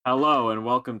Hello and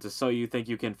welcome to So You Think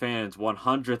You Can Fans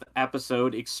 100th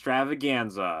episode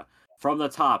extravaganza. From the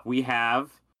top, we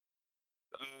have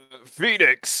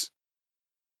Phoenix.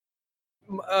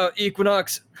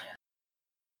 Equinox.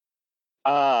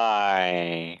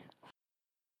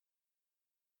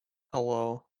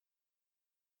 Hello.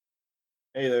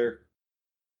 Hey there.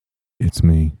 It's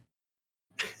me.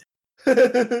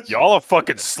 Y'all are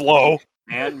fucking slow.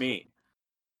 and me.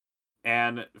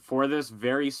 And for this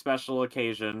very special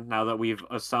occasion, now that we've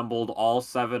assembled all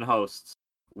 7 hosts,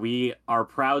 we are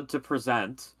proud to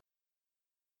present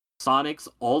Sonic's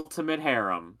Ultimate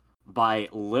Harem by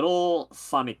Little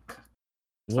Sonic.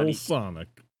 Little Sonic.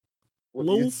 What,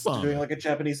 Little you're Sonic. doing like a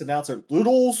Japanese announcer.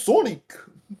 Little Sonic.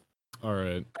 All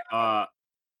right.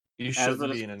 You As should the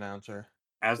be an announcer.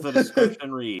 As the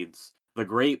description reads, the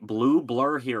great blue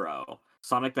blur hero,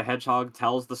 Sonic the Hedgehog,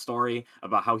 tells the story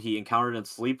about how he encountered and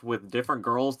slept with different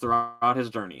girls throughout his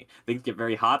journey. Things get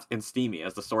very hot and steamy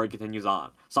as the story continues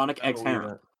on. Sonic I X believe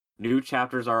Harem. it. New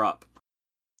chapters are up.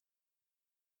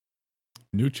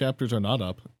 New chapters are not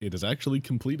up. It is actually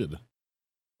completed.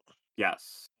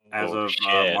 Yes. As Oh, of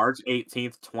shit. March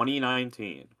 18th,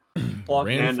 2019.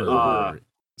 Ran and, for uh,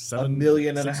 7 1.5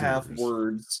 million years.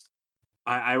 words.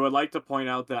 I would like to point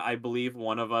out that I believe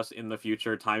one of us in the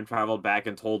future time traveled back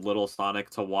and told Little Sonic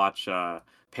to watch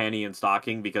Panty and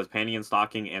Stocking, because Panty and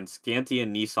Stocking and Scanty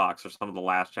and Knee Socks are some of the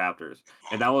last chapters.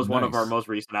 And that was one of our Nice. most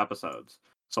recent episodes.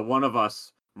 So one of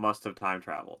us must have time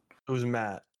traveled. It was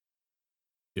Matt.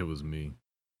 It was me.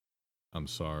 I'm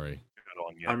sorry. Good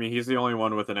on you. I mean, he's the only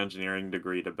one with an engineering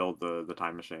degree to build the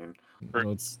time machine.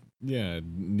 Well, it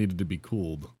needed to be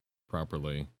cooled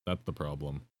properly. That's the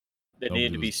problem. They Nope, need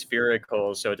it to be was-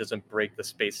 spherical so it doesn't break the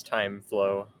space-time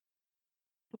flow.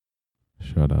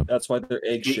 Shut up. That's why they're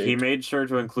egg He shaped. made sure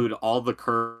to include all the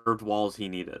curved walls he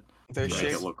needed. They're Yes. Make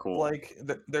it shaped look cool. like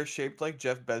they're shaped like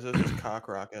Jeff Bezos' cock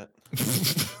rocket.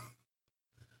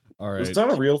 All Was right.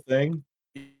 that a real thing?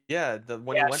 Yeah,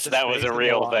 when he Yes, went to that was space a in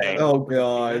real rocket thing. Oh, with the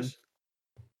God. penis.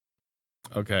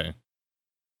 Okay.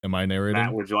 Am I narrating?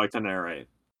 Matt, would you like to narrate?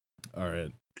 All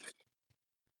right.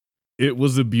 It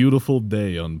was a beautiful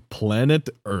day on planet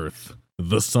Earth.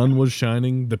 The sun was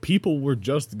shining, the people were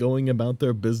just going about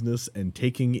their business and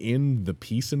taking in the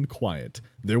peace and quiet.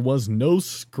 There was no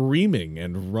screaming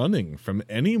and running from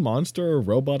any monster or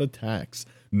robot attacks,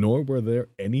 nor were there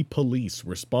any police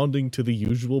responding to the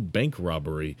usual bank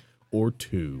robbery or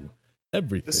two.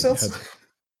 Everything This sounds.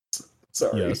 had...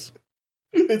 Sorry. Yes.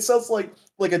 It sounds like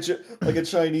a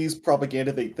Chinese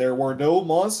propaganda thing. There were no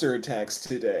monster attacks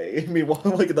today. Meanwhile,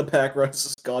 like in the background, it's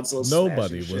just Godzilla.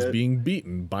 Nobody smashing was shit. being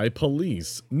beaten by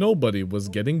police. Nobody was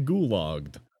getting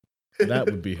gulagged. That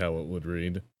would be how it would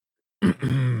read.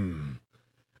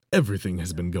 Everything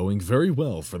has been going very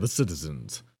well for the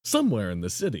citizens. Somewhere in the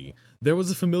city, there was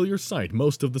a familiar sight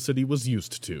most of the city was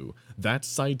used to. That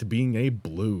sight being a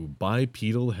blue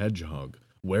bipedal hedgehog,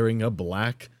 wearing a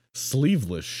black,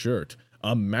 sleeveless shirt,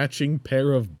 a matching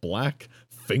pair of black,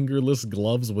 fingerless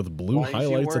gloves with blue Why is he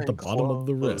highlights at the wearing bottom of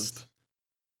the clothes? wrist.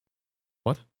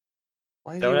 What?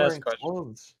 Why is he Don't ask wearing questions.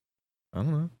 clothes? I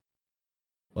don't know.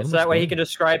 Let Is him that way he explain. can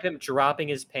describe him dropping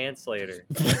his pants later?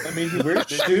 I mean, he wears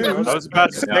Did you know shoes. I was about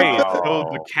to say, so No.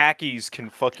 the khakis can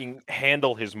fucking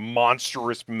handle his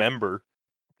monstrous member.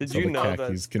 Did So you the know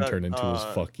khakis that can turn into his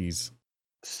uh, fuckies.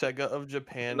 Sega of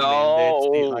Japan No.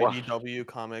 mandates the IDW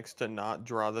comics to not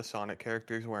draw the Sonic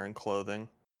characters wearing clothing,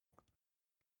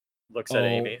 Looks at Oh.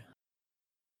 Amy.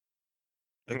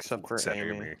 except for Looks at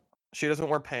Amy. She doesn't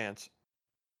wear pants.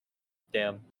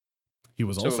 Damn. He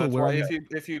was So also that's wearing. why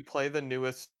if you play the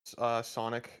newest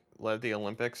Sonic led the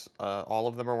Olympics, all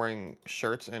of them are wearing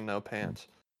shirts and no pants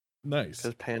Nice.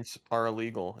 because pants are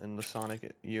illegal in the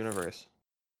Sonic universe.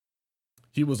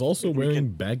 He was also We wearing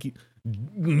can- baggy.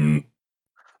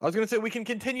 I was gonna say we can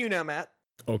continue now, Matt.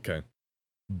 Okay.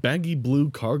 Baggy blue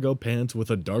cargo pants with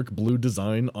a dark blue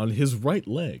design on his right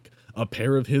leg, a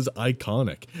pair of his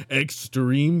iconic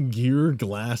extreme gear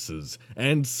glasses,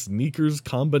 and sneakers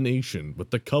combination with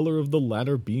the color of the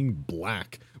latter being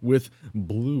black with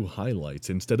blue highlights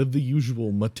instead of the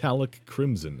usual metallic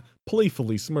crimson,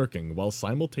 playfully smirking while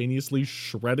simultaneously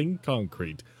shredding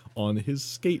concrete on his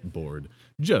skateboard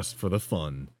just for the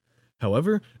fun.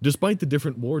 However, despite the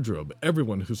different wardrobe,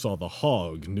 everyone who saw the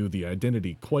Hog knew the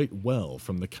identity quite well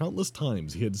from the countless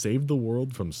times he had saved the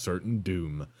world from certain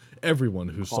doom. Everyone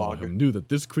who saw Hog. him knew that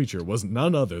this creature was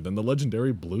none other than the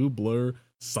legendary blue blur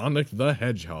Sonic the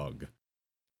Hedgehog.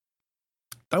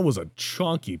 That was a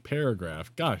chunky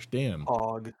paragraph. Gosh damn.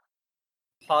 Hog.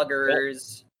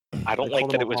 Poggers. I don't They like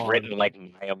called that him it was a written hog. like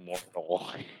my immortal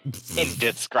in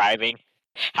describing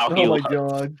how he Oh my looked.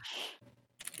 god.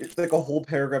 it's like a whole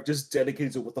paragraph just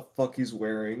dedicated to what the fuck he's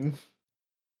wearing.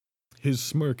 His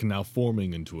smirk now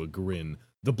forming into a grin.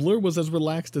 The Blur was as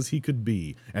relaxed as he could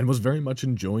be, and was very much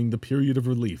enjoying the period of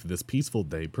relief this peaceful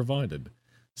day provided.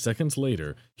 Seconds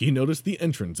later, he noticed the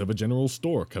entrance of a general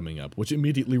store coming up, which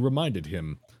immediately reminded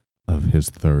him of his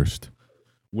thirst.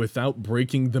 Without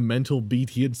breaking the mental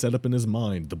beat he had set up in his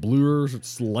mind, the Blur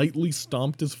slightly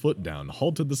stomped his foot down,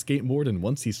 halted the skateboard, and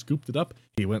once he scooped it up,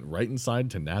 he went right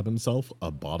inside to nab himself a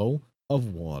bottle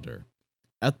of water.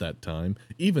 At that time,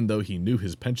 even though he knew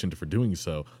his penchant for doing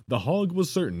so, the hog was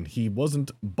certain he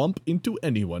wasn't bump into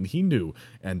anyone he knew,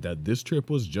 and that this trip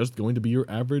was just going to be your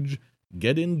average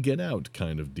get in, get out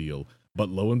kind of deal. But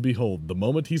lo and behold, the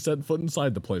moment he set foot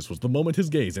inside the place was the moment his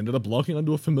gaze ended up locking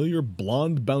onto a familiar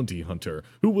blonde bounty hunter,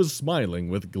 who was smiling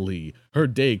with glee, her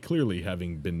day clearly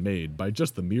having been made by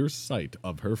just the mere sight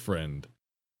of her friend.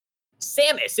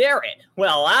 Samus Aran,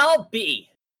 well, I'll be.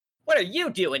 What are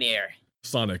you doing here?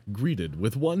 Sonic greeted,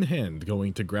 with one hand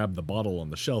going to grab the bottle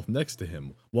on the shelf next to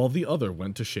him, while the other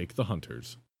went to shake the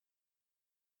hunters.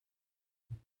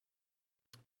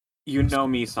 You know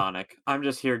me, Sonic. I'm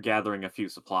just here gathering a few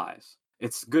supplies.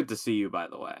 It's good to see you, by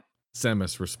the way.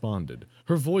 Samus responded,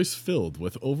 her voice filled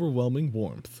with overwhelming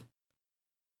warmth.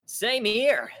 Same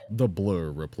here. The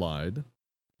Blur replied.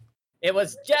 It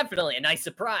was definitely a nice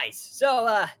surprise.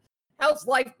 So, how's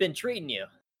life been treating you?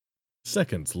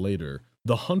 Seconds later,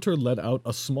 the hunter let out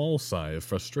a small sigh of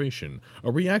frustration,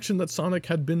 a reaction that Sonic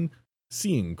had been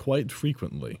seeing quite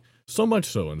frequently. So much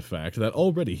so, in fact, that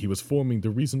already he was forming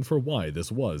the reason for why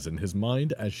this was in his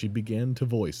mind as she began to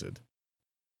voice it.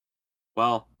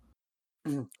 Well,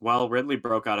 Ridley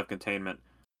broke out of containment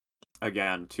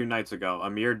again 2 nights ago,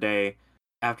 a mere day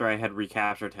after I had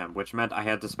recaptured him, which meant I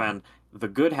had to spend the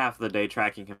good half of the day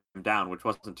tracking him down, which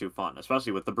wasn't too fun,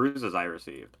 especially with the bruises I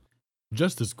received.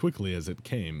 Just as quickly as it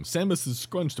came, Samus's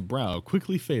scrunched brow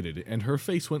quickly faded, and her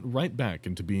face went right back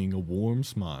into being a warm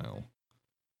smile.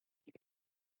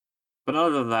 But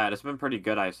other than that, it's been pretty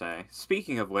good, I say.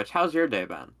 Speaking of which, how's your day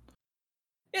been?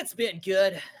 It's been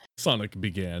good. Sonic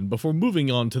began, before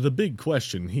moving on to the big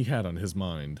question he had on his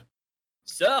mind.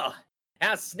 So,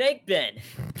 how's Snake been?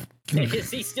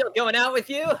 Is he still going out with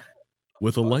you?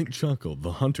 With a light chuckle,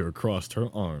 the hunter crossed her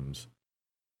arms.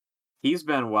 He's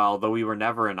been well, though we were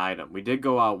never an item. We did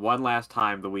go out one last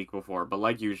time the week before, but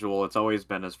like usual, it's always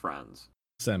been as friends.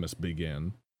 Samus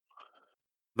began.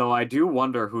 Though I do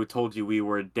wonder who told you we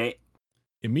were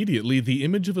Immediately, the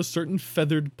image of a certain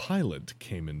feathered pilot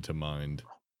came into mind.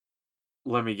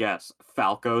 Let me guess,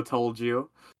 Falco told you?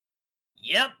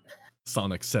 Yep.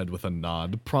 Sonic said with a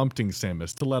nod, prompting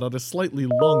Samus to let out a slightly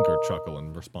longer chuckle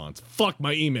in response. Fuck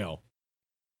my email!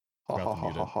 Forgot to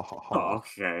mute it. Oh,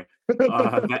 okay.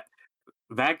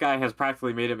 That guy has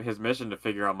practically made it his mission to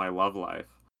figure out my love life.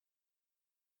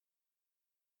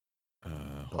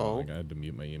 Hold on, I had to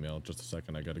mute my email. Just a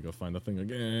second, I gotta go find the thing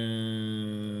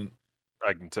again.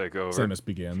 I can take over. Samus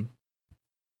began.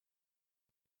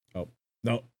 Oh,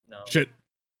 no. No. Shit.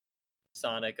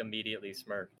 Sonic immediately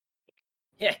smirked.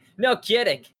 Yeah, no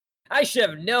kidding. I should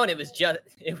have known it was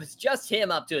just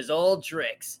him up to his old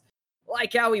tricks.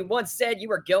 Like how he once said you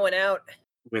were going out.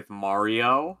 With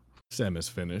Mario? Samus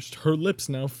finished, her lips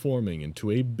now forming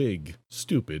into a big,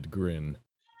 stupid grin.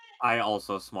 I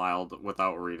also smiled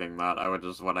without reading that. I would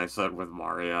just what I said with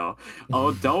Mario.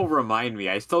 Oh, don't remind me.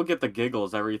 I still get the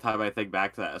giggles every time I think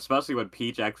back to that, especially when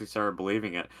Peach actually started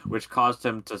believing it, which caused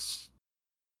him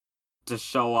to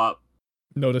show up.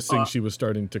 Noticing she was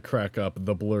starting to crack up,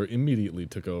 the Blur immediately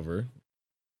took over.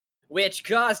 Which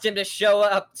caused him to show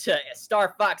up to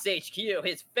Star Fox HQ,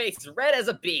 his face red as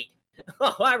a beet.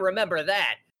 Oh, I remember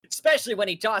that. Especially when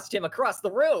he tossed him across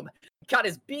the room. Got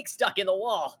his beak stuck in the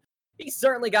wall. He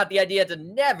certainly got the idea to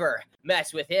never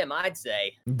mess with him, I'd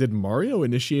say. Did Mario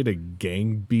initiate a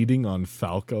gang beating on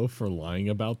Falco for lying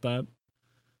about that?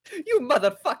 You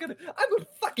motherfucker! I will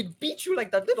fucking beat you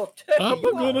like the little turkey I'm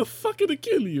you gonna are. fucking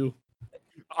kill you.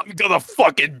 I'm gonna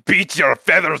fucking beat your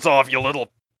feathers off, you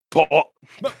little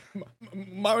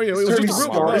Mario, it Is was there just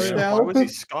any a rumor. Scottish Mario. now? Why was he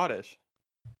Scottish?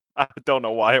 I don't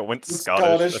know why it went The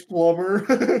Scottish. Scottish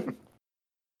plumber.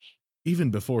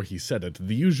 Even before he said it,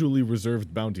 the usually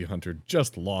reserved bounty hunter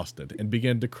just lost it and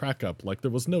began to crack up like there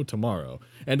was no tomorrow,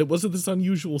 and it was at this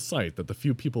unusual sight that the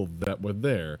few people that were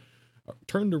there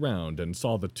turned around and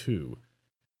saw the two.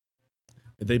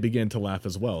 They began to laugh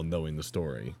as well, knowing the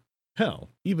story. Hell,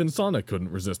 even Sonic couldn't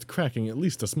resist cracking at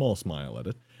least a small smile at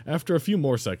it. After a few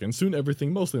more seconds, soon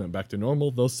everything mostly went back to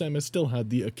normal, though Samus still had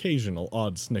the occasional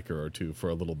odd snicker or two for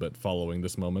a little bit following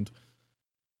this moment.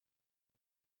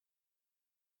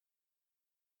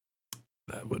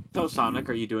 So, Sonic,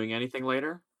 are you doing anything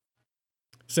later?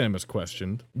 Samus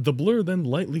questioned. The Blur then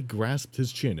lightly grasped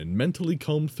his chin and mentally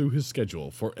combed through his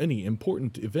schedule for any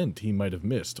important event he might have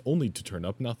missed, only to turn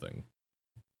up nothing.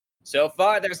 So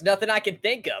far, there's nothing I can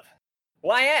think of.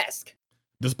 Why ask?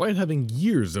 Despite having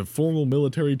years of formal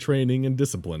military training and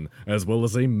discipline, as well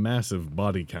as a massive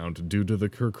body count due to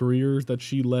her career that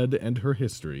she led and her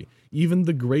history, even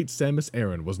the great Samus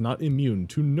Aran was not immune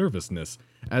to nervousness,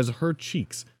 as her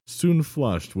cheeks soon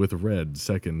flushed with red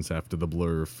seconds after the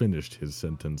Blur finished his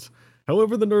sentence.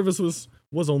 However, the nervousness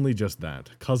was only just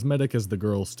that, cosmetic, as the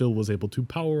girl still was able to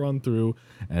power on through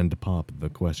and pop the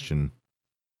question.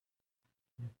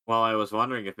 Well, I was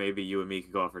wondering if maybe you and me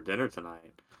could go out for dinner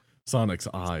tonight. Sonic's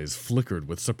eyes flickered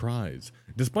with surprise.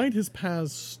 Despite his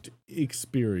past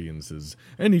experiences,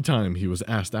 any time he was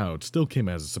asked out still came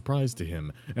as a surprise to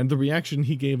him, and the reaction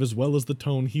he gave as well as the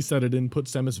tone he said it in put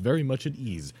Samus very much at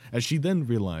ease, as she then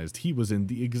realized he was in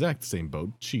the exact same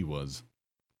boat she was.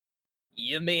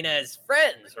 You mean as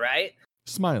friends, right?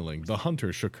 Smiling, the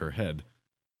hunter shook her head.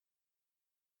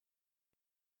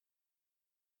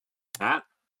 Matt,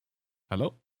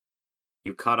 Hello?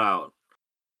 you cut out.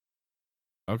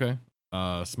 Okay.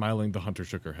 Smiling, the hunter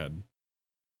shook her head.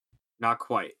 Not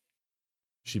quite.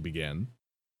 She began.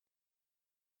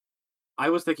 I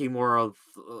was thinking more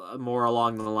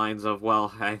along the lines of,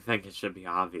 well, I think it should be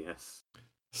obvious.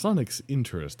 Sonic's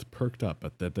interest perked up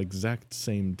at that exact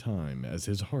same time as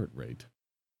his heart rate.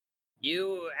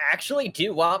 You actually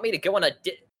do want me to go on a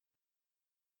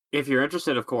If you're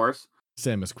interested, of course.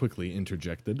 Samus quickly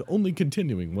interjected, only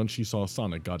continuing once she saw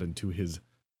Sonic got into his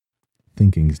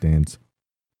thinking stance.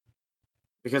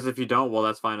 Because if you don't, well,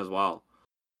 that's fine as well.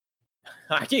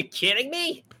 Are you kidding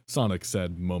me? Sonic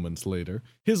said moments later,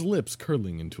 his lips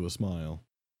curling into a smile.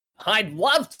 I'd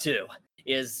love to.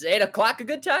 Is 8 o'clock a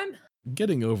good time?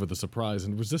 Getting over the surprise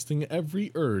and resisting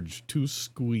every urge to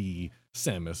squee,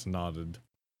 Samus nodded.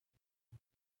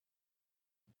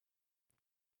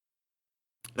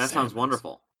 That sounds Samus.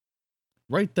 wonderful.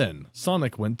 Right then,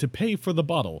 Sonic went to pay for the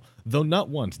bottle, though not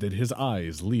once did his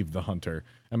eyes leave the hunter.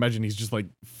 Imagine he's just like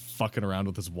fucking around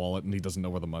with his wallet and he doesn't know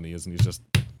where the money is and he's just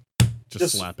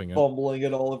slapping it. Fumbling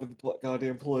it all over the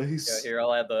goddamn place. Yeah, here,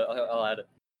 I'll add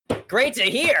it. Great to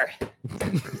hear!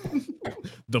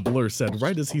 The Blur said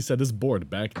right as he set his board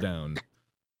back down.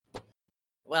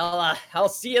 Well, I'll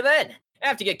see you then. I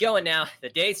have to get going now. The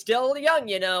day's still young,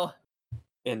 you know.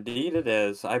 Indeed it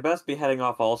is. I best be heading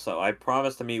off also. I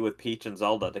promised to meet with Peach and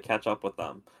Zelda to catch up with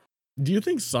them. Do you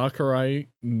think Sakurai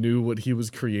knew what he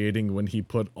was creating when he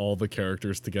put all the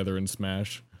characters together in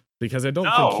Smash? Because I don't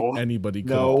think anybody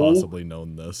could have possibly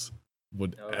known this.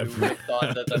 Would No, who ever would have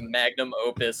thought that the magnum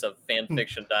opus of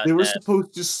fanfiction.net. They were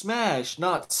supposed to smash,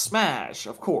 not smash,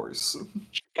 of course.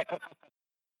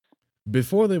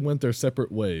 Before they went their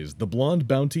separate ways, the blonde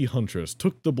bounty huntress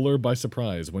took the Blur by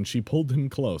surprise when she pulled him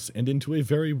close and into a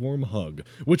very warm hug,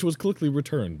 which was quickly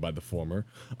returned by the former.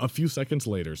 A few seconds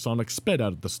later, Sonic sped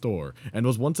out of the store and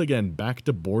was once again back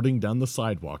to boarding down the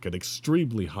sidewalk at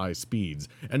extremely high speeds,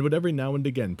 and would every now and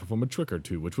again perform a trick or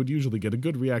two, which would usually get a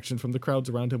good reaction from the crowds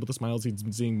around him with the smiles he'd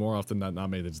been seeing more often than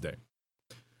not made his day.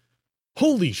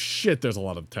 Holy shit, there's a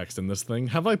lot of text in this thing.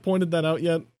 Have I pointed that out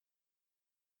yet?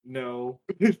 No.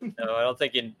 No, I don't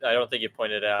think you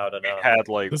pointed out It enough. had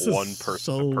like This is one so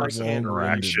person-to-person long-winded.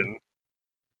 interaction.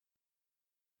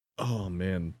 Oh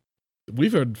man.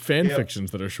 We've heard fan Yep.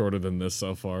 fictions that are shorter than this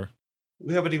so far.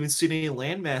 We haven't even seen any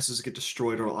land masses get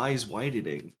destroyed or eyes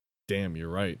widening. Damn, you're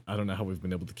right. I don't know how we've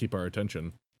been able to keep our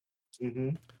attention. Mm-hmm.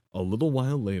 A little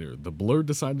while later, the Blur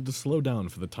decided to slow down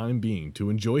for the time being to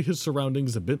enjoy his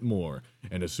surroundings a bit more,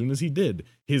 and as soon as he did,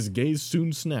 his gaze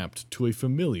soon snapped to a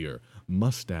familiar,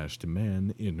 mustached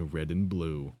man in red and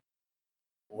blue.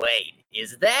 Wait,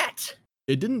 is that?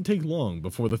 It didn't take long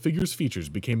before the figure's features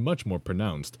became much more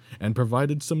pronounced and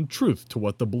provided some truth to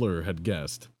what the Blur had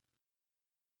guessed.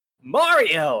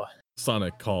 Mario!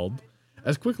 Sonic called.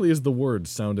 As quickly as the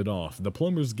words sounded off, the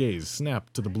plumber's gaze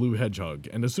snapped to the blue hedgehog,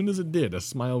 and as soon as it did, a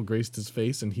smile graced his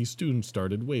face and he soon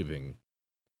started waving.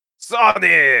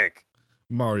 Sonic!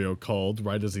 Mario called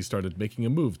right as he started making a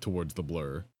move towards the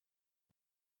Blur.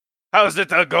 How's it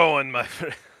going, my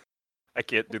friend? I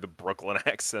can't do the Brooklyn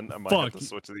accent. I might have Fuck. to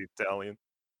switch to the Italian.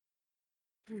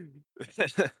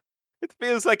 It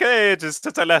feels like ages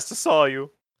since I last saw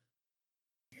you.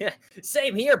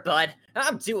 Same here, bud.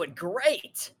 I'm doing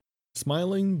great.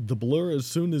 Smiling, the Blur, as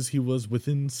soon as he was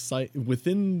within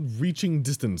reaching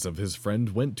distance of his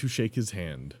friend, went to shake his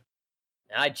hand.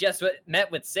 I just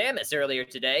met with Samus earlier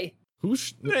today.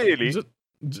 Really?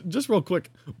 Just real quick,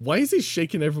 why is he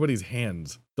shaking everybody's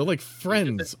hands? They're like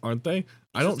friends, aren't they?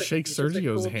 I don't shake he's just a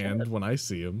Sergio's cool hand cat. when I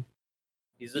see him.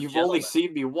 He's a You've gentleman. only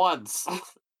seen me once.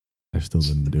 I still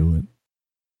didn't do it.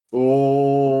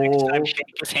 Next time, Oh,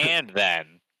 shake his hand then.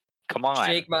 Come on.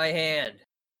 Shake my hand.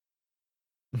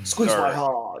 squeeze my Sir.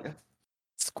 hog.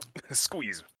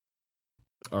 Squeeze.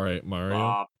 All right, Mario.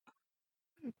 Uh,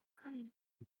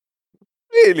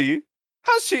 Really?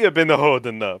 How's she been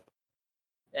holding up?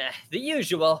 The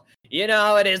usual. You know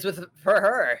how it is for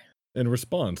her. In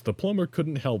response, the plumber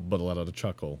couldn't help but let out a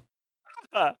chuckle.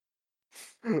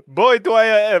 Boy, do I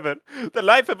ever. The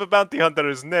life of a bounty hunter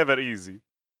is never easy.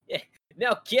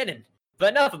 No kidding. But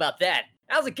enough about that.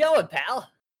 How's it going, pal?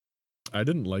 I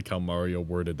didn't like how Mario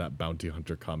worded that bounty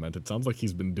hunter comment. It sounds like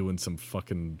he's been doing some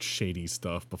fucking shady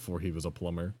stuff before he was a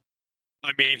plumber.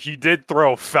 I mean, he did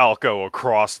throw Falco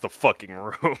across the fucking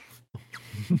room.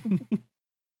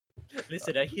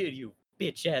 Listen, I hear you,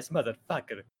 bitch ass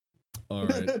motherfucker. All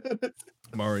right,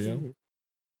 Mario.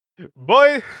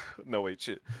 Boy, no wait,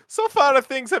 shit. So far,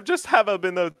 things have just haven't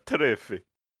been terrific.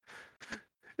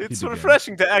 It's began.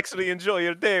 refreshing to actually enjoy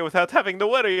your day without having to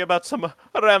worry about some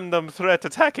random threat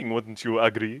attacking, wouldn't you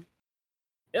agree?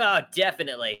 Oh,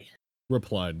 definitely.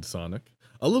 Replied Sonic.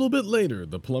 A little bit later,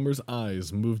 the plumber's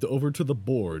eyes moved over to the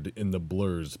board in the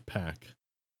Blur's pack.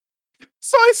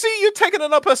 So I see you taking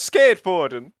it up a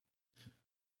skateboarding.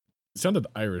 Sounded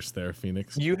Irish there,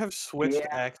 Phoenix. You have switched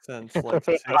accents like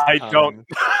 6 I don't. times.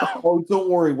 Oh, don't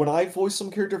worry. When I voice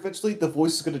some character eventually, the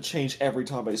voice is going to change every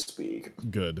time I speak.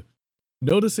 Good.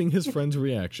 Noticing his friend's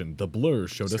reaction, the Blur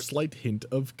showed a slight hint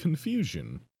of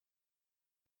confusion.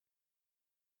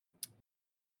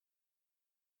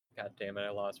 God damn it, I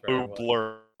lost where I Ooh, was.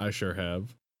 blur. I sure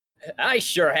have. I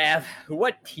sure have.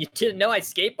 What, you didn't know I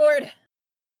skateboard?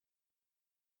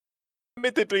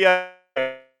 Admittedly, I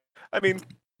mean,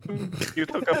 you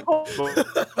took a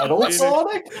Metal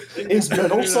Sonic? Is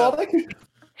Metal Sonic?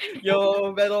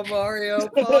 Yo, Metal Mario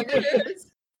Poggers.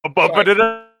 But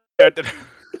it.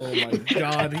 Oh my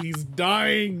god, he's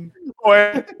dying!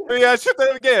 Well, yeah, I should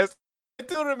have guessed. I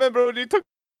do remember when you took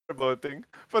the thing,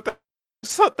 but I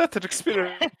thought that an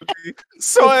experience would be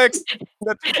so excellent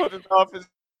that you put it off as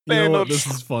You know what? not This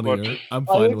is sure. funnier. I'm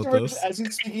I fine like with to imagine this. as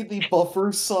he's speaking, the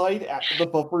buffer side, the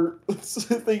buffer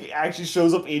thing actually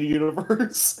shows up in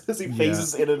universe as he Yeah.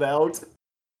 phases in and out.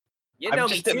 You I'm know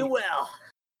me just too well.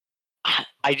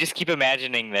 I just keep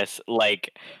imagining this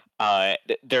like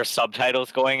there's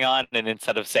subtitles going on, and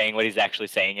instead of saying what he's actually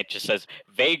saying, it just says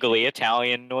vaguely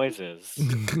Italian noises.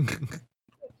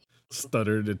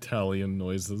 Stuttered Italian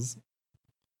noises.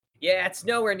 Yeah, it's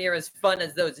nowhere near as fun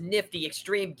as those nifty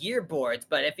extreme gear boards,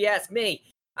 but if you ask me,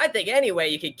 I think any way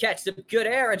you can catch some good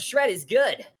air and shred is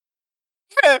good.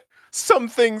 Some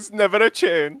things never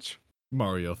change.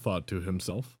 Mario thought to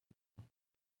himself.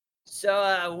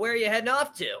 So, where are you heading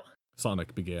off to?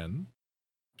 Sonic began.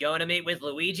 Going to meet with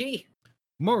Luigi?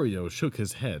 Mario shook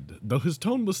his head, though his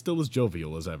tone was still as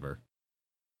jovial as ever.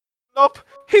 Nope,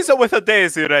 he's with a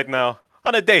Daisy right now,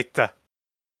 on a date.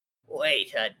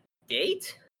 Wait, a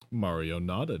date? Mario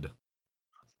nodded.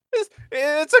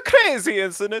 It's a crazy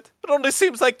incident. It only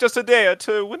seems like just a day or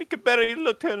two when he could barely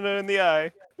look her in the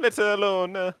eye, let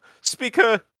alone speak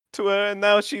to her, and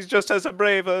now she's just as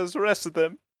brave as the rest of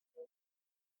them.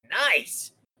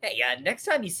 Nice! Hey, next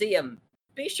time you see him,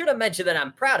 be sure to mention that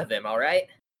I'm proud of him, alright?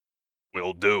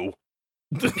 Will do.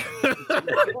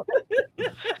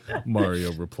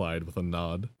 Mario replied with a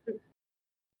nod.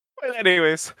 Well,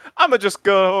 anyways, I'ma just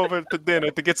go over to dinner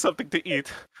to get something to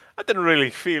eat. I didn't really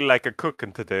feel like a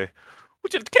cooking today.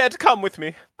 Would you care to come with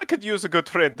me? I could use a good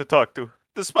friend to talk to,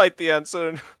 despite the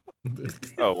answer.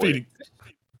 Oh, wait.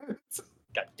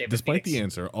 God damn it, Despite the Phoenix.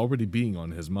 answer already being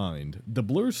on his mind, the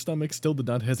Blur's stomach still did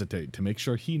not hesitate to make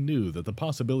sure he knew that the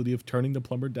possibility of turning the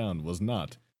plumber down was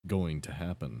not going to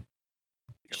happen.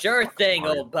 Sure thing,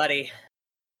 Mario. old buddy.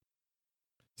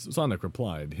 Sonic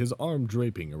replied, his arm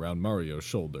draping around Mario's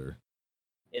shoulder.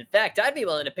 In fact, I'd be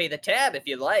willing to pay the tab if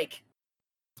you'd like.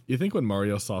 You think when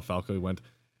Mario saw Falco, he went,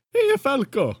 "Hey,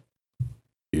 Falco!"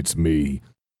 "It's me."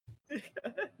 Hey,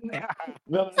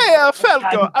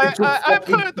 Falco, I've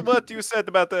heard what you said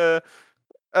about the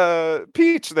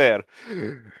Peach there.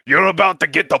 You're about to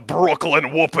get the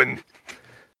Brooklyn whooping.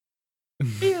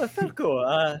 Yeah,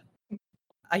 Falco,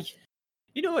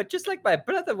 you know what, just like my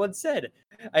brother once said,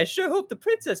 I sure hope the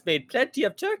princess made plenty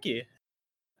of turkey.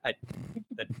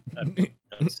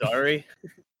 I'm sorry.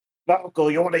 Falco,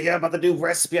 you want to hear about the new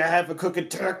recipe I have for cooking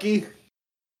turkey?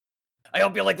 I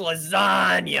hope you like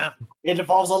lasagna. It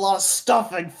involves a lot of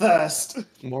stuffing first.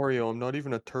 Mario, I'm not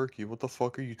even a turkey. What the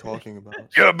fuck are you talking about?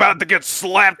 You're about to get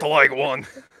slapped like one.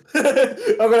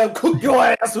 I'm gonna cook your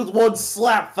ass with one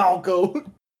slap, Falco.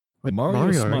 Wait, Mario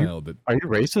Mario, smiled. are you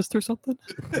racist or something?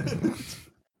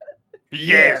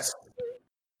 Yes.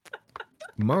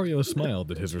 Mario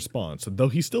smiled at his response, though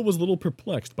he still was a little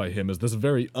perplexed by him as this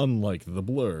very unlike the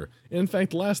Blur. In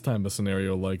fact, last time a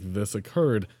scenario like this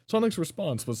occurred, Sonic's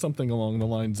response was something along the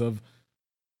lines of,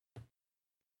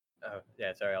 Oh,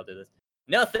 yeah, sorry, I'll do this.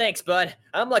 No thanks, bud.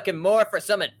 I'm looking more for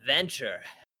some adventure.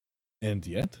 and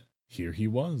yet, here he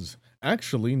was,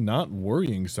 actually not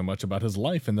worrying so much about his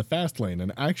life in the fast lane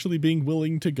and actually being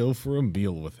willing to go for a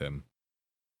meal with him.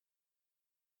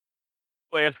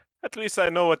 Well, at least I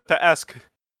know what to ask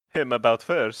him about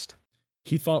first.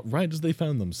 He thought right as they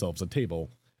found themselves at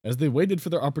table. As they waited for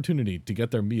their opportunity to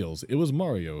get their meals, it was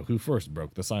Mario who first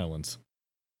broke the silence.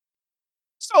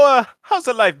 So, how's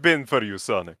the life been for you,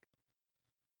 Sonic?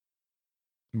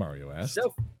 Mario asked.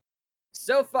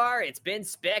 So far, it's been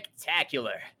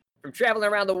spectacular. From traveling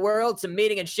around the world to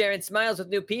meeting and sharing smiles with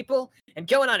new people and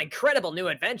going on incredible new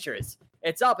adventures.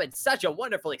 It's all been such a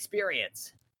wonderful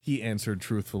experience. He answered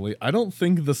truthfully. I don't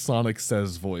think the Sonic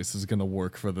Says voice is going to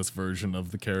work for this version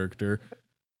of the character.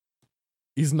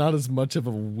 He's not as much of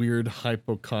a weird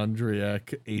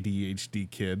hypochondriac ADHD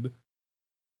kid.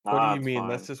 What do Ah, you it's mean? fine.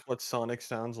 That's just what Sonic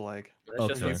sounds like. That's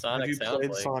just Okay. what Sonic Have you sounds played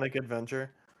like. Sonic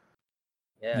Adventure?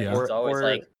 Yeah, Yeah. it's always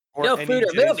like, or no any food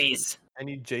or Jason- movies.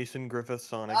 Any Jason Griffith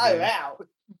Sonic I'm game. out.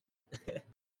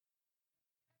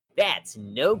 That's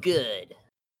no good.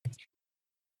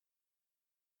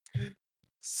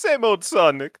 Same old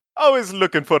Sonic, always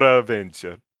looking for an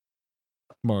adventure.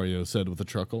 Mario said with a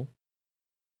chuckle.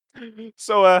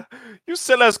 So, you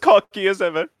still as cocky as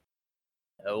ever?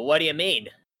 What do you mean?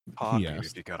 Cocky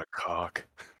asked. if you got a cock.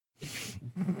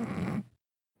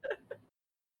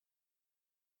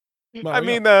 I Mario-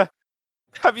 mean,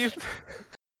 have you...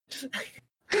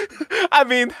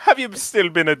 have you still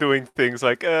been doing things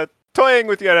like, toying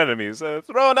with your enemies,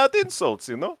 throwing out insults,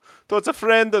 towards a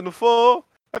friend and a foe?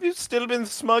 Have you still been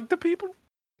smug to people?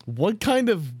 What kind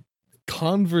of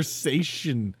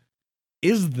conversation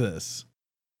is this?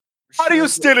 Are you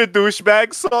still a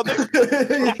douchebag, Sonic?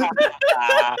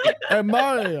 Hey,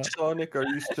 Mario! Sonic, are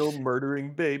you still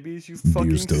murdering babies? You you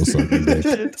fucking still suck a dick?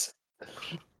 shit.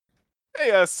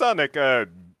 Hey, Sonic,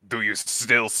 do you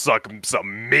still suck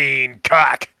some mean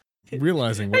cock?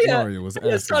 Realizing what Hey, Mario was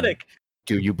asking, Sonic.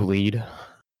 Do you bleed?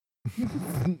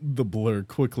 the Blur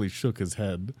quickly shook his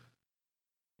head.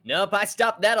 Nope, I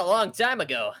stopped that a long time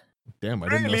ago. Damn, I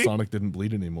didn't know Really? Sonic didn't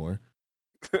bleed anymore.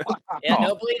 Yeah,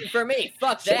 no bleeding for me.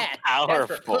 Fuck So that. That's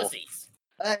for powerful. pussies.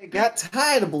 I got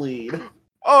tired of bleed.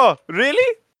 Oh,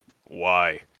 really?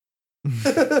 Why?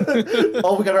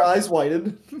 Oh, we got our eyes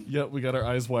widened. Yep, we got our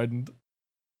eyes widened.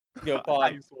 Go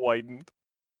pod. Eyes widened.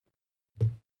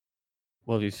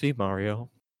 Well, you see,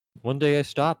 Mario, one day I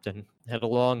stopped and had a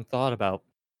long thought about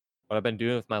what I've been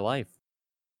doing with my life.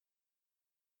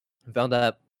 I found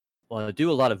that, well, I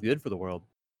do a lot of good for the world.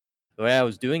 The way I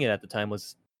was doing it at the time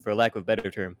was, for lack of a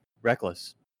better term,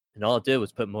 reckless. And all it did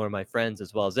was put more of my friends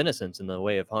as well as innocents in the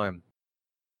way of harm.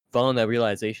 Following that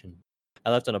realization, I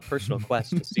left on a personal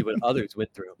quest to see what others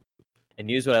went through and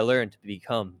use what I learned to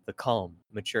become the calm,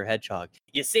 mature hedgehog.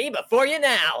 You see, before you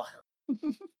now.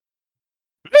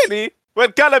 Really?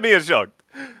 Well, color me a shocked.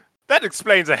 That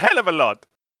explains a hell of a lot.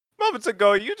 Moments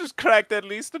ago, you just cracked at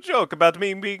least a joke about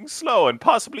me being slow and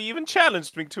possibly even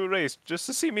challenged me to a race just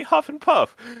to see me huff and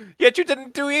puff. Yet you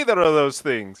didn't do either of those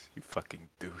things. You fucking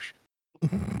douche.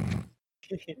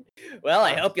 Well,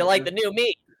 I hope you like the new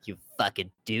me. You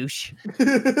fucking douche.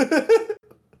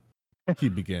 He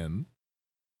began.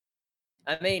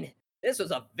 I mean, this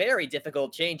was a very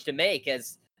difficult change to make,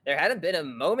 as there hadn't been a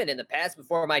moment in the past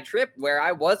before my trip where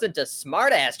I wasn't a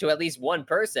smartass to at least one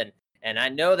person, and I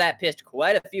know that pissed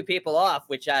quite a few people off,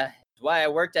 which is why I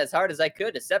worked as hard as I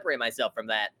could to separate myself from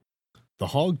that. The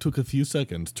hog took a few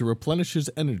seconds to replenish his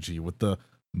energy with the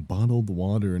bottled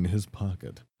water in his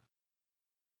pocket.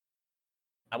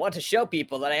 I want to show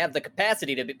people that I have the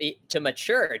capacity to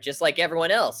mature, just like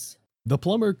everyone else. The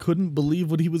plumber couldn't believe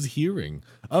what he was hearing.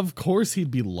 Of course he'd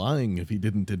be lying if he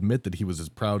didn't admit that he was as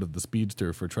proud of the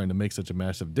speedster for trying to make such a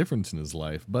massive difference in his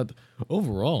life, but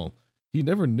overall, he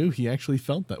never knew he actually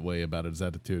felt that way about his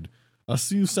attitude. A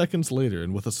few seconds later,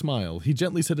 and with a smile, he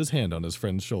gently set his hand on his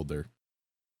friend's shoulder.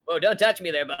 Whoa, don't touch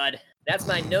me there, bud. That's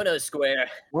my no-no square.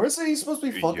 Where's he supposed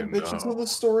to be fucking You bitches know, in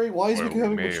this story? Why is he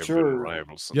becoming mature?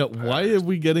 Yeah, why are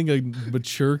we getting a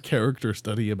mature character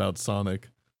study about Sonic?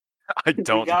 I You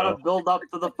don't gotta know. build up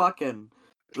to the fucking.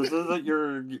 This isn't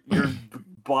your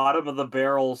bottom of the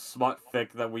barrel smut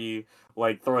fic that we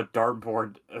like throw a dart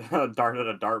at a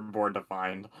dartboard to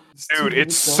find. Dude,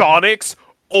 it's Sonic's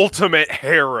ultimate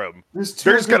harem.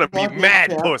 There's gonna be 200 mad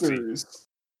pussy. chapters.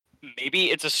 Maybe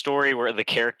it's a story where the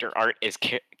character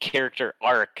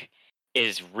arc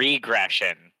is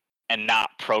regression, and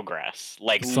not progress?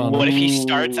 Like, Sonic. what if he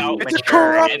starts out It's a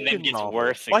mature and corruption then gets novel.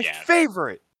 worse My again?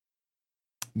 favorite.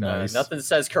 Nice. Nothing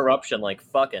says corruption like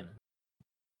fucking.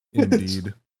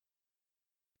 Indeed.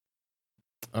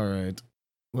 All right.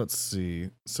 Let's see.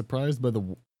 Surprised by the.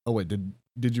 Oh wait,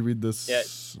 did you read this? Yeah.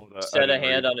 Hold on, I Set a didn't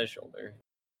read hand it. on his shoulder.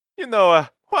 You know,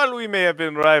 while we may have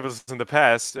been rivals in the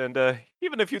past, and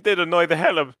even if you did annoy the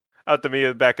hell out of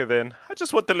me back then, I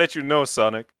just want to let you know,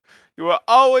 Sonic, you are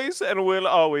always and will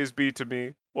always be to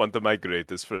me one of my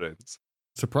greatest friends.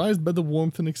 Surprised by the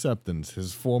warmth and acceptance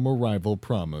his former rival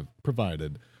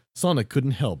provided, Sonic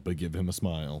couldn't help but give him a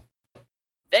smile.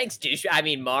 Thanks, douche. I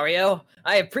mean, Mario.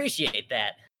 I appreciate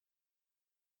that.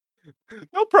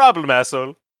 No problem,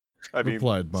 asshole. I mean,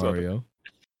 Replied Sonic. Mario.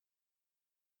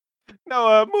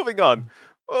 Now, moving on.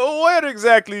 Where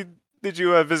exactly did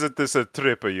you visit this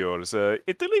trip of yours?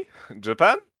 Italy?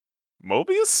 Japan?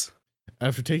 Mobius?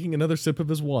 After taking another sip of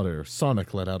his water,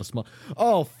 Sonic let out a smile.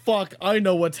 Oh, fuck, I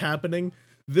know what's happening.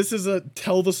 This is a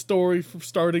tell the story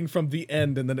starting from the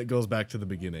end and then it goes back to the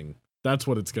beginning. That's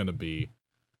what it's gonna be.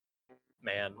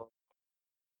 Man.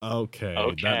 Okay, that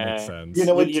makes Okay. sense. You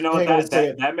know what? You know hang what? on a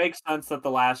second. That makes sense that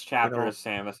the last chapter know- is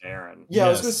Samus Aran. Yeah, I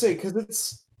was gonna Yes. say because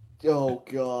it's. Oh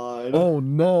god. Oh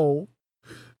no.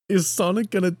 Is Sonic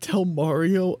gonna tell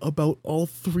Mario about all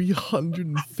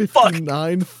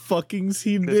 359 fuckings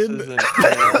he This did? isn't this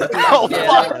Oh, is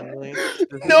fuck. friendly. This is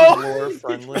No. more You're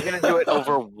friendly. gonna do it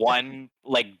over one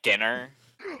like dinner?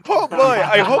 Oh boy,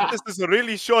 I hope this is a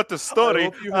really short story. I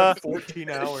hope you have 14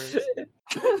 hours.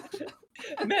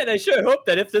 Man, I sure hope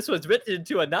that if this was written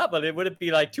into a novel, it wouldn't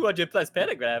be like 200 plus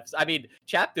paragraphs. I mean,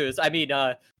 chapters. I mean,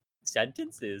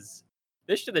 sentences.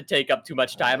 This shouldn't take up too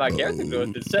much time. Our character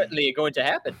growth is certainly going to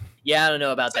happen. Yeah, I don't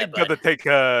know about that, It's gonna but take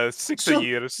 6 So-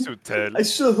 years to tell. I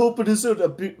sure hope it isn't a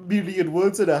million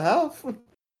words and a half.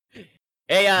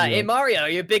 hey, Yeah. hey, Mario, are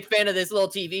you a big fan of this little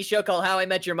TV show called How I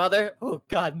Met Your Mother? Oh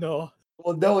God, no.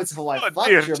 Well, no, it's like Oh fuck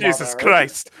dear your Jesus mother.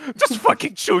 Christ! Just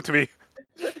fucking shoot me!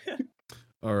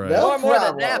 All right. No More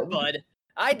than that, problem. bud.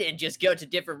 I didn't just go to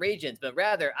different regions, but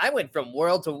rather I went from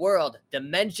world to world,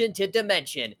 dimension to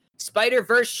dimension,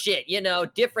 Spider-Verse shit, you know,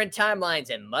 different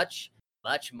timelines, and much,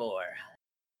 much more.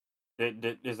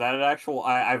 Is that an actual?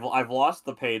 I've lost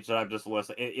the page that I've just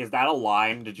listed. Is that a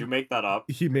line? Did you make that up?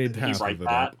 He made Did he half write of it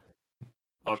that? up.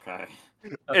 Okay.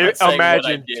 I'm not saying what I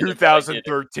Imagine did, but I did it.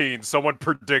 2013, someone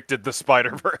predicted the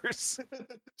Spider-Verse.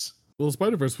 Well,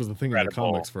 Spider-Verse was the thing in the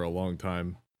Incredible. comics for a long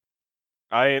time.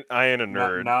 I ain't a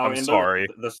nerd. I'm sorry.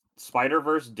 The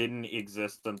Spider-Verse didn't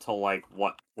exist until like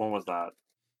what? When was that?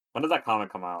 When did that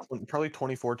comic come out? Probably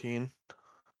 2014.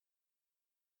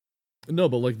 No,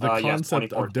 but like the Yes, concept of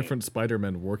 2014. different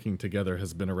Spider-Men working together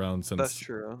has been around That's since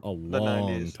true. a The long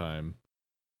 90s. time.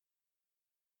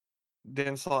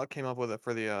 Dan Slott came up with it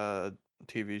for the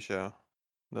TV show,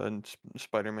 the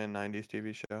Spider-Man 90s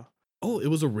TV show. Oh, it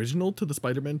was original to the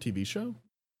Spider-Man TV show?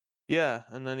 Yeah,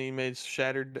 and then he made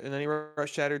Shattered, and then he wrote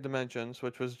Shattered Dimensions,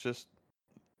 which was just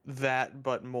that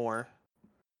but more.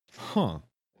 Huh.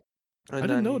 And I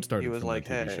didn't know then it started he was from like,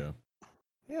 the TV "Hey, show.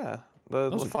 yeah, the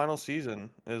was a- final season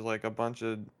is like a bunch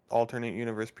of alternate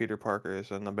universe Peter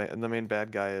Parkers, and the main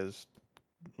bad guy is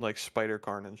like Spider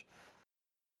Carnage."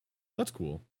 That's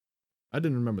cool. I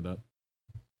didn't remember that.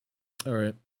 All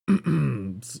right.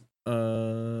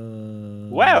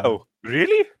 Wow,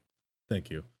 really? Thank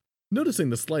you. Noticing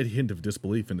the slight hint of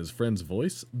disbelief in his friend's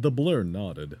voice, the Blur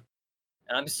nodded.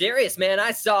 I'm serious, man.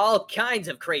 I saw all kinds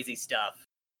of crazy stuff.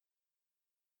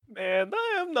 Man,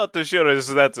 I am not too sure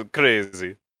that's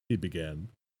crazy. He began.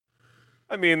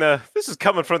 I mean, this is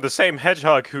coming from the same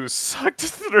hedgehog who sucked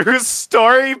through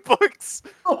storybooks.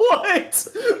 What?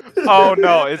 Oh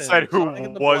no, it said Listen, who Sonic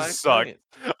and the was Black sucked. Knight.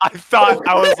 I thought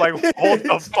I was like, hold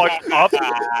the fuck up.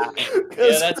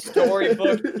 Yeah, that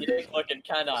storybook is looking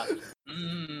kind of.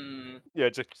 Yeah,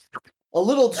 just A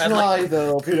little I'd try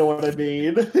though, if you know what I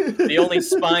mean. The only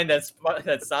spine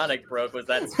that Sonic broke was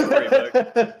that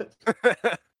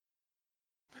storybook.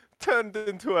 turned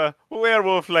into a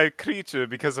werewolf-like creature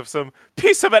because of some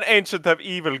piece of an ancient of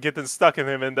evil getting stuck in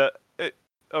him. And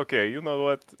okay, you know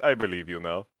what? I believe you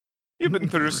now. You've been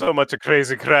through so much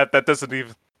crazy crap that doesn't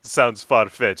even sounds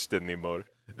far-fetched anymore.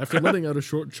 After letting out a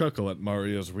short chuckle at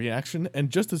Mario's reaction, and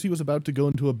just as he was about to go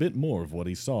into a bit more of what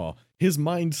he saw, his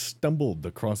mind stumbled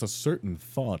across a certain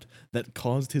thought that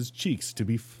caused his cheeks to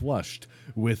be flushed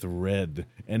with red,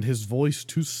 and his voice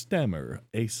to stammer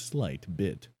a slight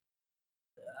bit.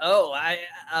 Oh,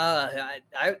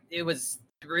 it was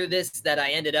through this that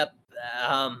I ended up,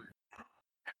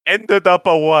 Ended up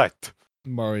a what?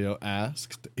 Mario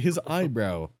asked, his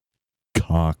eyebrow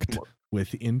cocked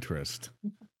with interest.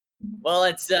 well,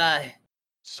 it's,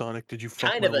 Sonic, did you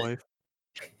fuck Kind my of a- wife?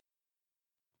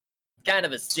 Kind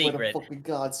of a Swear to secret. fucking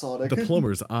God, Sonic. The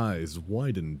plumber's eyes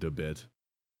widened a bit.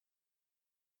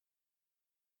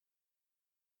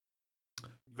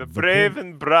 The The brave plum-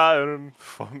 and brown,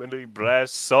 formerly brash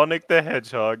Sonic the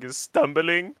Hedgehog is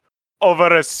stumbling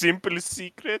over a simple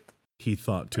secret. He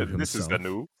thought to And this is himself.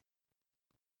 Anu.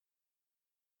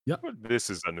 Yep. Well, this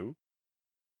is Anu.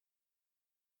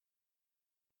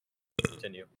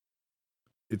 Continue.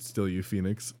 It's still you,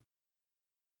 Phoenix.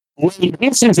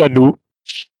 This is Anu.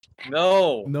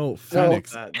 No. No,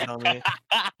 Phoenix. That dummy.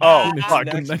 Oh, Phoenix, fuck.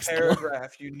 the Next next one.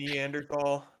 paragraph, you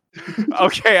Neanderthal.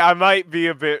 Okay, I might be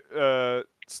a bit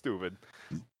stupid.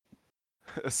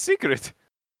 A secret?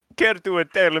 Care to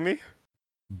tell me?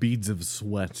 Beads of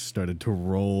sweat started to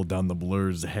roll down the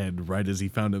blur's head right as he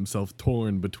found himself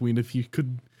torn between if he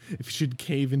should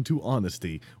cave into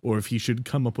honesty or if he should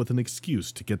come up with an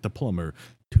excuse to get the plumber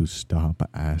to stop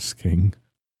asking.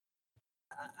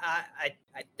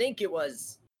 I think it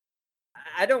was.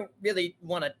 I don't really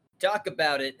want to talk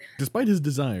about it. Despite his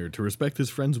desire to respect his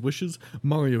friend's wishes,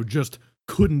 Mario just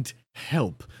couldn't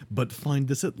help but find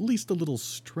this at least a little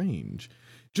strange.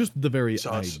 Just the very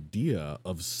Sus. idea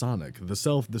of Sonic, the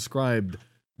self-described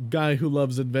guy who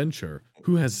loves adventure,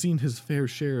 who has seen his fair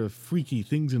share of freaky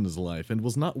things in his life and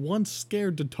was not once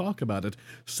scared to talk about it,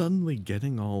 suddenly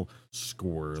getting all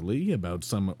squirrely about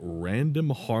some random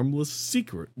harmless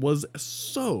secret was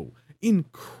so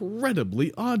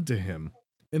incredibly odd to him.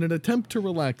 In an attempt to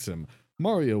relax him,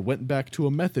 Mario went back to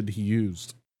a method he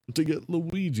used to get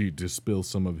Luigi to spill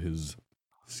some of his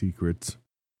secrets.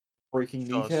 Breaking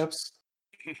Sus. kneecaps.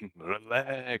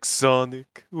 Relax,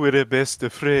 Sonic. We're the best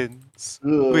of friends.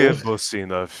 We have both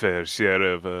seen our fair share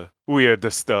of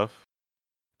weird stuff.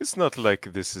 It's not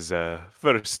like this is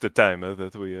first time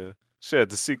that we shared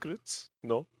the secrets.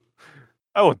 No,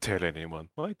 I won't tell anyone.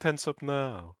 Why tense up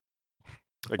now?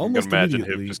 I can Almost imagine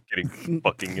him immediately- just getting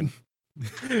fucking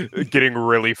getting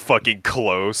really fucking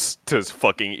close to his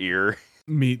fucking ear.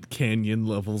 Meet Canyon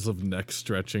levels of neck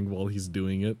stretching while he's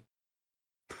doing it.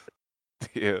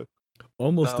 Yeah.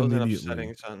 Almost That was an immediately,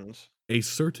 upsetting sentence. a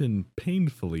certain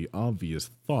painfully obvious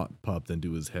thought popped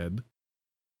into his head.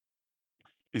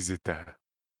 Is it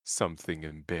something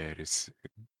embarrassing?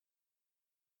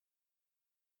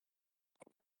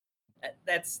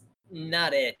 That's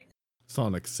not it.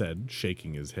 Sonic said,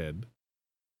 shaking his head.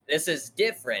 This is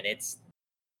different. It's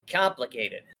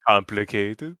complicated.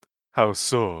 Complicated? How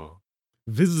so?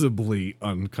 Visibly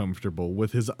uncomfortable,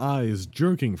 with his eyes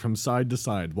jerking from side to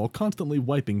side while constantly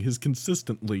wiping his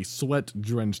consistently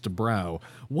sweat-drenched brow,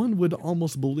 one would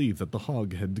almost believe that the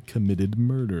hog had committed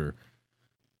murder.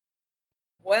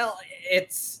 Well,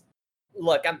 it's.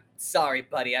 Look, I'm sorry,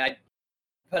 buddy.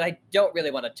 But I don't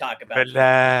really want to talk about it.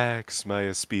 Relax, my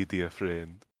Aspedia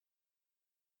friend.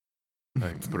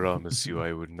 I promise you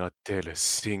I would not tell a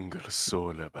single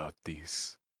soul about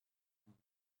this.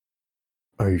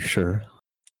 Are you sure?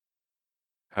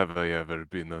 Have I ever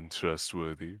been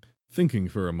untrustworthy? Thinking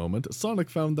for a moment, Sonic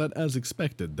found that, as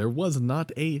expected, there was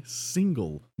not a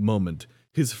single moment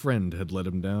his friend had let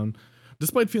him down.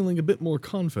 Despite feeling a bit more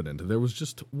confident, there was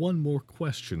just one more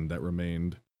question that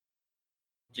remained.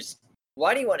 Just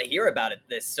why do you want to hear about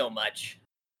this so much?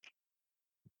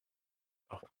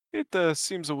 It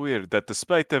seems weird that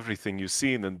despite everything you've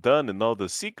seen and done and all the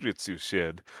secrets you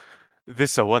shared,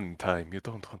 this one time you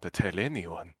don't want to tell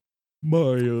anyone.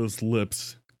 Mario's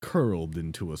lips curled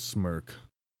into a smirk.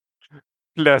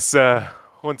 Plus,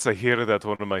 once I hear that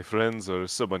one of my friends or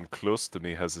someone close to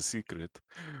me has a secret,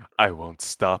 I won't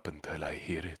stop until I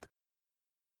hear it.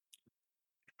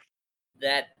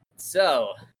 That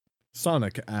so.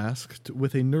 Sonic asked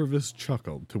with a nervous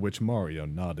chuckle, to which Mario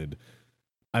nodded.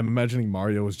 I'm imagining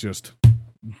Mario was just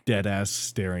dead-ass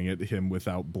staring at him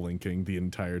without blinking the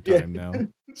entire time now.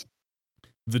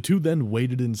 The two then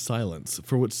waited in silence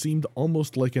for what seemed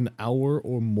almost like an hour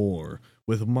or more,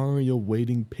 with Mario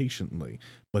waiting patiently,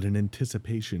 but in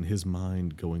anticipation his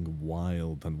mind going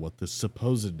wild on what the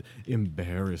supposed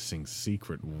embarrassing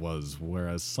secret was,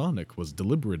 whereas Sonic was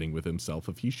deliberating with himself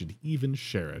if he should even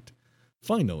share it.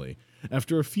 Finally,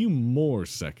 after a few more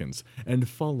seconds, and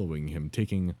following him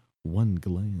taking one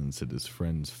glance at his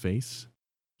friend's face,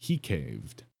 he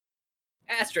caved.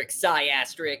 Asterisk, sigh,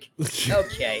 asterisk.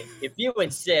 Okay, if you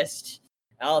insist,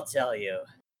 I'll tell you.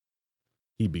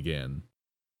 He began.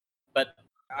 But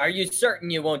are you certain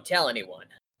you won't tell anyone?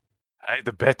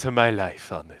 I'd bet my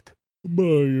life on it.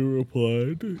 Mario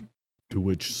replied, to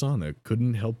which Sonic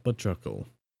couldn't help but chuckle.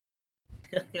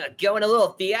 Going a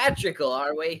little theatrical,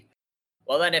 are we?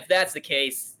 Well then, if that's the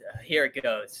case, here it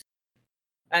goes.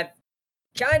 I've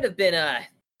kind of been,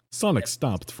 Sonic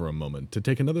stopped for a moment to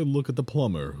take another look at the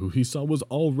plumber, who he saw was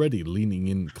already leaning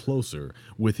in closer,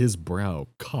 with his brow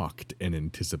cocked in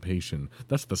anticipation.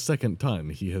 That's the second time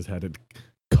he has had it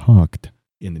cocked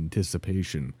in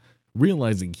anticipation.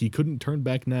 Realizing he couldn't turn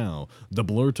back now, the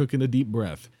Blur took in a deep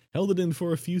breath, held it in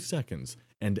for a few seconds,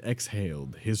 and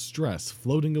exhaled, his stress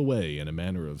floating away in a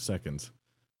matter of seconds.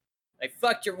 I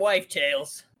fucked your wife,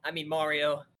 Tails. I mean,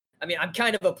 Mario. I'm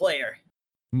kind of a player.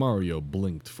 Mario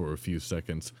blinked for a few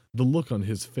seconds, the look on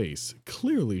his face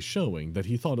clearly showing that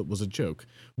he thought it was a joke,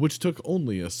 which took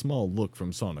only a small look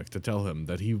from Sonic to tell him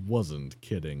that he wasn't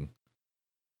kidding.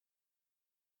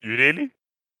 Really?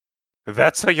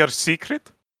 That's your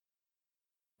secret?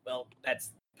 Well,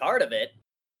 that's part of it.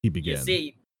 He began. You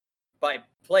see, by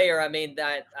player, I mean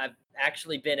that I've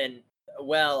actually been in,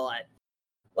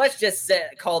 let's just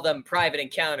call them private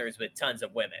encounters with tons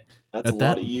of women. That's At a lot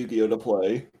that- of Yu-Gi-Oh to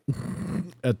play.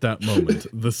 At that moment,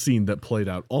 the scene that played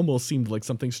out almost seemed like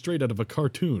something straight out of a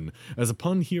cartoon, as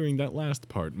upon hearing that last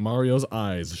part, Mario's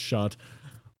eyes shot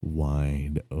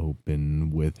wide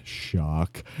open with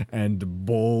shock and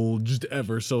bulged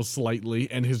ever so slightly,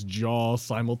 and his jaw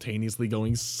simultaneously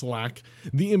going slack.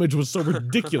 The image was so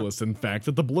ridiculous, in fact,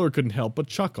 that the Blur couldn't help but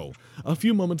chuckle. A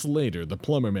few moments later, the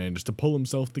plumber managed to pull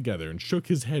himself together and shook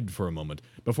his head for a moment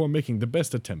before making the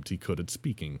best attempt he could at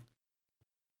speaking.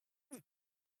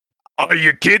 Are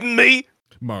you kidding me?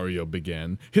 Mario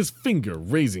began, his finger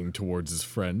raising towards his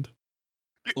friend.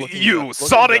 You,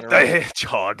 Sonic the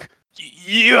Hedgehog!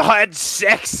 You had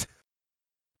sex?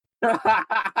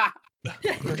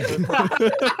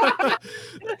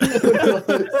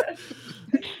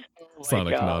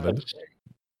 Sonic nodded.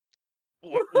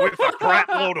 With a crap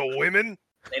load of women?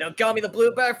 They don't call me the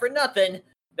Blue Bear for nothing.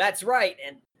 That's right,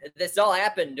 and this all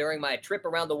happened during my trip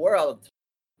around the world.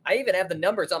 I even have the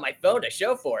numbers on my phone to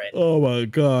show for it. Oh my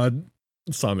god.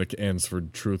 Sonic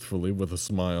answered truthfully with a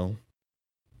smile.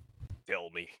 Tell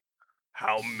me,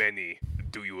 how many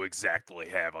do you exactly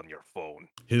have on your phone?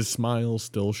 His smile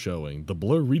still showing, the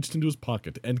Blur reached into his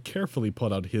pocket and carefully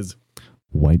pulled out his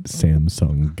white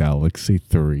Samsung Galaxy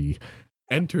 3,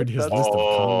 entered his list of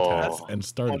contacts, Oh. and Funny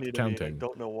started to me, I counting.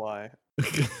 don't know why.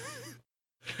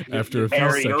 After a few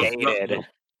Very seconds, dated.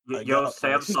 I Yo, got my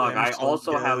Samsung, I Samsung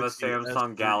also have a Galaxy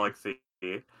Samsung S3. Galaxy.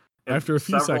 And After a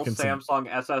few several seconds of- Samsung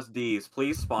SSDs,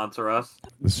 please sponsor us.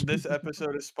 This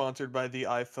episode is sponsored by the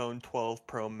iPhone 12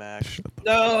 Pro Max.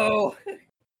 No!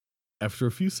 After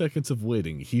a few seconds of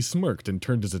waiting, he smirked and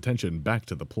turned his attention back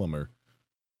to the plumber.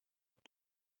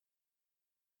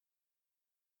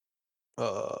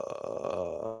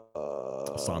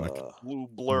 Sonic. Blue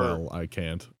Blur. Well, I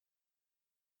can't.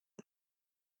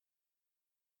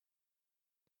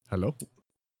 Hello?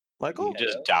 Michael? You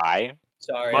just die.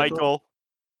 Sorry. Michael,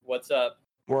 What's up?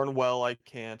 Warren, well, I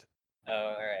can't. Oh,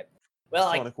 alright.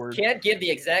 Well, Sonic word. I can't give the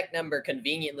exact number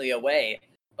conveniently away,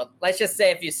 but let's just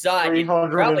say if you saw it, you'd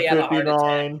probably have a heart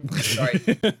attack. Sorry.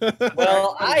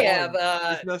 Well, I have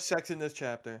There's no sex in this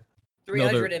chapter.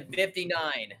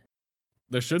 359.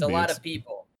 There should It's a be. lot It's- of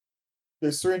people.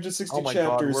 There's 360 Oh my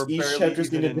God, chapters. we're Each barely chapter's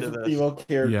even getting a into different this. female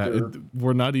character. Yeah,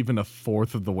 we're not even a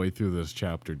fourth of the way through this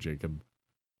chapter, Jacob.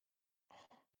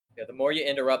 Yeah, the more you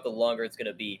interrupt, the longer it's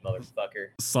gonna be, motherfucker.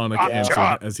 Sonic Ah, answered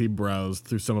ah. as he browsed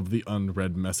through some of the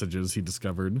unread messages he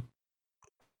discovered.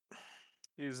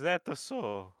 is that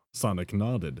so? Sonic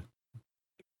nodded.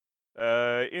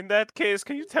 In that case,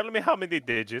 can you tell me how many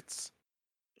digits?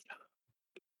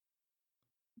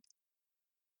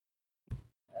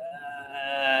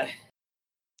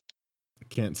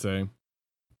 Can't say.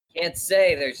 Can't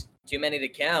say. There's too many to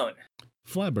count.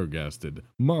 Flabbergasted,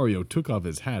 Mario took off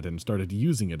his hat and started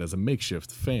using it as a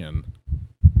makeshift fan.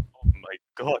 Oh my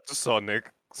god, Sonic.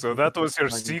 So that was your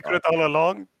My secret all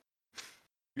along?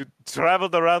 You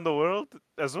traveled around the world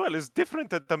as well as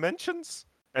different dimensions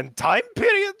and time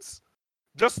periods?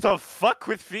 Just to fuck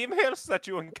with females that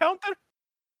you encounter?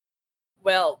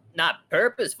 Well, not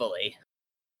purposefully,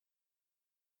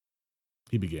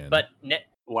 He began. but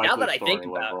Likely that I story, think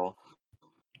about- liberal.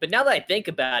 now that I think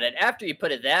about it, after you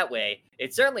put it that way,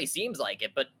 it certainly seems like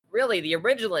it. But really, the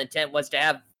original intent was to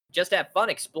have fun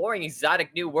exploring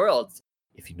exotic new worlds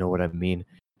If you know what I mean.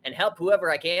 and help whoever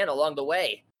I can along the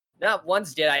way. Not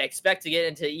once did I expect to get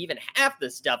into even half the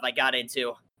stuff I got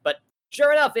into, but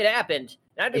sure enough, it happened.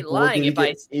 And I'd be And we're lying gonna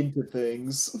if get into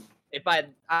things.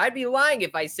 I'd be lying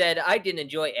if I said I didn't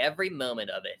enjoy every moment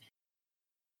of it.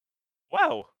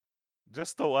 Wow.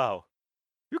 Just a wow.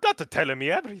 You got to telling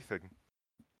me everything.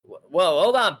 Whoa,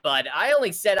 hold on, bud. I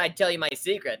only said I'd tell you my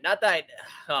secret, not that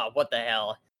oh, what the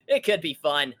hell. It could be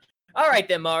fun. All right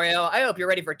then, Mario. I hope you're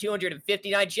ready for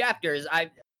 259 chapters.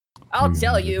 I'll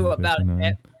tell you about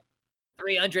 359.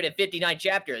 359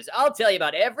 chapters. I'll tell you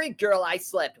about every girl I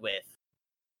slept with.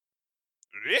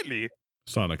 Really?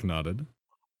 Sonic nodded.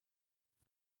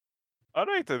 All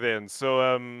right then. So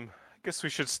I guess we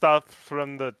should start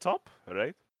from the top,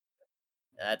 right?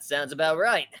 That sounds about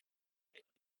right.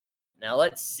 Now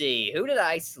let's see. Who did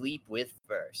I sleep with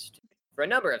first? For a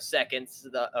number of seconds,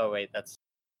 oh wait, that's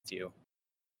you.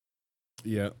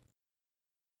 Yeah.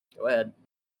 Go ahead.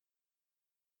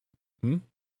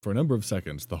 For a number of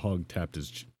seconds, the hog tapped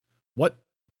his. What?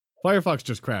 Firefox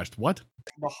just crashed. What?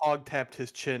 The hog tapped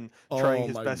his chin, Oh trying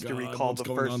his my best to God, recall what's the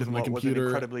going first on of with my what was an computer?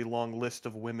 incredibly long list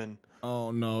of women.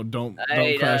 Oh no! Don't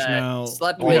I, crash now.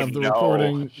 slept We with- have the No.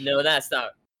 recording. No, that's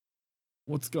not.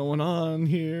 What's going on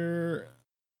here?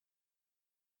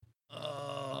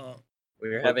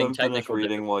 We're Let having them finish technical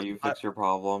reading while you fix your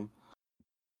problem.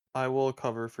 I will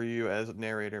cover for you as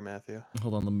narrator, Matthew.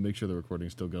 Hold on, let me make sure the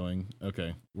recording's still going.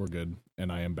 Okay, we're good,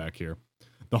 and I am back here.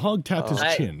 The hog tapped his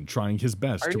I- chin, trying his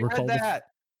best I to already recall read the. that.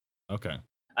 Okay.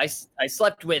 I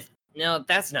slept with. No,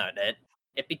 that's not it.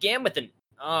 It began with an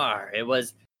R. It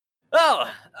was.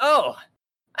 Oh!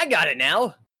 I got it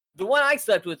now. The one I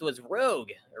slept with was Rogue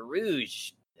or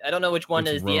Rouge. I don't know which one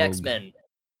It's is the Rogue. X-Men.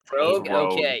 Rogue?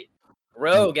 Rogue. Okay.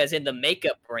 Rogue, as in the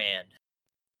makeup brand.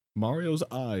 Mario's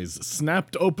eyes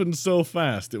snapped open so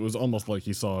fast it was almost like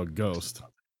he saw a ghost.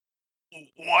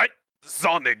 What?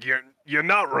 Sonic, you're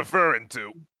not referring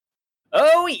to.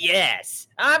 Oh, yes!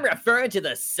 I'm referring to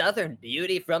the Southern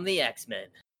Beauty from the X-Men.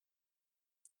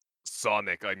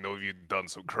 Sonic, I know you've done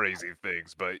some crazy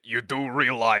things, but you do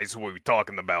realize what we're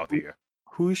talking about here.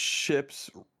 Who ships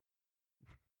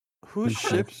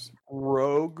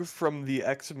Rogue from the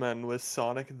X-Men with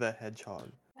Sonic the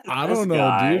Hedgehog? I This don't know,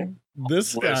 guy. dude.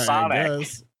 This With guy, I Sonic.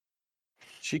 guess.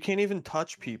 She can't even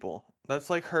touch people. That's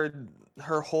like her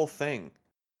whole thing.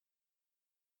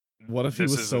 What if he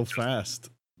This was so isn't just- fast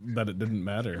that it didn't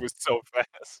matter? It was so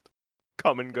fast.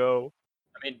 Come and go.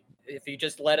 I mean, if you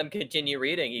just let him continue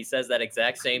reading, he says that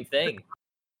exact same thing.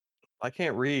 I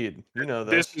can't read. You know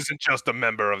this. This isn't just a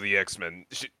member of the X-Men.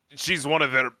 She's one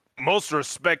of their most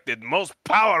respected, most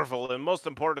powerful, and most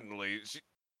importantly,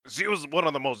 she was one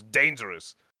of the most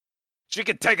dangerous. She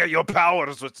could take out your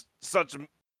powers with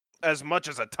as much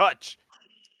as a touch.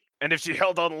 And if she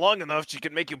held on long enough, she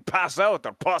could make you pass out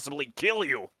or possibly kill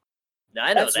you.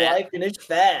 I know That's that. why I finished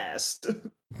fast.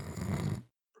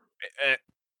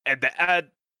 And to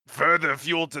add further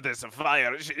fuel to this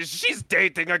fire, she's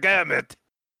dating a Gamut.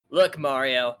 Look,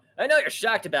 Mario, I know you're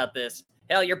shocked about this.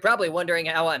 Hell, you're probably wondering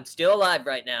how I'm still alive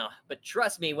right now. But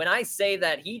trust me when I say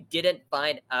that he didn't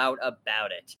find out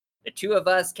about it. The two of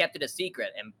us kept it a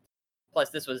secret, and plus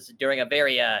this was during a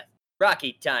very,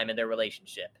 rocky time in their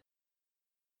relationship.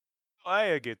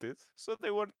 I get it. So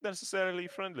they weren't necessarily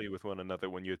friendly with one another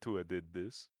when you two did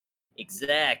this.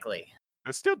 Exactly.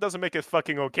 It still doesn't make it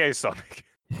fucking okay, Sonic.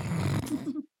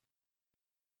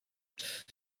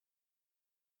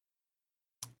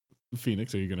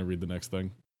 Phoenix, are you going to read the next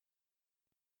thing?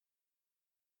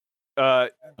 I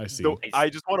I see.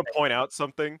 just want to point out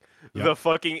something. Yep. The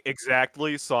fucking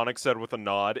exactly Sonic said with a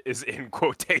nod is in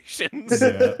quotations.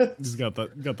 Yeah, he's got the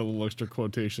little extra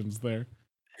quotations there.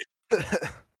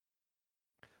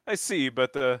 I see,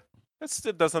 but that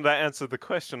still doesn't answer the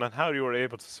question on how you were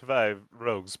able to survive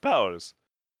Rogue's powers.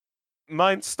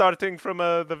 Mind starting from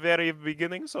the very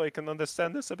beginning so I can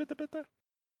understand this a bit better?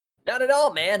 Not at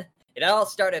all, man. It all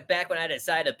started back when I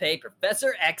decided to pay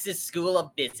Professor X's school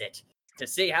a visit to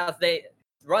see how they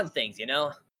run things, you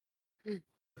know?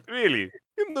 Really?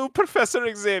 You knew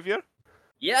Professor Xavier?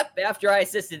 Yep, after I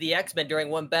assisted the X-Men during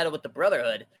one battle with the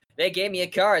Brotherhood, they gave me a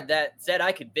card that said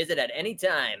I could visit at any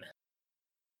time.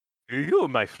 You,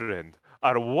 my friend,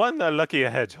 are one lucky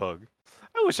hedgehog.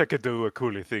 I wish I could do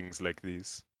cooler things like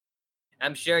these.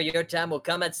 I'm sure your time will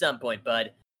come at some point,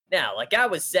 bud. Now, like I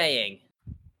was saying,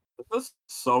 This is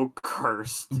so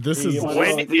cursed. This is When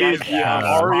Like, is the idea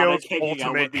of Mario's Sonic hanging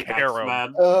out with ultimate the harem?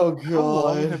 X-Men. Oh How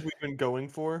long god. have we been going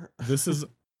for? this is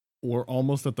we're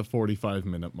almost at the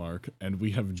 45-minute mark, and we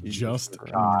have Jesus just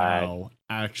Christ. now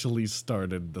actually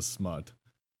started the smut.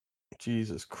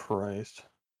 Jesus Christ.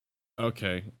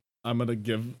 Okay, I'm gonna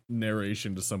give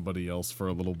narration to somebody else for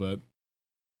a little bit.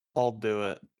 I'll do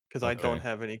it because I don't Okay.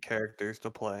 have any characters to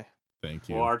play. Thank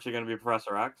you. Well, aren't you going to be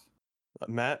Professor X?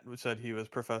 Matt said he was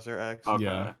Professor X. Okay.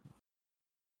 Yeah.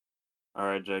 All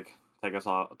right, Jake, take us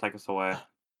away.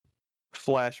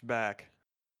 Flashback.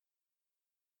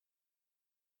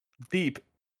 Deep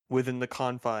within the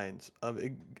confines of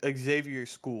Xavier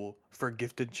School for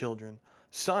Gifted Children,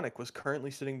 Sonic was currently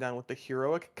sitting down with the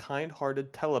heroic,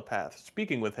 kind-hearted telepath,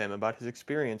 speaking with him about his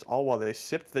experience, all while they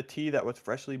sipped the tea that was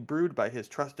freshly brewed by his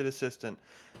trusted assistant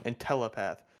and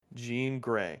telepath, Jean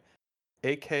Grey,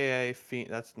 aka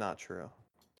That's not true.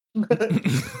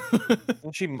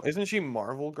 Isn't she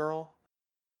Marvel Girl?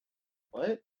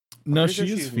 What? No, pretty sure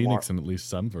she is she's Phoenix in at least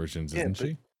some versions, Yeah, isn't but-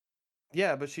 she?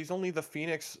 Yeah, but she's only the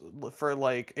Phoenix for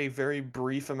like a very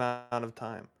brief amount of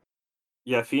time.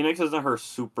 Yeah, Phoenix isn't her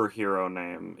superhero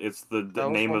name. It's the That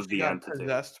was name when of she the got entity.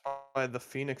 possessed by the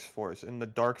Phoenix Force in the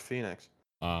Dark Phoenix.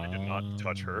 I did not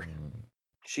touch her.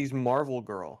 She's Marvel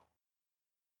Girl.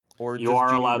 Or You just are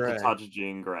Jean allowed Grey. to touch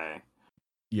Jean Grey.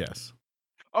 Yes.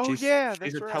 Oh She's- yeah, she's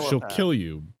that's a right. tele- She'll Telepath. kill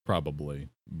you, probably,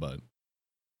 but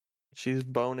She's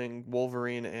boning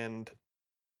Wolverine and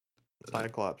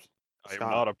Cyclops. I am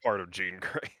Scott. not a part of Jean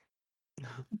Grey.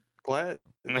 Glad.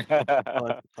 All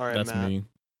right, that's Matt. me.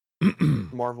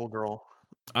 Marvel Girl.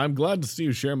 I'm glad to see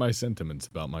you share my sentiments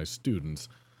about my students.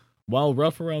 While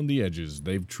rough around the edges,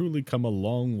 they've truly come a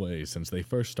long way since they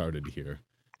first started here.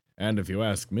 And if you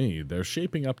ask me, they're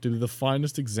shaping up to be the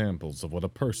finest examples of what a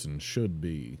person should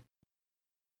be.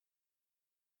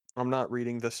 I'm not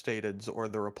reading the stateds or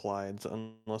the replieds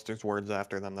unless there's words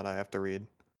after them that I have to read.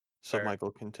 So Fair.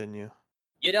 Michael, continue.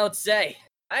 You don't say.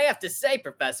 I have to say,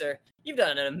 Professor, you've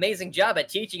done an amazing job at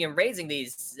teaching and raising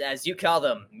these, as you call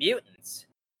them, mutants.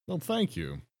 Well, thank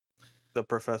you. The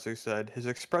professor said, his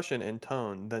expression and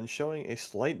tone then showing a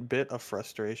slight bit of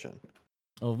frustration.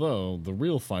 Although, the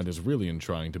real fight is really in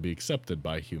trying to be accepted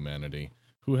by humanity,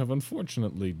 who have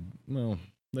unfortunately, well,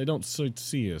 they don't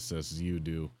see us as you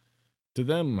do. To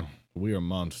them, we are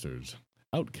monsters,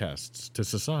 outcasts to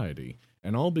society,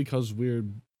 and all because we're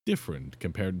different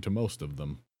compared to most of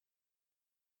them.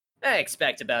 I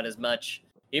expect about as much.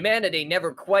 Humanity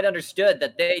never quite understood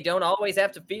that they don't always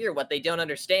have to fear what they don't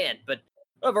understand, but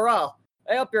overall,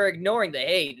 I hope you're ignoring the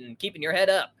hate and keeping your head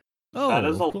up. Oh, That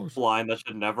is of a course. line that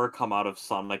should never come out of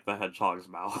Sonic the Hedgehog's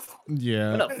mouth.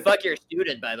 Yeah. I'm gonna fuck your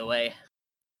student, by the way.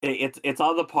 It's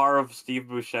on the par of Steve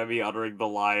Buscemi uttering the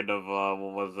line of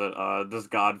what was it? Does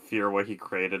God fear what he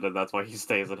created, and that's why he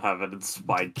stays in heaven and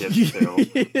Spy Kids too.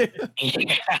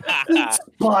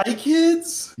 Spy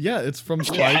Kids? Yeah, it's from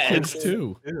Spy Yes. Kids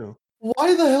too. Ew.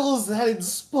 Why the hell is that in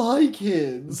Spy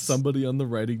Kids? Somebody on the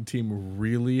writing team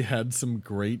really had some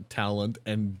great talent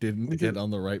and didn't get on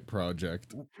the right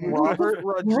project. Robert Fuck?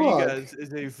 Rodriguez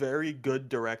is a very good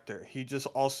director. He just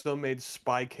also made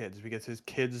Spy Kids because his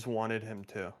kids wanted him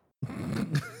to.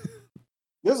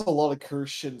 There's a lot of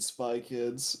curse shit in Spy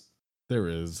Kids. There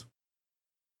is.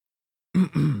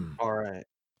 All right.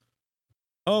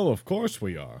 Oh, of course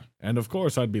we are. And of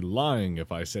course I'd be lying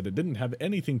if I said it didn't have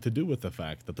anything to do with the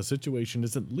fact that the situation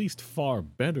is at least far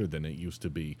better than it used to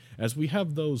be, as we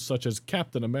have those such as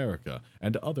Captain America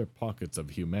and other pockets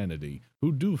of humanity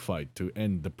who do fight to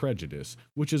end the prejudice,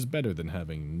 which is better than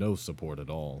having no support at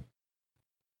all.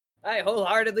 I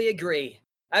wholeheartedly agree.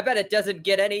 I bet it doesn't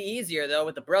get any easier, though,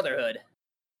 with the Brotherhood.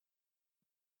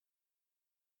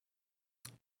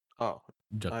 Oh,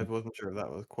 I Justin. wasn't sure if that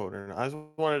was a quote or not. I just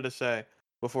wanted to say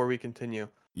before we continue.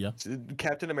 Yeah.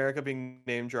 Captain America being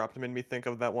name dropped made me think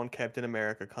of that one Captain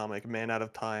America comic, Man Out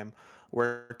of Time,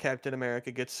 where Captain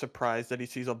America gets surprised that he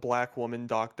sees a black woman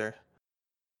doctor,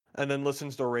 and then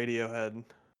listens to Radiohead,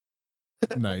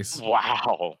 Nice.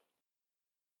 Wow.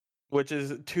 which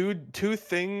is two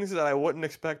things that I wouldn't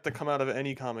expect to come out of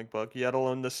any comic book, yet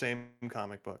alone the same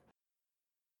comic book.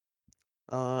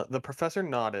 The professor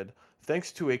nodded.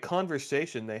 Thanks to a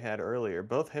conversation they had earlier,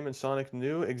 both him and Sonic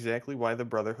knew exactly why the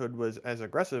Brotherhood was as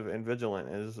aggressive and vigilant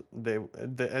as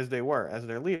they were, as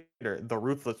their leader, the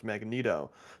ruthless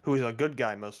Magneto, who is a good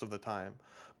guy most of the time,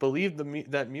 believed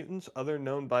that mutants, other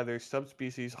known by their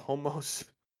subspecies Homo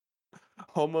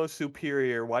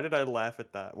superior. Why did I laugh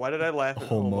at that? Why did I laugh at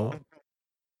Homo. I'm gonna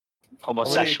get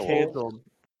Homosexual. canceled.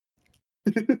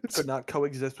 Could not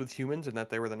coexist with humans, and that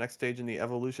they were the next stage in the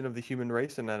evolution of the human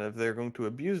race, and that if they're going to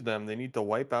abuse them, they need to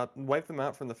wipe them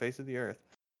out from the face of the earth.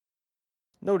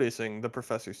 Noticing the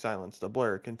professor's silence, the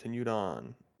Blur continued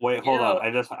on. Wait, hold You on. know-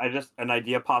 I just an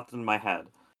idea popped in my head.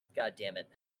 God damn it.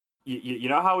 You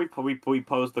know how we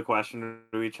posed the question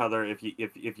to each other if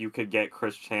you could get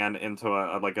Chris Chan into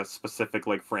a specific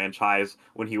like franchise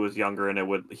when he was younger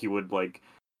and he would like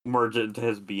merge it into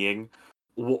his being.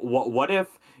 What if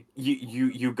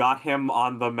you got him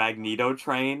on the Magneto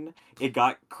train. It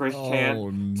got Chris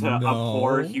Chan to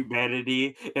abhor no.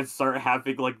 humanity and start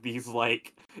having like these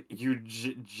like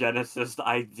eugenicist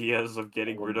ideas of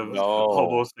getting rid of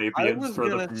Homo No. sapiens was for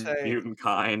the gonna say- mutant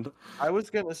kind. I was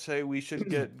gonna say we should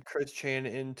get Chris Chan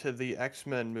into the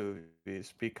X-Men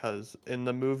movies because in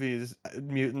the movies,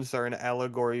 mutants are an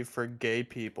allegory for gay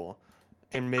people,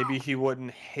 and maybe he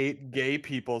wouldn't hate gay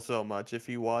people so much if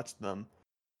he watched them.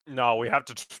 No, we have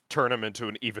to turn him into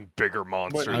an even bigger But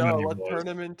monster. no, than he let's was. turn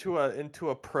him into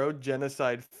a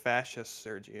pro-genocide fascist,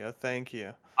 Sergio. Thank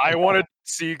you. I want to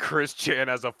see Chris Chan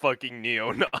as a fucking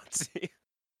neo-Nazi.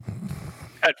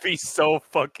 That'd be so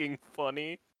fucking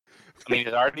funny. I mean,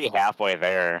 he's already halfway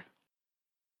there.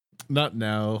 Not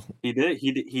now. He did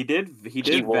He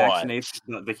vaccinate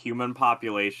the human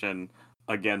population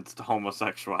against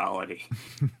homosexuality.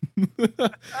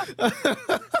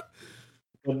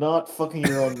 But not fucking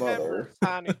your own mother.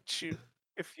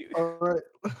 If you All right,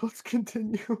 let's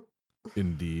continue.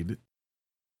 Indeed.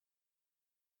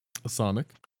 Sonic.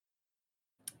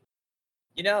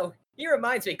 You know, he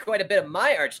reminds me quite a bit of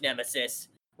my arch nemesis.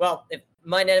 Well, if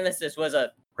my nemesis was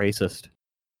a Racist.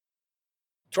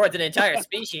 towards an entire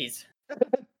species.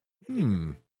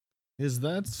 Is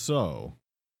that so?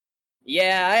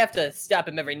 Yeah, I have to stop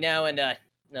him every now and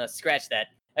no, scratch that.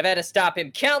 I've had to stop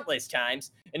him countless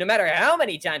times, and no matter how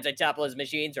many times I topple his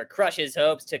machines or crush his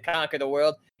hopes to conquer the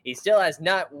world, he still has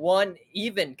not one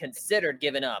even considered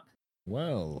giving up.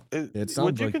 Well, Would it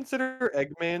sounds you like consider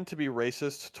Eggman to be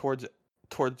racist towards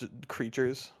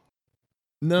creatures?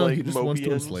 no. like He just wants to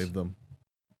Mobians? enslave them.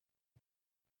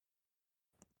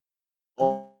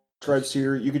 All tribes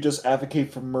here, you could just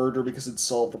advocate for murder because it'd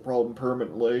solve the problem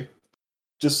permanently.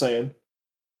 Just saying.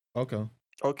 Okay.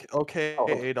 Okay, Oh.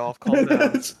 Adolf, calm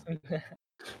down.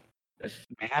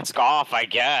 Mask off, I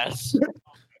guess.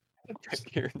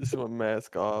 Here, this one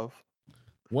mask off.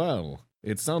 Well,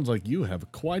 it sounds like you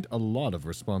have quite a lot of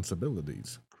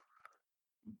responsibilities.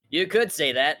 You could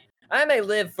say that. I may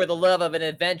live for the love of an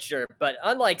adventure, but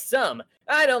unlike some,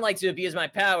 I don't like to abuse my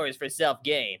powers for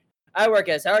self-gain. I work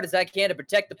as hard as I can to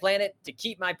protect the planet, to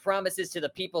keep my promises to the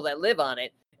people that live on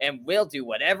it, and will do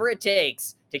whatever it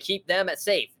takes to keep them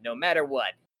safe, no matter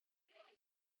what.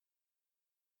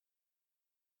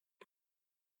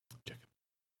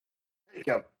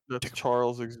 Yep. That's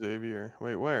Charles Xavier.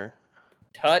 Wait, where?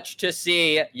 Touch to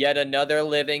see yet another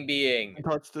living being.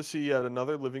 Touched to see yet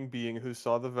another living being who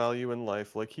saw the value in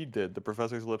life like he did. The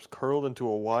professor's lips curled into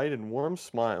a wide and warm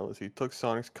smile as he took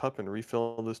Sonic's cup and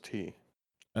refilled his tea.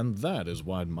 And that is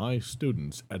why my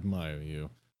students admire you.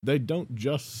 They don't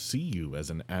just see you as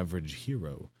an average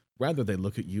hero. Rather, they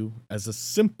look at you as a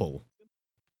symbol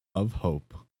of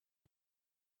hope.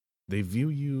 They view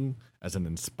you as an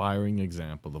inspiring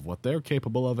example of what they're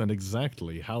capable of and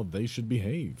exactly how they should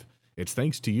behave. It's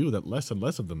thanks to you that less and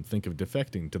less of them think of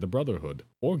defecting to the Brotherhood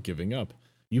or giving up.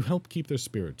 You help keep their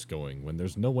spirits going when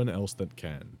there's no one else that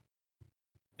can.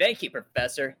 Thank you,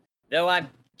 Professor. Though I'm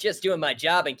just doing my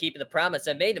job and keeping the promise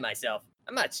I made to myself.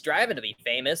 I'm not striving to be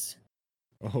famous.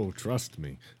 Oh, trust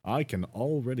me, I can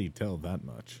already tell that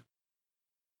much.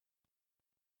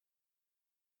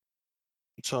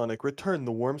 Sonic returned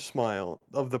the warm smile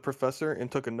of the professor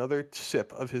and took another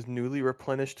sip of his newly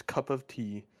replenished cup of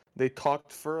tea. They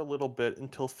talked for a little bit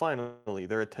until finally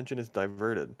their attention is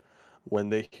diverted when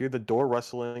they hear the door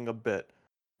rustling a bit.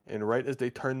 And right as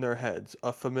they turn their heads,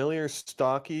 a familiar,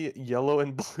 stocky, yellow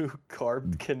and blue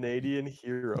garbed Canadian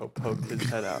hero poked his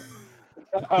head out.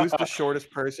 Who's the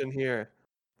shortest person here?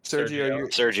 Sergio.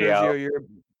 Sergio.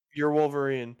 You're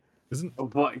Wolverine. Isn't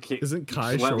What? isn't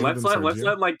Kai Let's shorter than let's Sergio?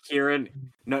 let like Kieran.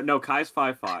 No, Kai's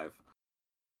 5'5".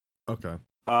 Okay.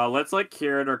 Let's let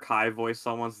Kieran or Kai voice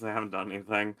someone since they haven't done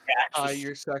anything.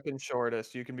 You're second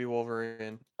shortest. You can be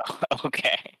Wolverine.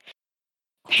 Okay.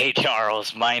 Hey,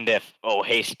 Charles, mind if... Oh,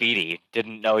 hey, Speedy.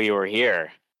 Didn't know you were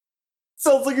here.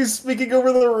 Sounds like you're speaking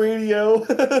over the radio.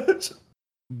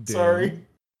 Sorry.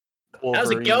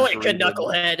 How's it going,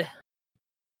 knucklehead?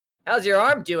 How's your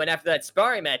arm doing after that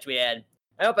sparring match we had?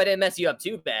 I hope I didn't mess you up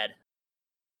too bad.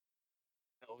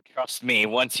 Oh, trust me,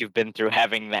 once you've been through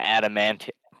having the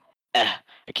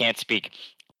I can't speak.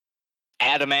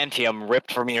 Adamantium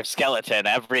ripped from your skeleton,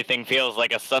 everything feels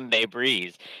like a Sunday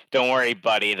breeze. Don't worry,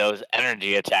 buddy, those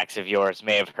energy attacks of yours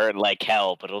may have hurt like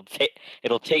hell, but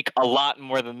it'll take a lot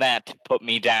more than that to put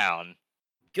me down.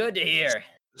 Good to hear.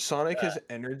 Sonic has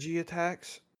energy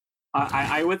attacks?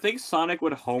 I would think Sonic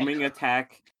would homing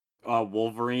attack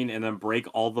Wolverine and then break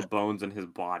all the bones in his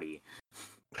body.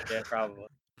 Yeah, probably.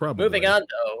 Probably. Moving on,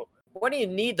 though. What do you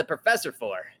need the professor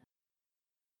for?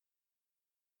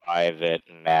 Private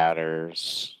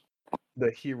matters.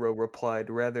 The hero replied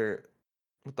rather,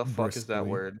 what the fuck is that Briskly.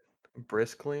 word?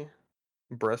 Briskly?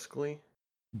 Brusquely?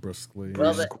 Brusquely.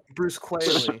 Well, yeah. Bruce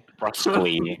Quayley.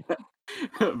 Brusquely.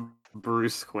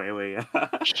 Bruce Quayle. Well,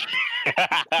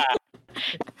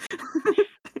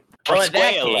 in that case,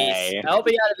 Brusquele. I'll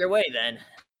be out of your way then.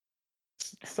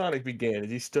 Sonic began as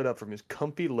he stood up from his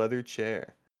comfy leather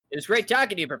chair. It was great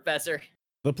talking to you, Professor.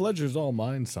 The pleasure's all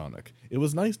mine, Sonic. It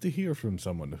was nice to hear from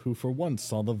someone who for once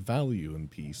saw the value in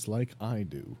peace like I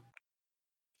do.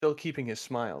 Still keeping his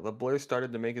smile, the Blur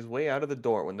started to make his way out of the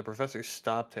door when the professor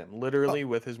stopped him, literally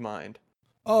with his mind.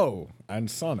 Oh, and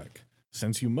Sonic,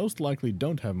 since you most likely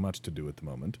don't have much to do at the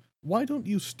moment, why don't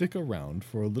you stick around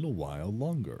for a little while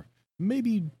longer?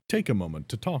 Maybe take a moment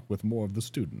to talk with more of the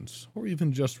students, or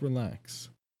even just relax.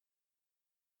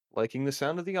 Liking the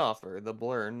sound of the offer, the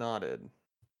Blur nodded.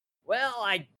 Well,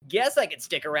 I guess I could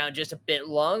stick around just a bit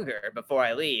longer before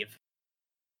I leave.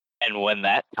 And when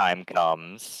that time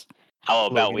comes, how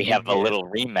about Logan we have a began. little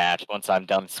rematch once I'm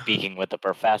done speaking with the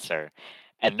professor?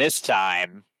 And this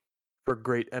time, For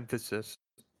great emphasis,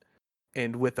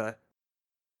 and with a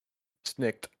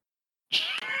snicked,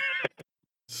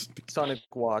 Sonic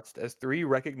watched as 3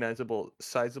 recognizable,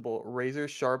 sizable,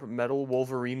 razor-sharp metal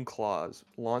Wolverine claws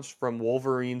launched from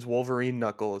Wolverine's Wolverine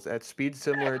knuckles at speed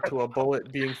similar to a bullet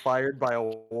being fired by a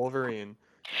Wolverine.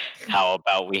 how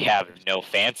about we have no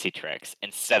fancy tricks?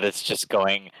 Instead, it's just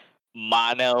going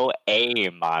mono a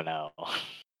mono.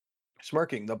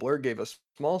 Smirking, the Blur gave a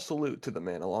small salute to the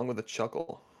man along with a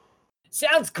chuckle.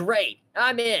 Sounds great.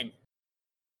 I'm in.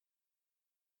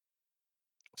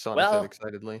 Sonic Well- said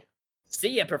excitedly. See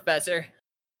ya, Professor.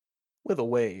 With a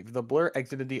wave, the Blur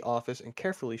exited the office and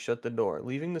carefully shut the door,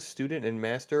 leaving the student and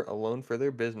master alone for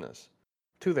their business.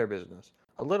 To their business.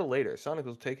 A little later, Sonic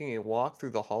was taking a walk through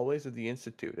the hallways of the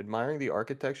Institute, admiring the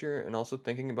architecture and also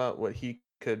thinking about what he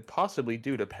could possibly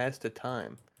do to pass the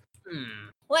time.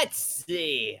 Let's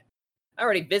see. I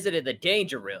already visited the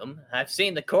Danger Room. I've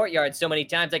seen the courtyard so many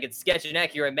times I could sketch an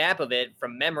accurate map of it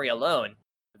from memory alone.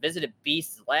 I visited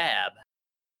Beast's lab.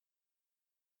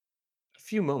 A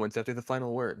few moments after the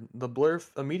final word, the Blur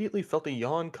immediately felt a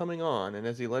yawn coming on, and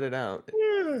as he let it out,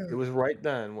 it was right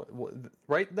then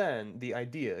the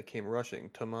idea came rushing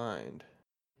to mind.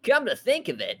 Come to think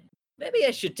of it, maybe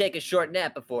I should take a short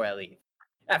nap before I leave.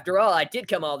 After all, I did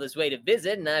come all this way to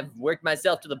visit, and I've worked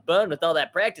myself to the bone with all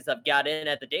that practice I've got in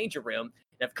at the Danger Room.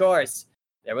 And of course,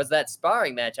 there was that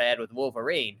sparring match I had with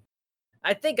Wolverine.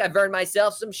 I think I've earned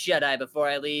myself some shut-eye before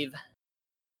I leave.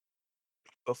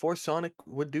 Before Sonic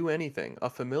would do anything, a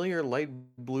familiar light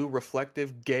blue,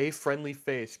 reflective, gay-friendly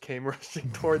face came rushing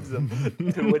towards them,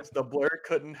 to which the Blur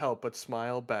couldn't help but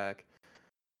smile back.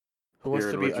 Who wants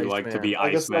Jared, to be would you like to be I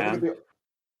guess Iceman?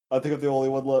 I think I'm the only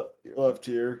one left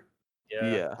here.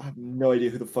 Yeah. I have no idea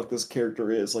who the fuck this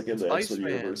character is, like in It's the X-Men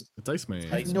Iceman. universe. It's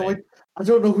Iceman. I have no idea. I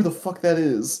don't know who the fuck that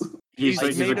is. He's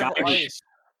a made guy. of ice.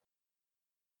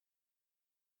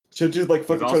 Should you like He's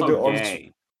fucking try to do also arms?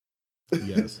 gay.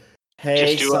 Yes.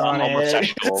 Hey, Just do a Sonic.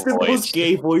 homosexual It's the voice. most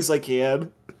gay voice I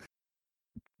can.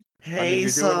 I mean, Hey, you're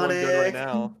doing one good right Sonic.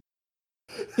 now.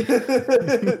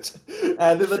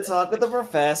 How did the talk with the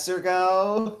professor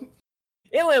go?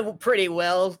 It went pretty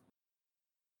well.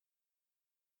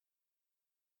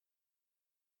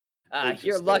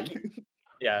 You're lucky. Interesting.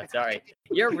 Yeah, sorry.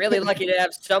 You're really lucky to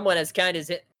have someone as kind as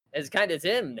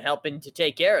him helping to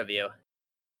take care of you.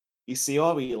 You see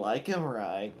why we like him,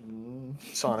 right?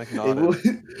 Sonic It nodded.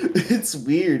 it's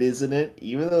weird, isn't it?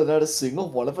 Even though not a single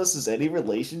one of us is any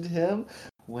relation to him,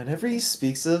 whenever he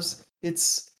speaks of us,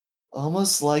 it's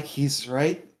almost like he's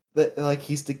like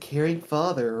he's the caring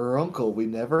father or uncle we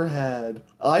never had.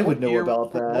 I would know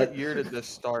about that. What year did this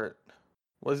start?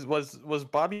 Was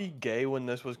Bobby gay when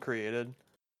this was created?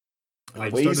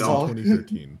 It Wait, started in so-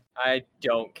 2013. I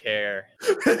don't care.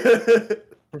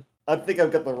 I think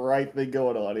I've got the right thing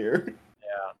going on here.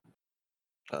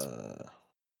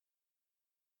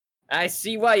 I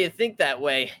see why you think that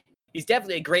way. He's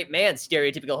definitely a great man,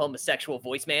 stereotypical homosexual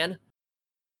voice man.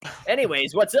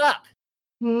 Anyways, what's up?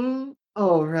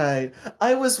 All right.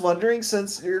 I was wondering,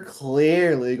 since you're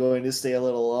clearly going to stay a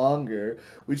little longer,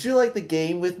 would you like the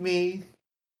game with me?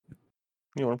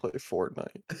 You want to play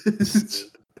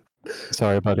Fortnite?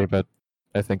 Sorry, buddy, but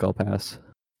I think I'll pass.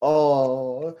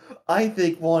 Oh, I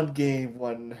think one game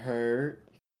wouldn't hurt.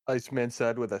 Iceman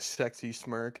said with a sexy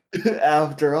smirk.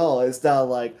 After all, it's not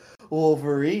like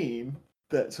Wolverine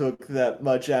that took that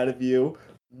much out of you.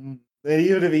 And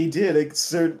even if he did, it's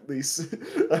certainly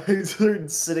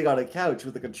sitting on a couch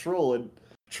with a control and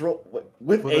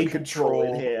control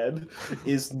in hand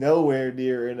is nowhere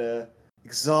near in a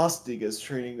exhausting as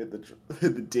training in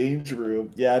in the danger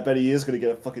room. Yeah, I bet he is gonna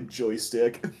get a fucking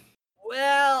joystick.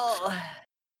 Well,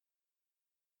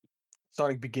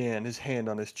 Sonic began, his hand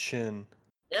on his chin.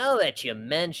 now that you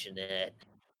mention it,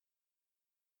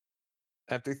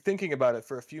 After thinking about it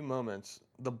for a few moments,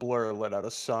 the blur let out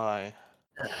a sigh.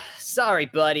 sorry,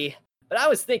 buddy, but I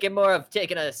was thinking more of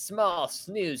taking a small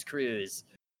snooze cruise.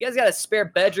 You guys got a spare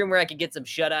bedroom where I could get some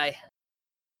shut-eye?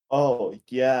 Oh,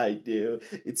 yeah, I do.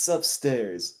 It's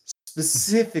upstairs.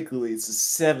 Specifically, it's the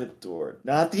 7th door,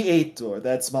 not the 8th door.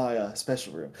 That's my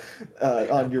special room.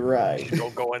 On your right.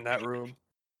 Don't go in that room,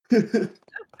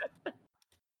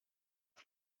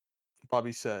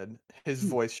 Bobby said, his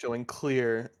voice showing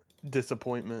clear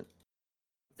disappointment.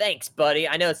 Thanks, buddy.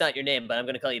 I know it's not your name, but I'm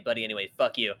gonna call you buddy anyway.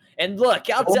 Fuck you. And look,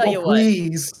 I'll tell you what.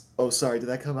 Please. Oh, sorry. Did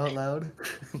that come out loud?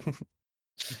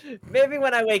 Maybe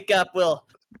when I wake up, we'll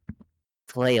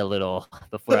play a little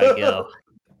before I go.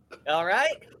 All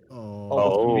right?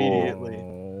 Almost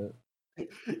immediately,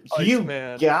 You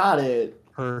Iceman got it.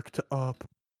 perked up.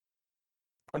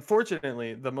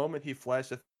 Unfortunately, the moment he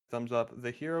flashed a thumbs up,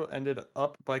 the hero ended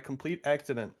up by complete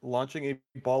accident, launching a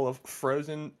ball of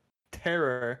frozen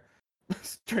terror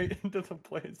straight into the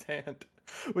player's hand,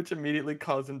 which immediately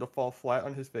caused him to fall flat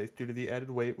on his face due to the added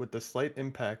weight with the slight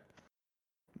impact.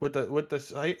 With the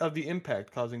sight of the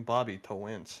impact causing Bobby to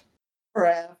wince.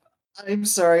 Crap. I'm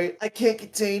sorry. I can't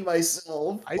contain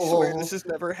myself. I swear this has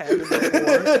never happened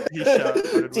before. He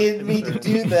shouted with Didn't mean to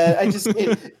concern. do that. I just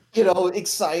get,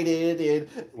 excited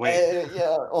and Wait.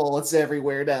 yeah. Oh, it's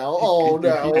everywhere now. Oh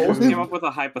I just came no. up with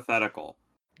a hypothetical.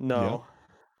 No.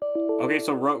 Okay,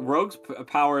 so Rogue's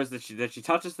power is that she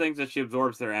touches things and she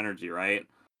absorbs their energy, right?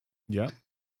 Yeah.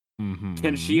 Mm-hmm.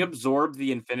 Can she absorb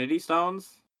the Infinity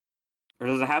Stones, or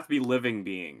does it have to be living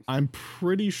beings? I'm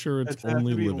pretty sure it's It has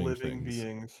only to be living things.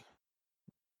 beings.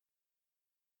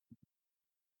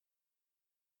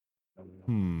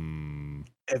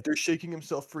 After shaking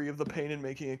himself free of the pain and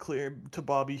making it clear to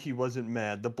Bobby he wasn't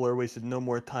mad, the blur wasted no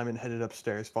more time and headed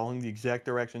upstairs, following the exact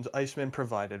directions Iceman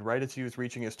provided. Right as he was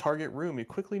reaching his target room, he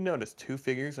quickly noticed two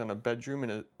figures in a bedroom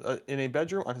in a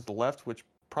bedroom on his left, which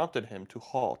prompted him to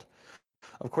halt.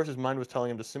 Of course, his mind was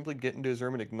telling him to simply get into his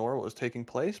room and ignore what was taking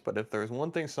place, but if there was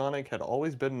one thing Sonic had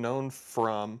always been known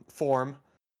from,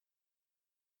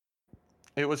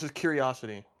 it was his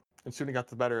curiosity, and soon it got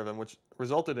the better of him, which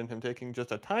resulted in him taking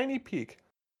just a tiny peek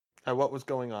at what was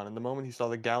going on. And the moment he saw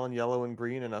the gallon yellow and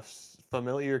green and a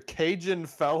familiar Cajun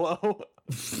fellow.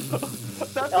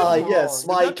 Yes,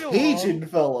 my Cajun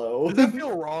fellow. Does that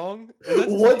feel wrong?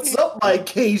 What's up, my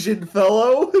Cajun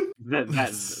fellow?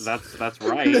 That's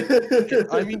right.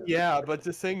 I mean, yeah, but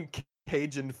just saying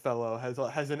Cajun fellow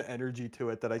has an energy to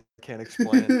it that I can't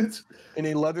explain. In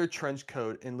a leather trench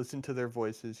coat and listened to their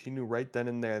voices, he knew right then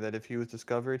and there that if he was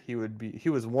discovered, he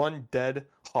was one dead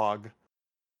hog.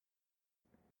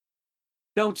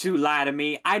 Don't you lie to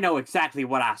me. I know exactly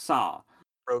what I saw.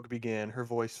 Rogue began, her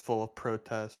voice full of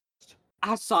protest.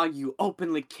 I saw you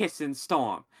openly kissing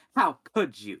Storm. How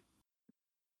could you?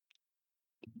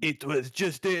 It was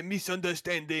just a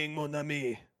misunderstanding, mon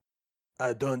ami.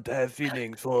 I don't have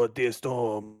feelings for this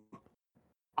Storm.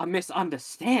 A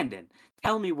misunderstanding?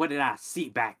 Tell me, what did I see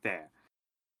back there?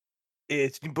 A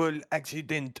simple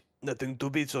accident, nothing to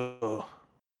be so.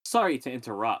 Sorry to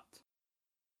interrupt,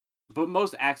 but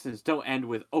most accidents don't end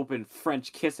with open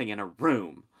French kissing in a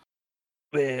room.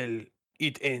 Well,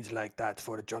 it ends like that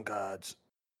for the drunkards.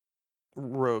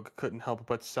 Rogue couldn't help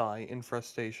but sigh in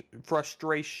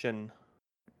frustration.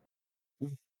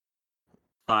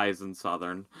 Sighs in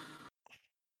Southern.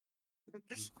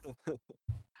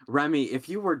 Remy, if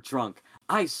you were drunk,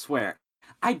 I swear,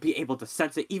 I'd be able to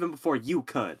sense it even before you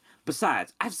could.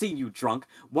 Besides, I've seen you drunk.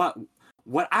 What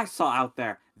I saw out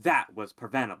there, that was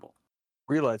preventable.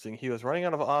 Realizing he was running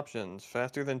out of options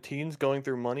faster than teens going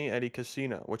through money at a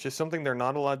casino, which is something they're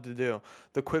not allowed to do,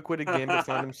 the quick-witted Gambit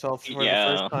found himself for the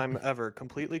first time ever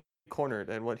completely cornered,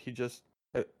 and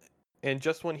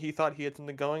just when he thought he had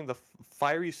something going, the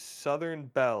fiery Southern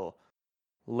belle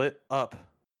lit up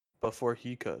before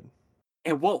he could.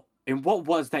 And what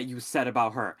was that you said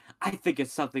about her? I think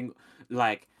it's something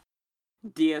like,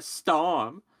 "Dear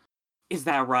Storm." Is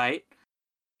that right?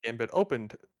 Gambit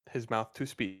opened his mouth to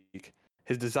speak.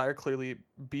 His desire clearly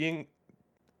being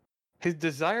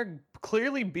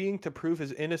to prove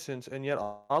his innocence, and yet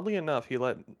oddly enough, he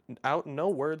let out no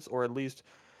words, or at least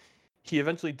he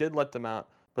eventually did let them out,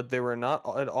 but they were not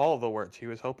at all the words he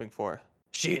was hoping for.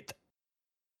 Shit.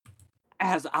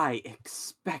 As I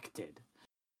expected.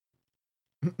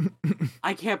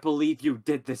 I can't believe you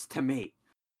did this to me.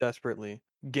 Desperately,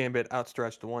 Gambit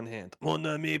outstretched one hand. Mon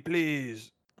ami,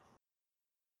 please.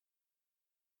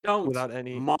 Don't Without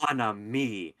any-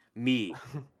 me,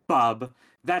 bub.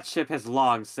 That ship has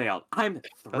long sailed. I'm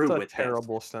through That's a with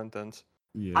terrible sentence.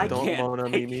 Yeah. I Don't can't moan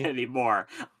on take me. it anymore.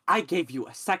 I gave you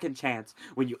a second chance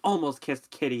when you almost kissed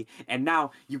Kitty, and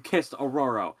now you kissed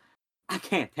Aurora. I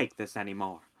can't take this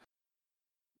anymore.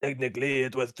 Technically,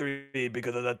 it was 3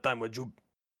 because of that time when you.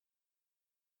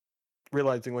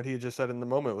 Realizing what he had just said in the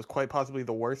moment was quite possibly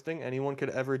the worst thing anyone could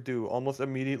ever do, almost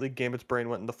immediately Gambit's brain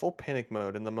went into full panic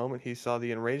mode, and the moment he saw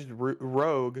the enraged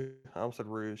rogue, I almost said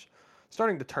Rouge,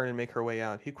 starting to turn and make her way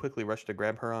out, he quickly rushed to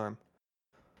grab her arm.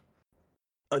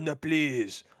 Anna,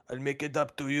 please. I'll make it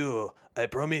up to you. I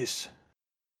promise.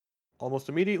 Almost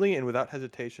immediately and without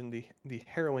hesitation, the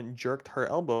heroine jerked her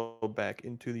elbow back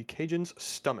into the Cajun's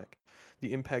stomach,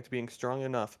 the impact being strong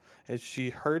enough as she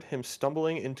heard him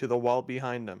stumbling into the wall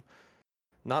behind him.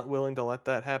 Not willing to let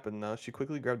that happen, though, she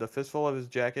quickly grabbed a fistful of his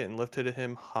jacket and lifted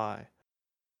him high.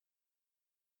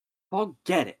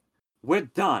 Forget it. We're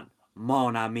done,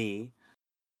 mon ami.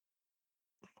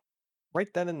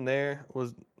 Right then and there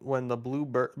was when the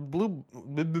blur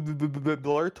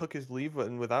took his leave,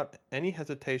 and without any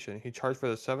hesitation, he charged for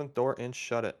the 7th door and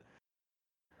shut it.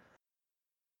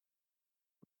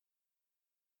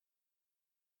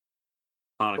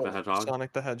 Sonic the Hedgehog.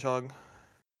 Sonic the Hedgehog.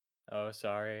 Oh,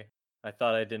 sorry. I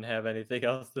thought I didn't have anything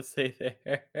else to say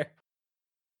there.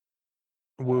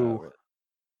 Woo.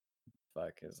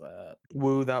 Fuck is that?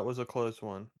 Woo, that was a close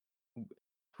one.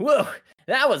 Whoa,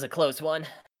 that was a close one.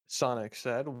 Sonic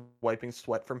said, wiping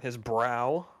sweat from his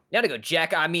brow. Gotta go,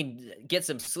 Jack. I mean, get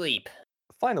some sleep.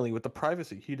 Finally, with the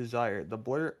privacy he desired, the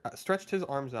blur stretched his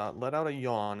arms out, let out a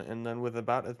yawn, and then with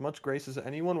about as much grace as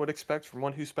anyone would expect from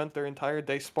one who spent their entire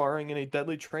day sparring in a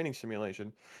deadly training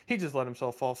simulation, he just let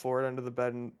himself fall forward under the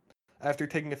bed, and after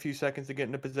taking a few seconds to get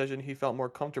into a position he felt more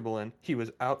comfortable in, he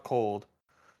was out cold.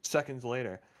 Seconds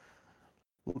later,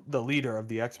 the leader of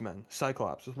the X-Men,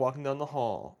 Cyclops, was walking down the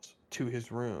halls to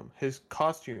his room, his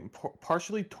costume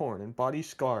partially torn and body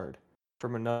scarred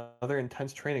from another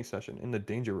intense training session in the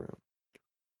danger room.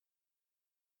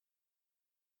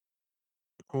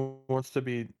 Who wants to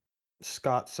be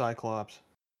Scott Cyclops?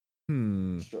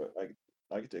 Sure,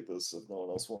 I can take this if no one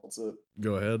else wants it.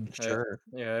 Go ahead. Sure.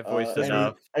 Yeah, I voiced any,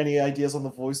 enough. any ideas on the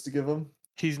voice to give him?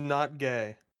 He's not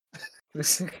gay.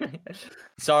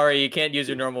 Sorry, you can't use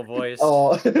your normal voice.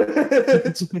 Oh,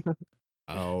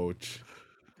 Ouch.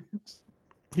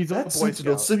 He's a that Boy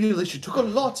sentinel Scout. simulation took a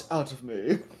lot out of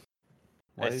me.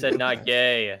 I said not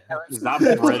gay. Is that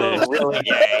British? Really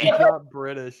gay. He's not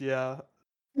British, yeah.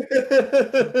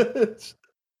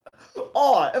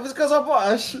 Oh, it was because I'm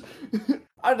British.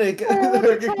 I didn't get.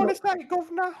 say,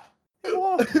 Governor?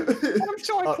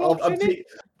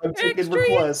 I'm taking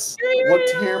requests. What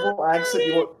terrible accent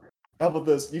you want? How about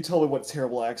this? You tell me what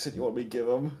terrible accent you want me to give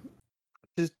him.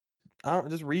 Just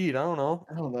read. I don't know.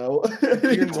 I don't know.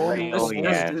 Your normal Oh,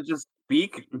 yeah. Just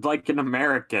speak like an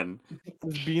American.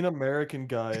 Just be an American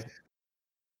guy.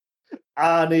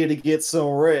 I need to get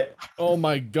some rip. Oh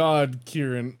my god,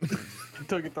 Kieran. He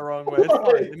took it the wrong way. It's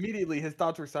fine. Immediately, his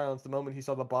thoughts were silenced the moment he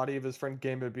saw the body of his friend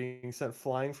Gambit being sent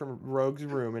flying from Rogue's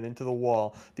room and into the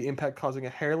wall, the impact causing a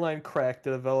hairline crack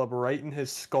to develop right in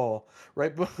his skull.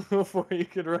 Right before he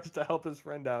could rush to help his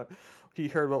friend out, he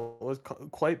heard what was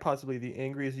quite possibly the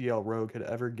angriest yell Rogue had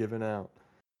ever given out.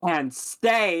 And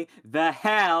stay the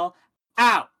hell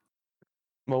out!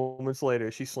 Moments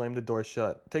later, she slammed the door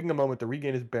shut. Taking a moment to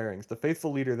regain his bearings, the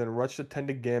faithful leader then rushed to tend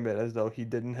to Gambit as though he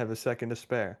didn't have a second to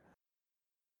spare.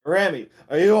 Remy,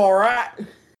 are you alright?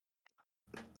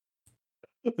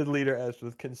 The leader asked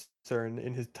with concern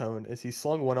in his tone as he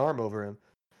slung one arm over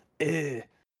him.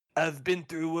 I've been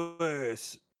through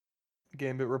worse,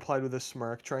 Gambit replied with a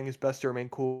smirk, trying his best to remain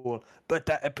cool. but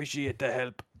I appreciate the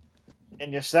help.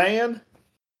 And you're saying?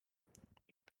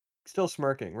 Still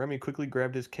smirking, Remy quickly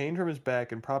grabbed his cane from his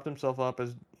back and propped himself up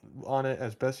on it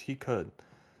as best he could.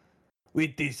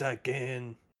 With this I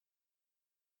can.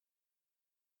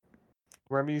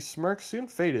 Remy's smirk soon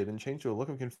faded and changed to a look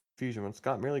of confusion when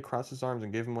Scott merely crossed his arms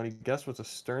and gave him what he guessed was a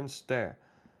stern stare.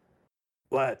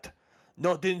 What?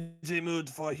 Not in the mood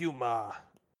for humor.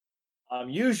 I'm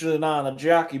usually not in a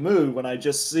jockey mood when I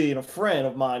just seen a friend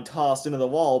of mine tossed into the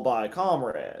wall by a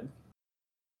comrade.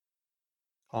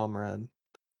 Comrade.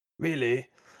 Really?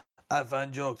 I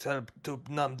find jokes help to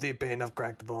numb the pain of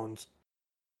cracked bones.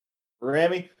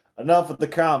 Remy, enough with the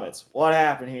comments. What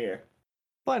happened here?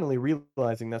 Finally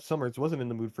realizing that Summers wasn't in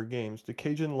the mood for games, the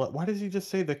Cajun why does he just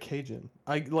say the Cajun?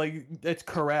 It's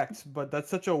correct, but that's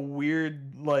such a weird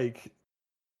I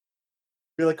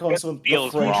feel like calling someone the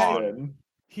feels Frenchman.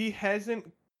 He hasn't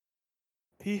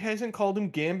called him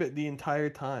Gambit the entire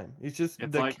time. It's just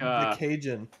It's the like, the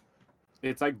Cajun.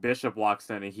 It's like Bishop walks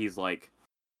in and he's like,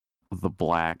 the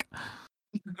black.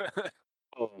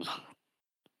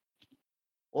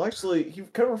 Well, actually, he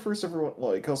kind of refers to everyone,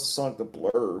 well, he calls Sonic the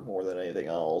Blur more than anything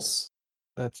else.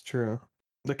 That's true.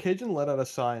 The Cajun let out a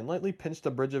sigh and lightly pinched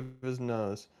the bridge of his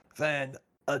nose. Then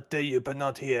I'll tell you, but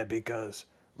not here because,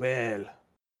 well,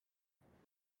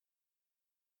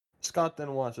 Scott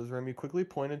then watched as Remy quickly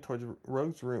pointed towards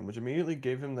Rogue's room, which immediately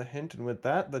gave him the hint, and with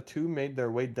that, the two made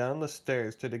their way down the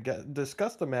stairs to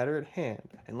discuss the matter at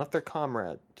hand, and left their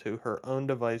comrade to her own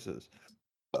devices.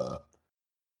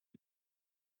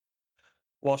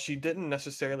 While she didn't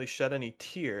necessarily shed any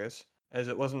tears, as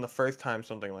it wasn't the first time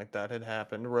something like that had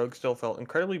happened, Rogue still felt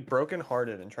incredibly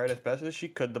broken-hearted and tried as best as she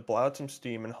could to blow out some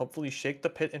steam and hopefully shake the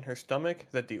pit in her stomach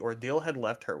that the ordeal had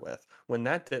left her with. When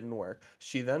that didn't work,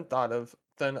 she then thought of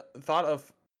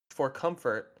for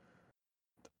comfort.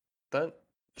 Then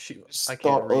I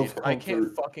can't read. I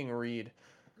can't fucking read.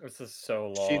 This is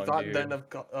so long. She thought dude. then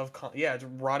yeah, it's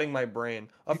rotting my brain.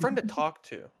 A friend to talk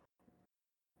to.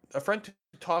 A friend to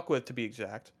talk with, to be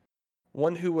exact.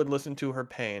 One who would listen to her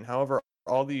pain. However,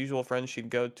 all the usual friends she'd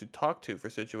go to talk to for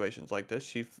situations like this,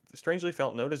 she strangely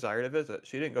felt no desire to visit.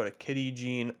 She didn't go to Kitty,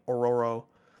 Jean, Aurora.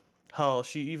 Hell,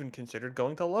 she even considered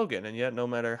going to Logan, and yet no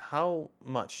matter how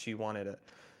much she wanted it,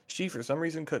 she for some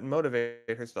reason couldn't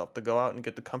motivate herself to go out and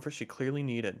get the comfort she clearly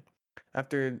needed.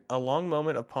 After a long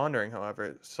moment of pondering,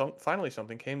 however, finally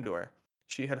something came to her.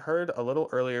 She had heard a little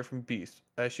earlier from Beast,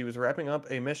 as she was wrapping up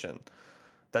a mission,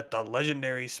 that the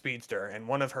legendary speedster and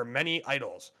one of her many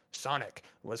idols, Sonic,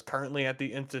 was currently at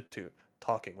the Institute,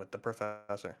 talking with the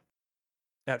professor.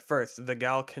 At first, the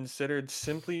gal considered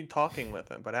simply talking with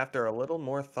him, but after a little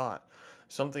more thought,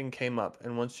 something came up,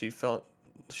 and once she thought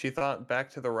back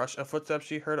to the rush of footsteps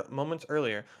she heard moments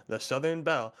earlier, the Southern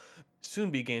Belle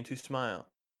soon began to smile.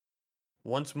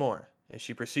 Once more, as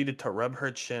she proceeded to rub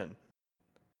her chin.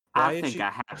 I think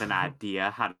I have an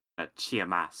idea how to cheer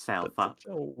myself up. That's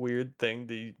a weird thing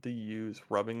to use,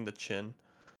 rubbing the chin.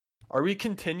 Are we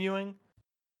continuing?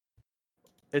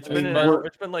 It's been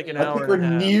like an hour. We're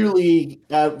nearly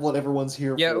at what everyone's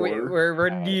here Yeah, for. we're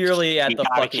nearly at the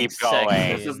gotta fucking keep going.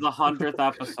 section. This is the 100th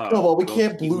episode. Come on, we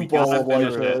can't blue ball gotta them like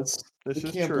finish it. this. This We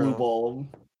is can't true. blue ball them.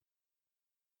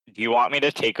 Do you want me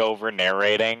to take over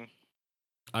narrating?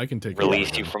 I can take Release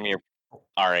it. you from your.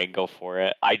 All right, go for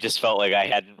it. I just felt like I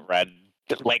hadn't read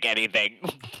like anything.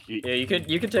 Yeah, you could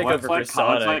take Let's over let for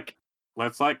Kai- Sonic.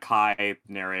 let's let Kai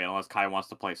narrate unless Kai wants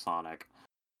to play Sonic.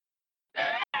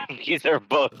 These are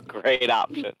both great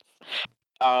options.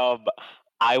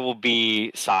 I will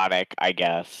be Sonic, I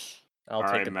guess. I'll All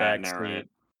take right, the Matt, back narrate. seat.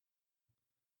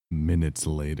 Minutes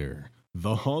later,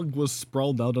 the hog was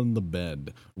sprawled out on the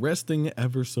bed, resting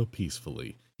ever so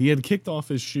peacefully. He had kicked off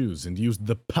his shoes and used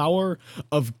the power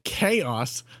of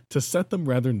chaos to set them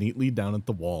rather neatly down at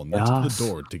the wall next to the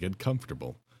door to get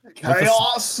comfortable.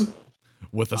 Chaos!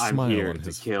 With a I'm smile here on to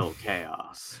his kill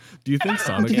chaos. Do you think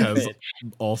Sonic Damn has it.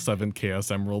 all 7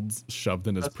 Chaos Emeralds shoved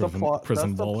in his That's the plot.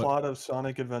 prison That's the wallet? plot of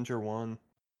Sonic Adventure 1.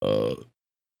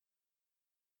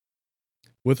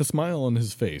 With a smile on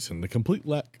his face and the complete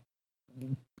lack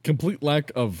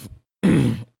of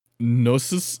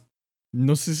noise,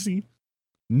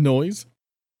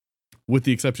 with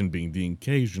the exception being the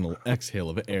occasional exhale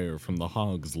of air from the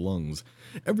hog's lungs,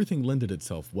 everything lended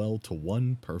itself well to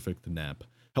one perfect nap.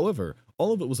 However,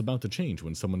 all of it was about to change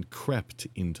when someone crept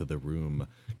into the room,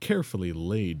 carefully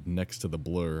laid next to the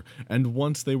Blur, and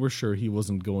once they were sure he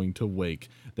wasn't going to wake,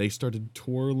 they started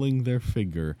twirling their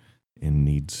finger in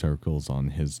neat circles on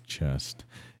his chest.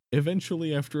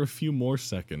 Eventually, after a few more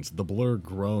seconds, the Blur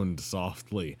groaned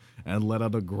softly and let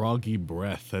out a groggy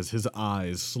breath as his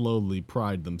eyes slowly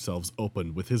pried themselves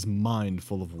open with his mind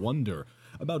full of wonder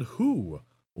about who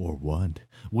or what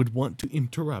would want to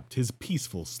interrupt his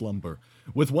peaceful slumber.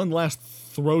 With one last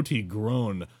throaty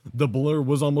groan, the Blur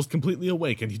was almost completely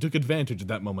awake, and he took advantage of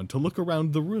that moment to look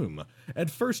around the room. At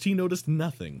first he noticed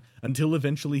nothing, until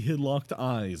eventually he locked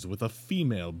eyes with a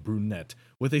female brunette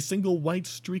with a single white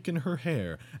streak in her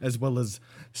hair, as well as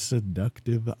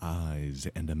seductive eyes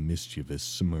and a mischievous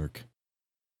smirk.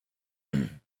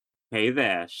 Hey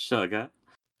there, sugar.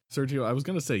 Sergio, I was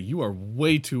going to say, you are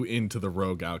way too into the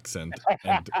rogue accent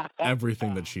and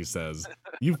everything that she says.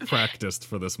 You've practiced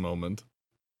for this moment.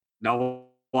 No,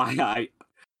 why?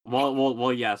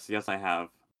 Well, yes, I have.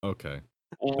 Okay.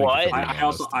 What?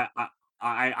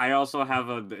 I also have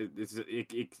a.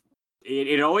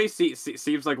 It always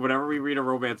seems like whenever we read a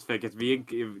romance fic, it's me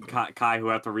and Kai who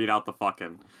have to read out the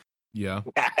fucking. Yeah,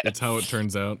 that's how it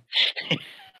turns out.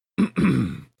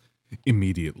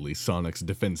 Immediately, Sonic's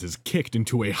defenses kicked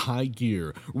into a high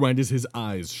gear, right as his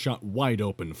eyes shot wide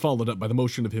open, followed up by the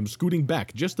motion of him scooting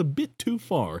back just a bit too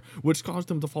far, which caused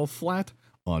him to fall flat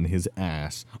on his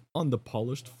ass on the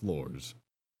polished floors.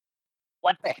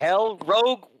 What the hell,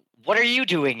 Rogue? What are you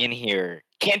doing in here?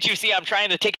 Can't you see I'm trying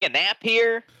to take a nap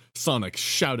here? Sonic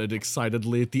shouted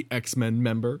excitedly at the X-Men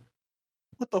member.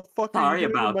 What the fuck are Sorry you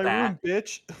doing about in my that. room,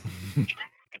 bitch?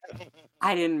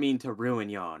 I didn't mean to ruin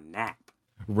your nap.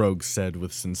 Rogue said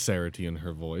with sincerity in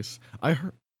her voice. I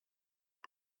heard...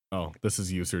 Oh, this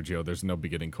is you, Sergio. There's no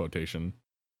beginning quotation.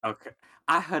 Okay.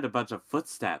 I heard a bunch of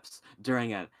footsteps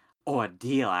during an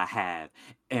ordeal I had,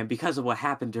 and because of what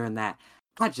happened during that,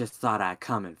 I just thought I'd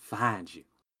come and find you.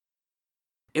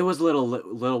 It was a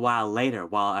little while later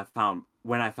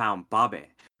when I found Bobby,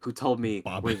 who told me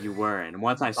where you were, and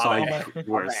once I saw you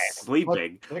were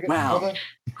sleeping, well,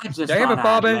 I just Damn thought it,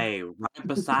 Bobby. I'd lay right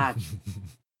beside you.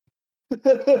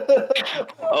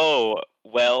 Oh,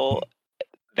 well,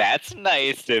 that's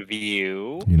nice of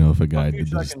you. You know, if a guy A few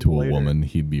did this seconds to a later- woman,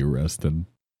 he'd be arrested.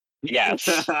 Yes.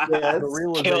 The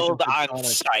realization Killed for on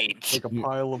Sonic, sight. like a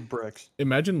pile of bricks.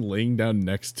 Imagine laying down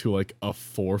next to like a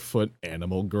 4-foot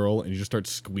animal girl and you just start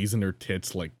squeezing her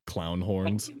tits like clown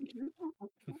horns.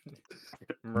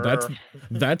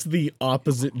 That's the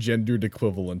opposite gendered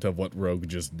equivalent of what Rogue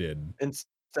just did. Instead,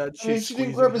 I mean, she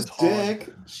didn't grab his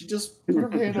dick. She just put her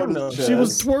hand on his chest. She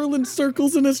was twirling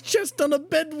circles in his chest on a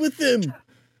bed with him.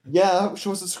 Yeah, she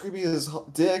wasn't screaming his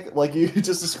dick like you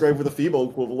just described with a female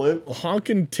equivalent.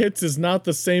 Honking tits is not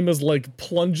the same as like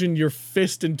plunging your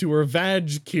fist into her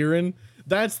vag, Kieran.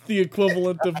 That's the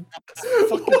equivalent of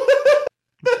fucking...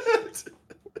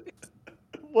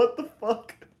 What the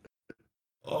fuck?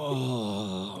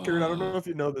 Oh. Kieran, I don't know if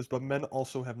you know this, but men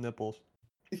also have nipples.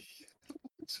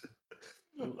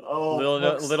 Oh, Little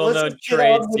let's known just get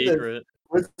trade on with it. secret.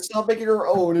 Let's stop making our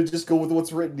own and just go with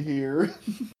what's written here.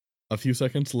 A few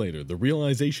seconds later, the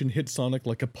realization hit Sonic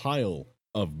like a pile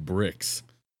of bricks.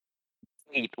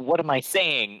 Wait, what am I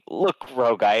saying? Look,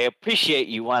 Rogue, I appreciate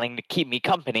you wanting to keep me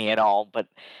company and all, but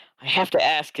I have to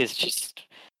ask is just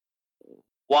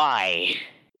why?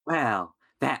 Well,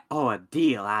 that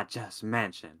ordeal I just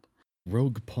mentioned.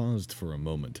 Rogue paused for a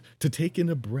moment to take in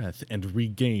a breath and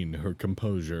regain her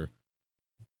composure.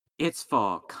 It's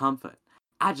for comfort.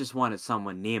 I just wanted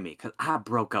someone near me because I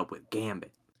broke up with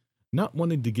Gambit. Not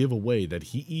wanting to give away that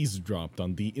he eavesdropped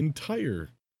on the entire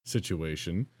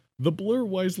situation, the Blur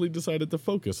wisely decided to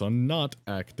focus on not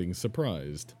acting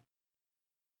surprised.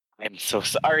 I'm so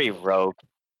sorry, Rogue.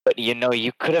 But you know,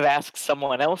 you could have asked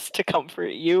someone else to comfort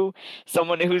you.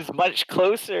 Someone who's much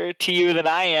closer to you than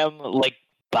I am, like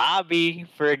Bobby,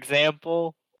 for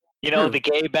example. You know, True. the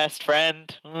gay best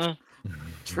friend.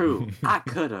 True, I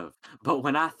could have. But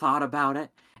when I thought about it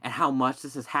and how much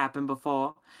this has happened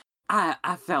before,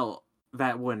 I felt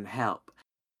that wouldn't help.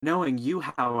 Knowing you,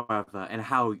 however, and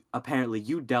how apparently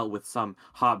you dealt with some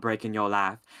heartbreak in your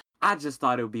life, I just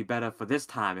thought it would be better for this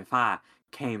time if I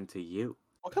came to you.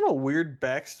 What kind of weird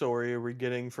backstory are we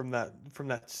getting from that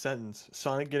sentence?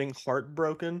 Sonic getting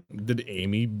heartbroken? Did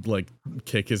Amy, like,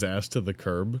 kick his ass to the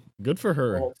curb? Good for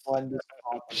her. I'll find this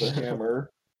pop with a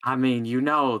hammer. I mean, you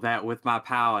know that with my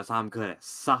powers, I'm good at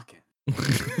sucking.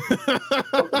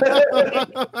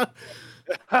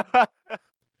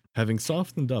 Having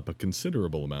softened up a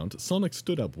considerable amount, Sonic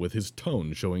stood up with his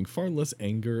tone showing far less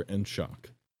anger and shock.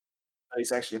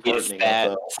 He's actually Is hardening that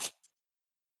up, though.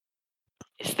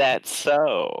 is that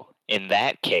so? In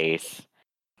that case,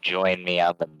 join me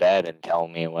on the bed and tell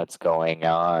me what's going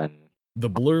on. The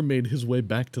Blur made his way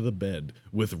back to the bed,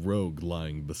 with Rogue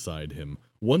lying beside him.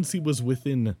 Once he was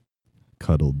within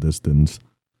cuddle distance,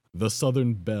 the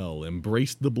Southern Belle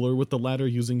embraced the Blur with the latter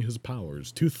using his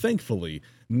powers to thankfully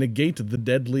negate the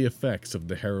deadly effects of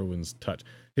the heroine's touch.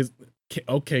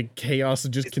 Chaos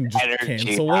can just Energy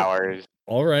cancel it. powers.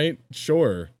 All right,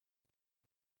 sure.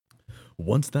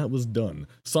 Once that was done,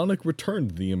 Sonic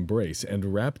returned the embrace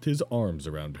and wrapped his arms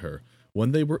around her.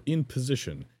 When they were in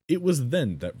position, it was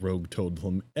then that Rogue told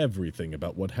him everything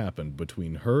about what happened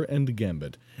between her and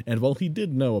Gambit, and while he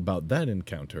did know about that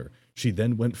encounter, she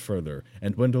then went further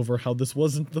and went over how this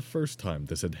wasn't the first time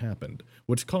this had happened,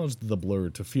 which caused the Blur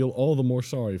to feel all the more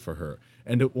sorry for her,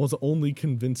 and it was only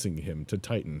convincing him to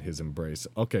tighten his embrace.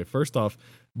 Okay, first off,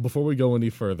 before we go any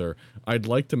further, I'd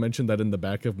like to mention that in the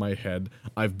back of my head,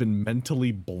 I've been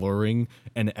mentally blurring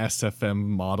an SFM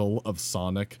model of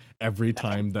Sonic every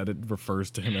time that it refers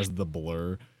to him as the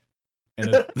Blur.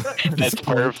 And at this That's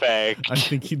point, perfect. I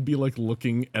think he'd be like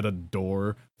looking at a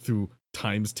door through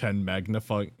times 10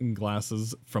 magnifying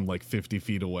glasses from like 50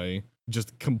 feet away,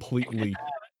 just completely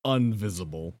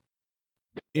unvisible,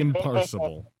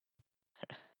 imparsible.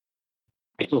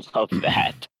 I love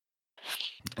that.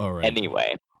 All right.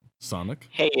 Anyway, Sonic?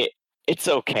 hey, it's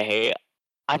okay.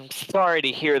 I'm sorry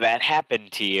to hear that happen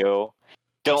to you.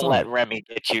 Don't let Sonic. Remy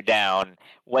get you down.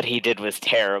 What he did was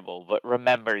terrible, but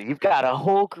remember, you've got a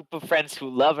whole group of friends who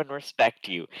love and respect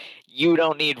you. You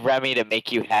don't need Remy to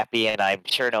make you happy, and I'm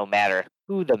sure no matter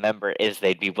who the member is,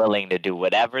 they'd be willing to do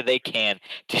whatever they can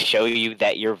to show you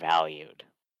that you're valued.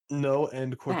 No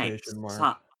end Thanks, quotation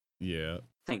mark. Yeah,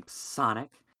 Thanks, Sonic.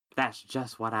 That's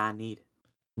just what I needed.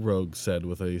 Rogue said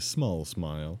with a small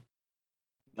smile.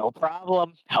 No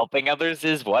problem. Helping others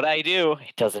is what I do.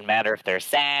 It doesn't matter if they're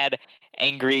sad,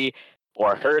 angry,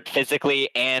 or hurt physically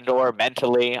and or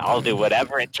mentally. I'll do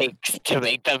whatever it takes to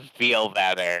make them feel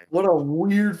better. What a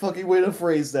weird fucking way to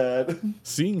phrase that.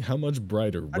 Seeing how much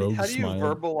brighter Rogue How do you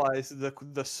smiled verbalize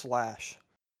the slash?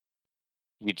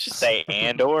 You just say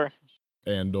and or.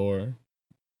 and or.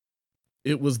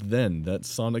 It was then that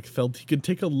Sonic felt he could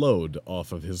take a load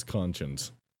off of his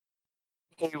conscience.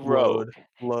 Hey, Rogue,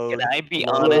 Load. can I be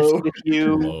Load. honest with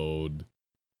you? Load.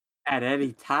 At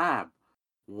any time.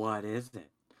 What is it?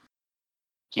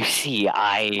 You see,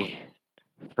 I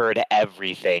heard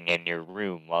everything in your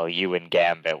room while you and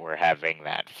Gambit were having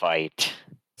that fight.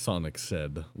 Sonic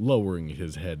said, lowering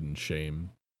his head in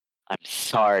shame. I'm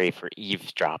sorry for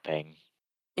eavesdropping.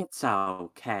 It's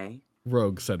okay.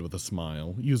 Rogue said with a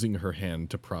smile, using her hand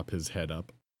to prop his head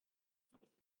up.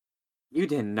 You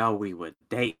didn't know we were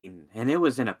dating, and it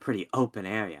was in a pretty open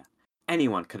area.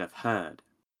 Anyone could have heard.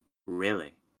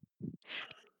 Really.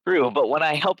 True, but when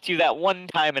I helped you that one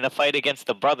time in a fight against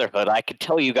the Brotherhood, I could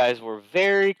tell you guys were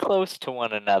very close to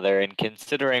one another, and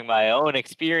considering my own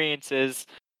experiences,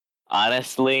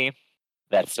 honestly,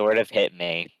 that sort of hit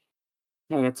me.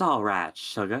 Hey, it's alright,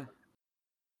 sugar.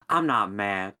 I'm not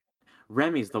mad.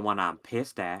 Remy's the one I'm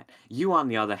pissed at. You, on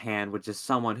the other hand, were just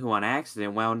someone who on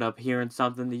accident wound up hearing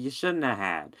something that you shouldn't have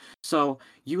had. So,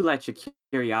 you let your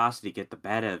curiosity get the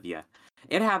better of you.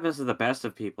 It happens to the best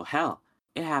of people. Hell,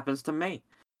 it happens to me.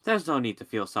 There's no need to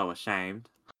feel so ashamed.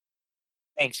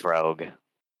 Thanks, Rogue.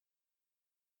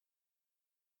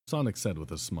 Sonic said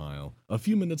with a smile. A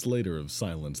few minutes later of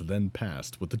silence then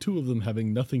passed, with the two of them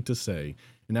having nothing to say,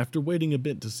 and after waiting a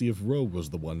bit to see if Rogue was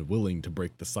the one willing to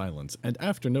break the silence, and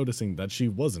after noticing that she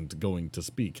wasn't going to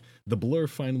speak, the blur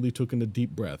finally took in a deep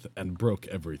breath and broke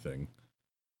everything.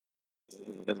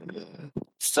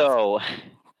 So,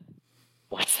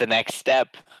 what's the next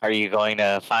step? Are you going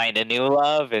to find a new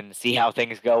love and see how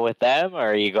things go with them?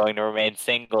 Or are you going to remain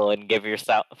single and give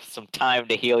yourself some time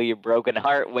to heal your broken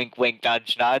heart? Wink, wink,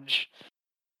 nudge, nudge.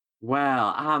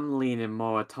 Well, I'm leaning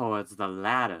more towards the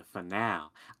latter for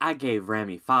now. I gave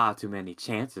Remy far too many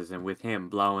chances, and with him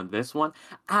blowing this one,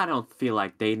 I don't feel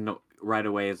like dating right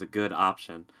away is a good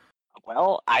option.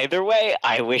 Well, either way,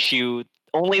 I wish you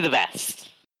only the best.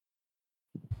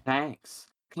 Thanks.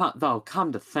 Though,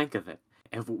 come to think of it,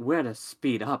 if we're to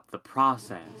speed up the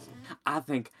process, I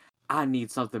think I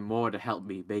need something more to help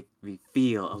me make me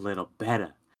feel a little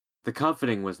better. The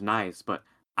comforting was nice, but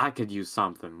I could use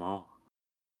something more.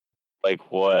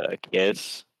 Like what, a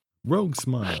kiss? Rogue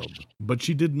smiled, but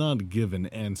she did not give an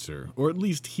answer, or at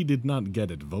least he did not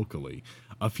get it vocally.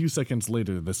 A few seconds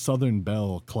later, the Southern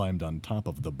Belle climbed on top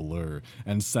of the blur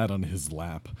and sat on his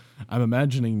lap. I'm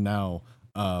imagining now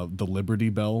the Liberty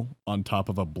Bell on top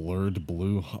of a blurred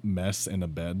blue mess in a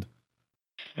bed.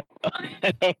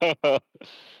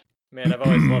 Man, I've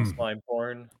always loved slime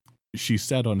porn. She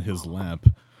sat on his lap,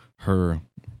 her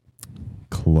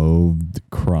clothed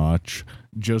crotch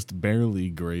just barely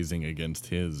grazing against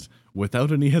his.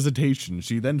 Without any hesitation,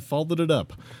 she then followed it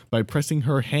up by pressing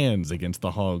her hands against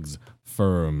the hog's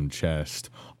firm chest.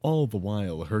 All the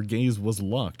while, her gaze was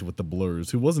locked with the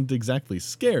blurs, who wasn't exactly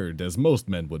scared, as most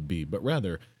men would be, but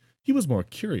rather, he was more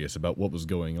curious about what was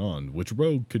going on, which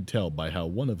Rogue could tell by how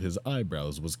one of his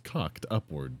eyebrows was cocked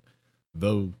upward,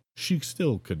 though she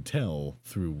still could tell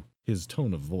through his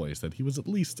tone of voice that he was at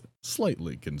least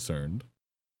slightly concerned.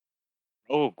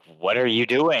 Oh, what are you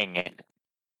doing?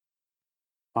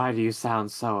 Why do you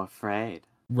sound so afraid?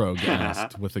 Rogue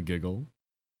asked with a giggle.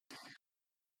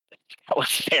 That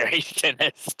was very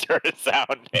sinister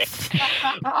sounding.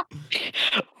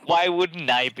 Why wouldn't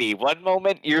I be? One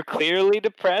moment you're clearly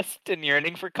depressed and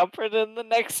yearning for comfort, and the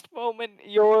next moment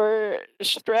you're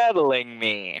straddling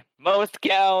me. Most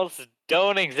gals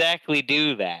don't exactly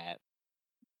do that.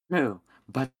 True,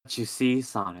 but you see,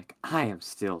 Sonic, I am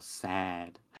still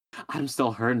sad. I'm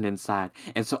still hurting inside,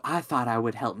 and so I thought I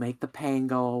would help make the pain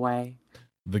go away.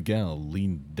 The gal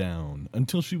leaned down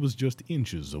until she was just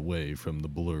inches away from the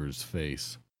blur's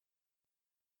face.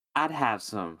 I'd have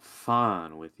some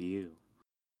fun with you.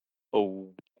 Oh,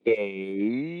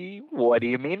 What do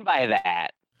you mean by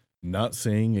that? Not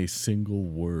saying a single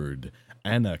word,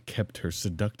 Anna kept her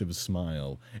seductive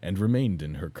smile and remained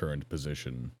in her current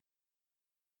position.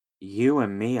 You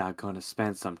and me are going to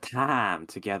spend some time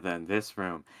together in this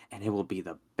room, and it will be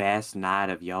the best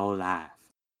night of your life.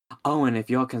 Oh, and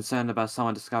if you're concerned about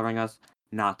someone discovering us,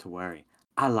 not to worry.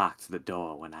 I locked the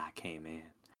door when I came in.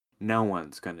 No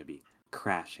one's going to be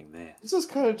crashing this. This is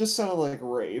kind of just sounded like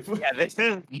rape. Yeah, this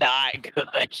is not good.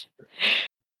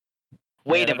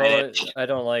 Wait Yeah, a minute. I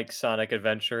don't like Sonic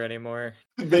Adventure anymore.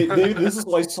 Maybe this is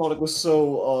why Sonic was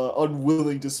so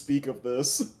unwilling to speak of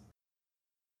this.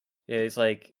 Yeah, he's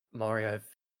like, Mario,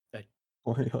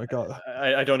 I got.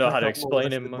 I don't know how to got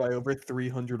explain him. molested by over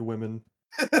 300 women.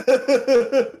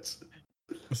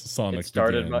 Sonic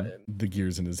started began, the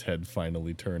gears in his head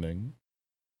finally turning.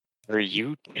 Are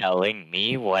you telling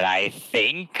me what I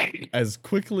think? As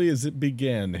quickly as it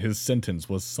began, his sentence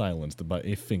was silenced by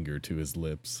a finger to his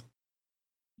lips.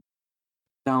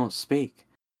 Don't speak.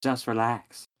 Just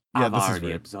relax. Yeah, I've this is already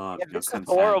rape. absorbed Yeah, your this is consent.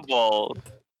 horrible.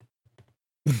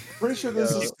 Pretty sure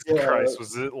this is. Christ,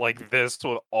 was it like this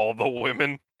with all the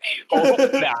women? Hope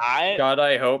not. God,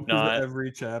 I hope This is not.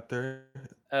 every chapter.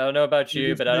 I don't know about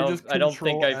you, but I don't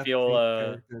think I feel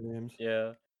character names.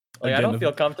 yeah. Like I Again, don't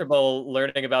feel comfortable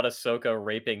learning about Ahsoka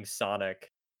raping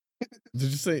Sonic. Did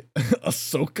you say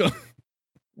Ahsoka?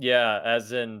 Yeah,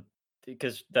 as in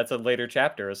because that's a later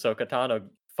chapter. Ahsoka Tano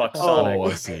fucks Oh, Sonic. Oh,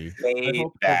 I see. I Hate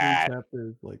hope that. every chapter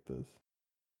is like this.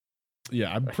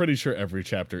 Yeah, I'm pretty sure every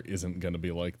chapter isn't going to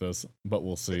be like this, but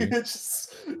we'll see. It's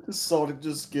just, Sonic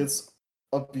just gets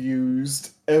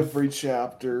abused every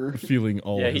chapter. Feeling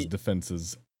all Yeah, his he-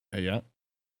 defenses. Yeah.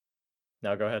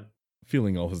 Now go ahead.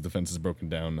 Feeling all his defenses broken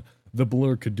down, the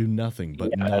blur could do nothing but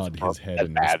Yeah, that's nod his probably head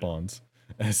in bad. response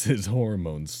as his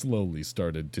hormones slowly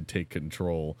started to take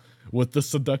control. With the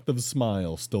seductive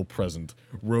smile still present,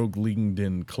 Rogue leaned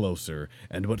in closer,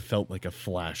 and what felt like a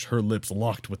flash, her lips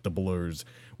locked with the blur's.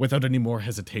 Without any more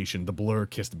hesitation, the blur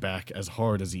kissed back as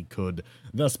hard as he could,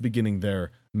 thus beginning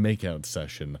their makeout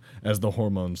session. As the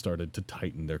hormones started to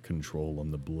tighten their control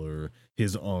on the blur,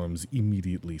 his arms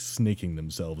immediately snaking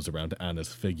themselves around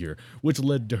Anna's figure, which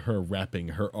led to her wrapping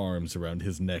her arms around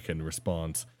his neck in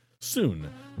response. Soon,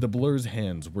 the blur's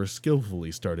hands were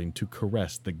skillfully starting to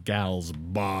caress the gal's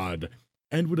bod,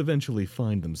 and would eventually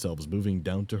find themselves moving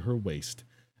down to her waist.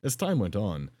 As time went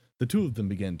on, the two of them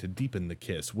began to deepen the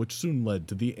kiss, which soon led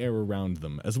to the air around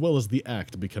them, as well as the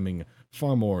act becoming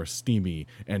far more steamy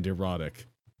and erotic.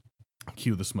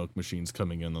 Cue the smoke machines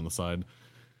coming in on the side.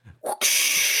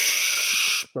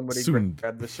 Somebody Soon-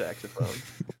 grab the saxophone.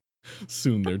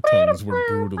 Soon their tongues were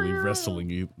brutally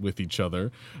wrestling with each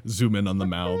other. Zoom in on the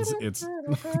mouths. It's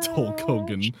Hulk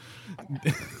Hogan.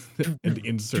 And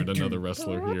insert another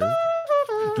wrestler here.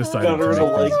 Decided Got her to in a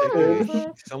make leg this-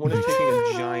 pin. Someone is taking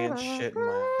a giant shit in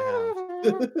my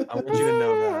house. I want you to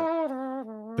know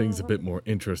that. things a bit more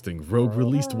interesting. Rogue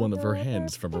released one of her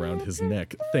hands from around his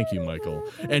neck, thank you, Michael,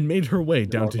 and made her way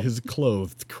down to his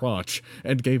clothed crotch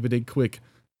and gave it a quick,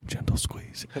 gentle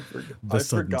squeeze. The I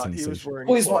sudden forgot he was sensation. wearing.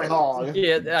 Squeeze my clothes. hog.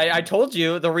 Yeah, I told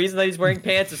you the reason that he's wearing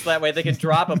pants is so that way they can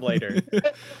drop him later.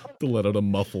 To let out a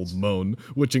muffled moan,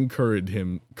 which encouraged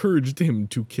him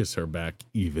to kiss her back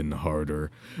even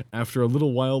harder. After a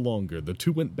little while longer, the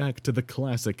two went back to the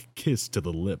classic kiss to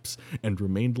the lips and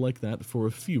remained like that for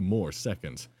a few more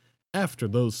seconds. After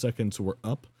those seconds were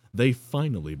up, they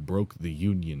finally broke the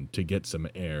union to get some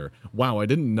air. Wow, I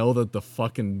didn't know that the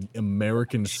fucking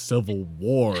American Civil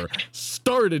War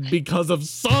started because of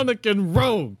Sonic and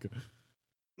Rogue.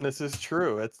 This is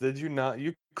true. Did you not?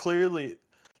 You clearly.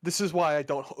 This is why I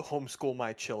don't homeschool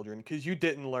my children, because you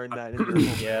didn't learn that in your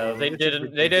home. Yeah, they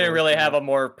didn't. They didn't really have a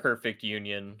more perfect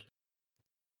union.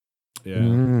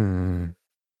 Yeah.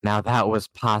 Now that was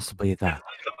possibly the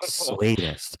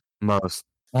sweetest, most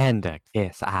tender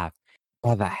kiss I've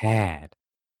ever had.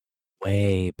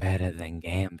 Way better than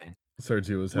Gambit.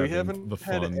 Sergio is We having haven't the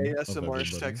had fun of ASMR everybody.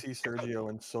 sexy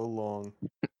Sergio in so long.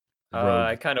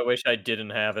 I kind of wish I didn't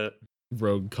have it.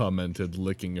 Rogue commented,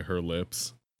 licking her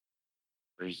lips.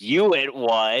 For you, it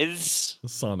was.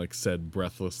 Sonic said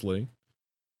breathlessly.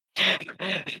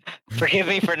 Forgive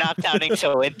me for not sounding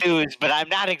so enthused, but I'm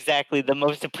not exactly the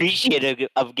most appreciative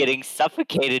of getting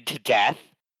suffocated to death.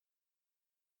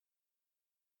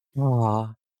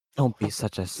 Aw, don't be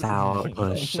such a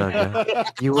sourpuss, sugar.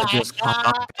 You were just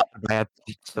caught by a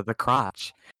touch to the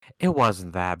crotch. It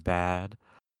wasn't that bad.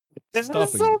 This Stopping.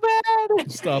 is so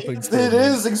bad. Stopping. It for a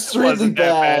is extremely Wasn't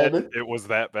that bad. It was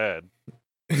that bad.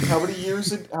 How many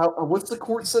years? What's the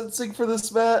court sentencing for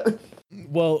this, Matt?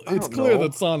 Well, I it's don't clear know.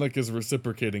 that Sonic is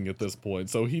reciprocating at this point,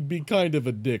 so he'd be kind of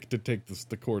a dick to take this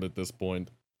to court at this point.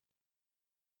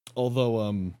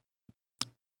 Although,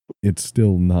 it's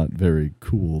still not very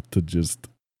cool to just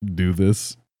do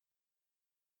this.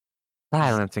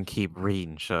 Silence and keep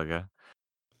reading, sugar.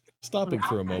 Stopping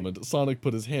for a moment, Sonic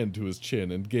put his hand to his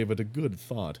chin and gave it a good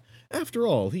thought. After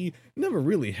all, he never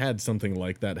really had something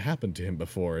like that happen to him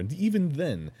before, and even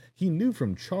then, he knew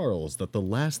from Charles that the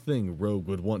last thing Rogue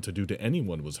would want to do to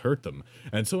anyone was hurt them,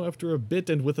 and so after a bit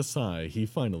and with a sigh, he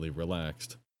finally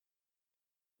relaxed.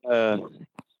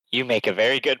 You make a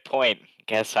very good point.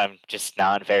 Guess I'm just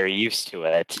not very used to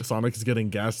it. Sonic is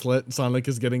getting gaslit. Sonic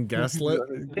is getting gaslit.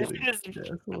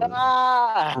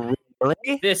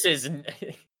 Really? This is.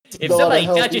 If Not a somebody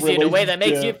healthy touches you in a way that makes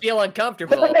you relationship. feel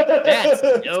uncomfortable,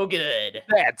 that's no good.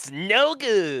 That's no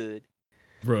good.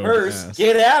 Rogue Hurst, asked,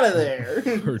 get out of there.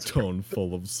 her tone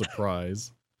full of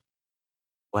surprise.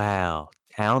 Well,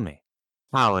 tell me,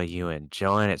 how are you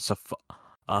enjoying it so far?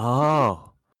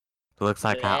 Oh, looks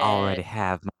like I already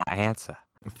have my answer.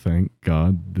 Thank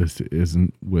God this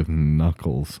isn't with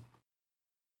Knuckles.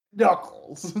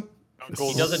 Knuckles.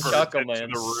 He doesn't chuckle, man.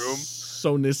 The room.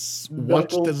 Sonis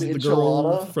watched Knuckles as the the girl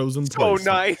enchilada? frozen So twice.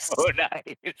 nice. Oh,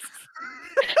 nice.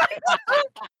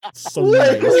 So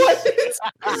Wait, nice.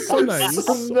 what? So nice.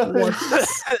 So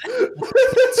nice.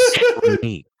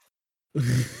 Sweet.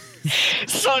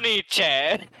 Sonny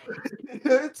Chan.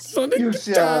 Sonic You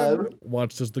Chan Chan.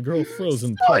 watched as the girl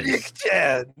frozen Sonic twice.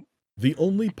 Chan. The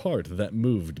only part that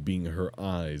moved being her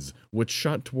eyes, which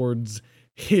shot towards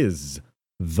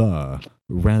the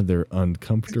rather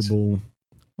uncomfortable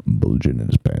bulge in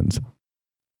his pants.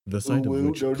 The sight of Ooh,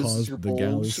 which notices your caused the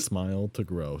gal's bulge. smile to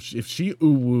grow. If she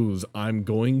ooh-woos, I'm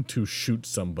going to shoot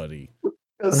somebody.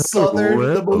 The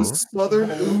southern, the most southern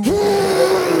ooh.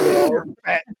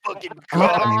 Fat fucking Oh,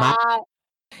 cock. my.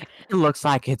 It looks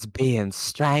like it's being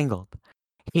strangled.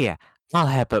 Here, I'll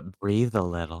help it breathe a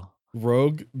little.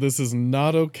 Rogue, this is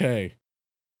not okay.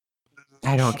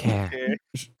 I don't care. Okay.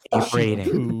 Keep She reading.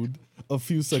 cooed. A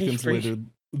few seconds later,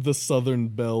 the Southern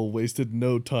Belle wasted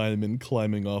no time in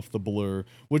climbing off the blur,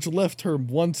 which left her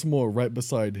once more right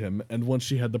beside him, and once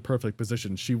she had the perfect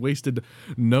position, she wasted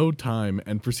no time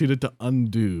and proceeded to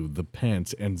undo the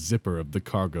pants and zipper of the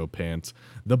cargo pants,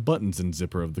 the buttons and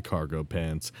zipper of the cargo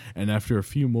pants, and after a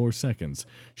few more seconds,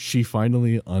 she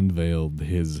finally unveiled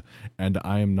his, and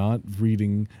I am not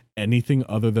reading anything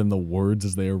other than the words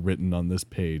as they are written on this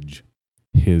page,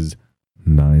 his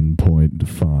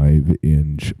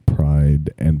 9.5-inch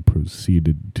pride, and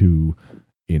proceeded to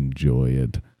enjoy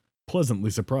it.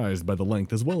 Pleasantly surprised by the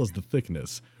length as well as the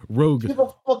thickness, Rogue You have a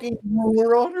fucking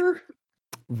ruler on her?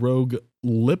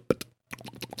 lipped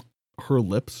her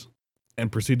lips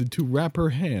and proceeded to wrap her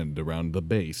hand around the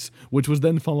base, which was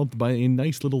then followed by a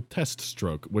nice little test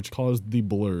stroke which caused the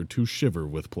blur to shiver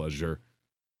with pleasure.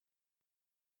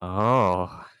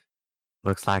 Oh,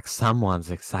 looks like someone's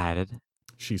excited.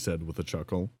 She said with a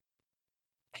chuckle.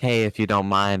 Hey, if you don't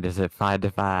mind, is it fine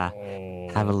if I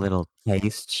have a little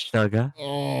taste, sugar?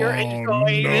 You're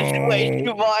enjoying this way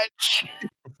too much.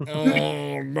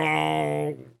 Oh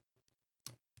no!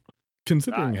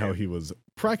 Considering how he was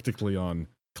practically on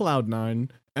cloud nine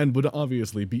and would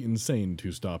obviously be insane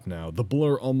to stop now, the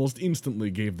blur almost instantly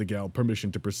gave the gal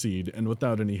permission to proceed, and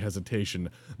without any hesitation,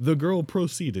 the girl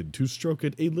proceeded to stroke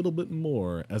it a little bit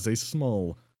more as a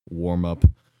small warm-up.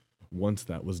 Once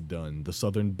that was done, the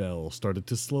Southern Belle started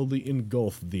to slowly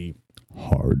engulf the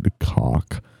hard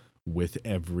cock. With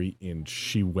every inch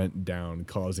she went down,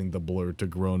 causing the blur to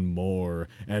groan more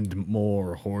and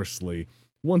more hoarsely.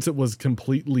 Once it was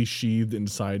completely sheathed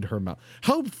inside her mouth.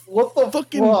 How What the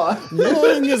fucking fuck?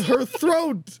 long is her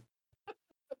throat?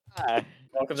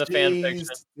 Welcome to fan fiction.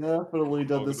 She's definitely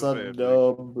done this Welcome on to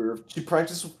a number. She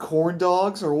practiced with corn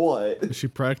dogs or what? She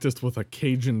practiced with a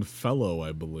Cajun fellow,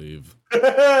 I believe.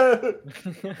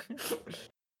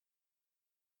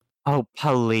 Oh,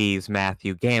 please,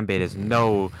 Matthew. Gambit is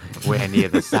nowhere near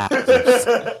the size of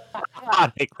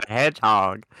Sonic the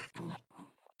Hedgehog.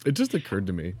 It just occurred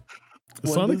to me.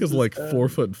 When Sonic does is like this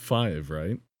 4'5",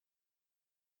 right?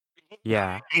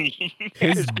 Yeah. His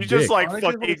He's dick. just like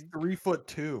Sonic is fucking.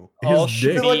 3'2". His Oh,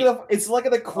 dick. It's like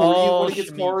an accordion Oh, when it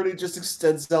gets Schmeat. hard, it just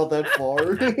extends out that far.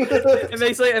 It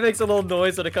makes a little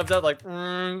noise when it comes out, like.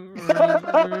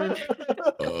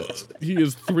 He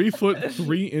is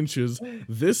 3'3".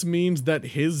 This means that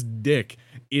his dick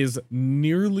is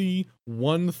nearly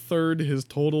 1/3 his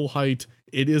total height.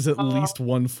 It is at least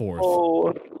 1/4.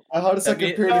 Oh, How does that I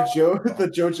mean- compare to the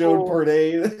JoJo and Part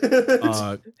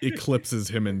 8? Eclipses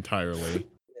him entirely.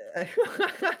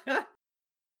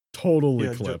 Total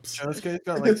Yeah, eclipse. Josuke's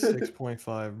got like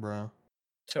 6.5, bro.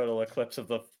 Total eclipse of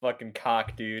the fucking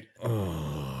cock, dude.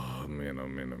 Oh man, oh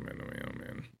man, oh man, oh man, oh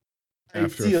man. Ay,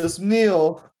 After Dios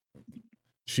mío.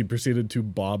 she proceeded to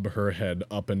bob her head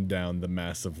up and down the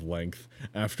massive length.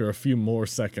 After a few more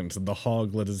seconds, the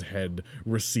hog let his head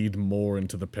recede more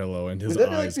into the pillow and his Would that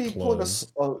like eyes be pulling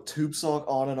closed. a tube sock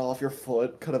on and off your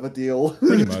foot, kind of a deal?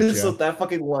 Pretty much, Just yeah. at that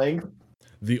fucking length.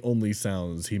 The only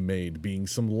sounds he made being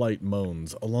some light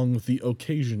moans, along with the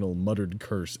occasional muttered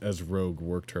curse as Rogue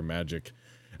worked her magic.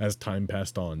 As time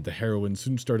passed on, the heroine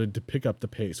soon started to pick up the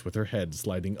pace with her head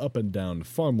sliding up and down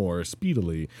far more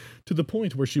speedily, to the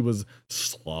point where she was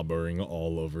slobbering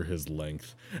all over his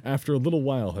length. After a little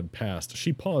while had passed,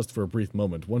 she paused for a brief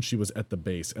moment once she was at the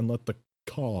base and let the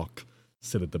cock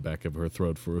sit at the back of her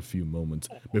throat for a few moments,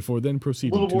 before then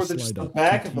proceeding little more to than just slide the up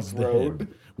back to of the tease throat. head,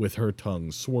 with her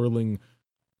tongue swirling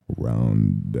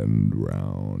round and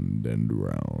round and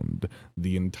round,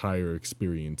 the entire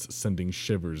experience sending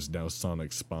shivers down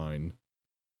Sonic's spine.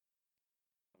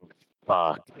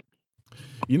 Fuck.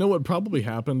 You know what probably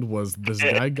happened was this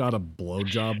guy got a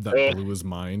blowjob that blew his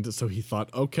mind, so he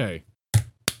thought, okay, I'm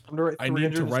gonna write I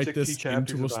need to write 360 this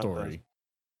chapters into a about story. this.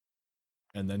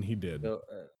 And then he did. So,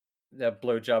 that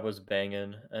blowjob was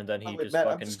banging, and then he Wait, just Matt,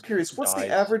 I'm fucking just curious, what's dies.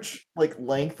 the average like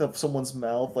length of someone's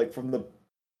mouth, like from the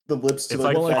lips to It's the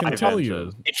like Well, I back can of tell the-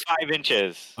 you. It's 5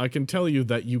 inches. I can tell you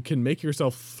that you can make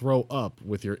yourself throw up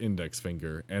with your index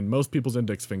finger, and most people's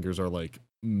index fingers are like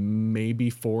maybe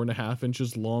 4.5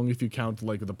 inches long if you count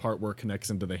like the part where it connects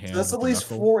into the hand. That's with at the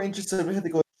least knuckle. 4 inches that we had to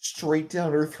go straight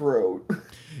down her throat.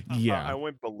 Yeah. I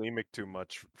went bulimic too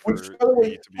much for Which, by the way,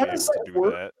 me to be how able does to that do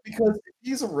work? that. Because if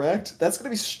he's erect, that's gonna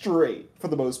be straight for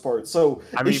the most part. So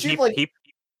I mean, is she like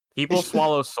people is she-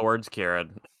 swallow swords,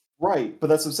 Kieran. right? But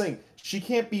that's what I'm saying. She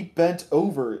can't be bent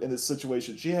over in this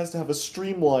situation. She has to have a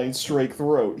streamlined, straight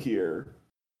throat here.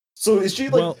 So is she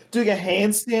like Well- doing a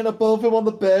handstand above him on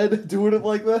the bed, doing it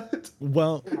like that?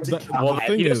 Well, Well, the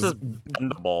thing penis is, is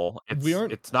bendable. It's, we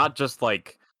aren't- It's not just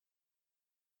like.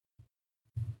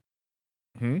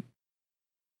 Hmm?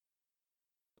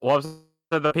 Well, I was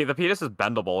the penis is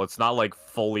bendable. It's not like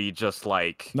fully just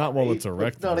like. not while it's But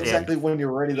erect. not though. exactly when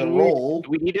you're ready to We- roll.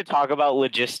 We need to talk about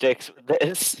logistics with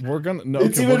this. We're gonna no,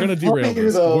 It's okay, we're even gonna derail funnier,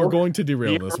 this. though. We're going to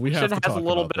derail The this. We have to erection has talk a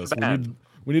little about bit of this. bend.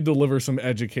 We need to deliver some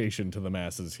education to the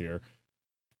masses here.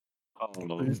 Oh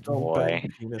Please don't boy.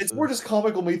 bend It's more penises. just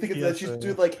comical when you think that she's PSA.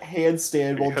 doing like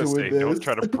handstand while Because doing they this. don't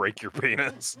try to break your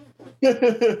penis.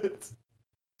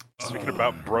 Speaking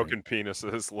about broken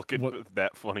penises, look at What-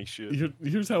 that funny shit.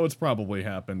 Here's how it's probably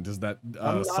happened: is that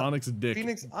I'm not- Sonic's dick.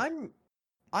 Phoenix, I'm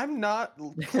not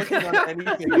clicking on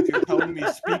anything if you're telling me,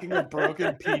 speaking of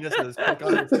broken penises, click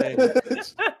on the thing.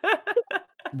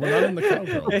 We're not in the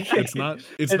cowgirl. It's not.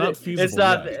 It's not feasible. It's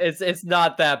not. yet. It's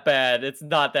not that bad. It's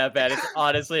not that bad. It's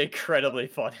honestly incredibly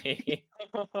funny.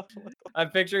 I'm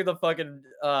picturing the fucking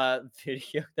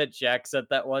video that Jack sent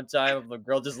that one time of the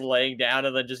girl just laying down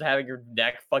and then just having her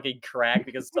neck fucking crack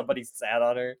because somebody sat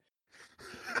on her.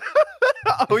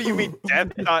 Oh, you mean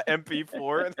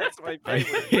Death.mp4? That's my I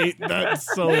favorite. hate that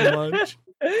so much.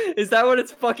 Is that what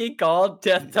it's fucking called?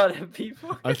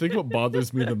 Death.mp4? I think what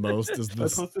bothers me the most is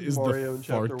this posted is Mario the in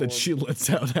fart chapter that she lets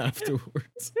out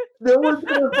afterwards. No one's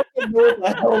gonna fucking know what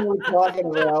the hell we're talking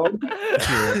about.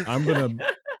 Here,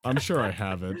 I'm sure I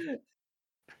have it.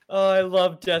 Oh, I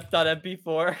love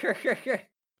Death.mp4.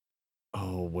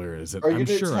 Oh, where is it? Are you I'm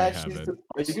gonna sure I attach have these? it.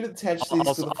 Are you gonna attach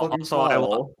these to the fucking Also,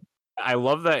 file? I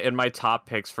love that in my top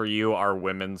picks for you are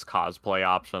women's cosplay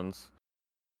options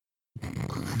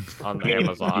on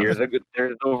Amazon. Here's a good.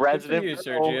 There's the Good for resident. you, Virgo.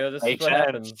 Sergio. This is Makes what sense.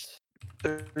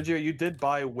 happens. Sergio, you did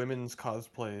buy women's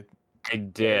cosplay. I to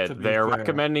did. be They're fair.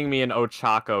 recommending me an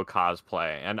Ochako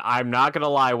cosplay, and I'm not gonna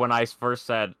lie. When I first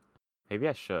said, maybe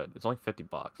I should. It's only $50.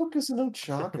 Fuck is an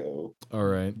Ochako? All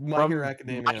right. My Hero My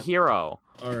Academia. hero.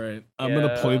 All right. I'm going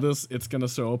to play Yeah. this. It's going to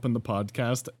show up in the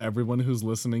podcast. Everyone who's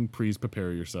listening, please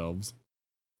prepare yourselves.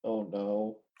 Oh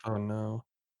no. Oh no.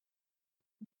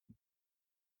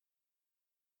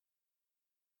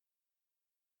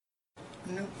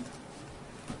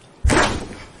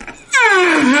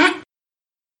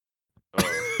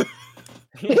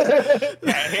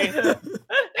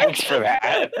 Thanks for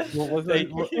that. What was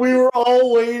it? What- We were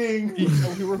all waiting.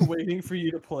 we were waiting for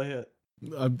you to play it.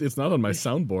 It's not on my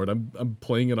soundboard. I'm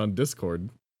playing it on Discord.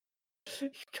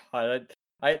 God,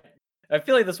 I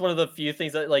feel like that's one of the few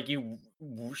things that like you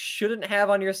shouldn't have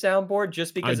on your soundboard,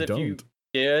 just because if you don't.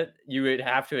 did, you would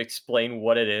have to explain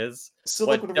what it is. Still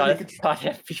What like whenever you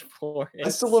 .mp4 I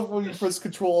is. still love when you press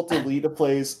Control Delete a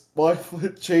place. My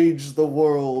foot changed the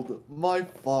world. My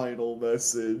final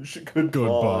message. Goodbye.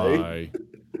 Goodbye.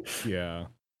 Yeah,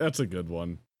 that's a good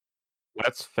one.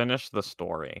 Let's finish the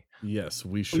story. Yes,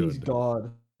 we Please, should.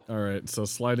 God. All right, so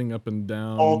sliding up and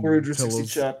down, All 360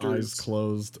 Tillow's chapters. eyes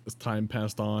closed. As time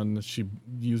passed on, she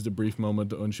used a brief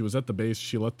moment. When she was at the base,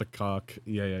 she let the cock.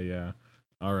 Yeah.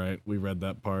 All right, we read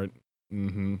that part.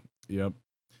 Yep.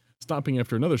 Stopping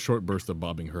after another short burst of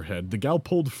bobbing her head, the gal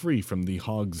pulled free from the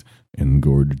hog's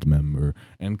engorged member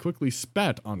and quickly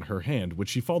spat on her hand, which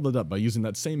she followed up by using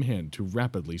that same hand to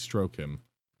rapidly stroke him.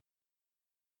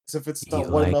 As if it's You not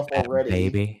wet like enough that, already.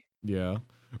 baby? Yeah.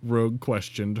 Rogue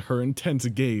questioned, her intense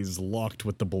gaze locked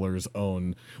with the blur's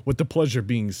own, with the pleasure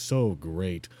being so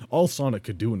great. All Sonic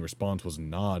could do in response was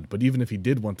nod, but even if he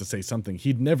did want to say something,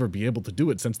 he'd never be able to do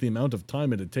it since the amount of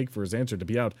time it'd take for his answer to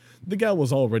be out. The gal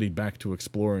was already back to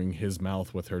exploring his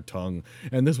mouth with her tongue,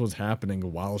 and this was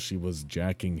happening while she was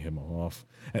jacking him off.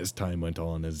 As time went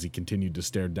on, as he continued to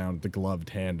stare down at the gloved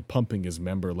hand, pumping his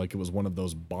member like it was one of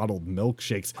those bottled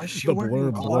milkshakes, Why is she the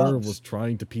wearing blur gloves? was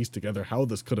trying to piece together how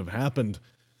this could have happened.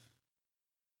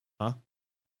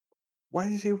 Why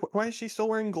is she still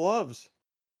wearing gloves?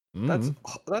 Mm.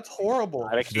 That's horrible.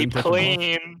 Gotta She didn't keep take 'em off.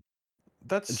 clean.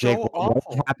 That's Jake, so what awful.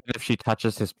 would happen if she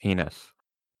touches his penis?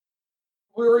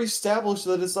 We already established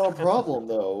that it's not a problem,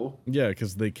 though. Yeah,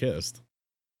 because they kissed.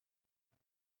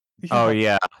 Oh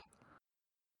yeah.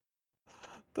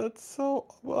 That's so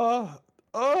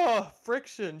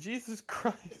friction. Jesus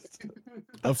Christ.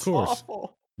 Of That's course.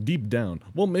 awful. Deep down.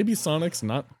 Well, maybe Sonic's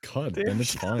not cut, Damn, then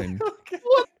it's fine. Okay.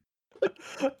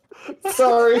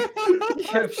 Sorry.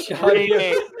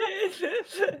 Shoddy.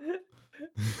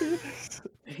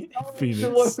 Phoenix, The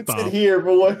one who's in stop. here,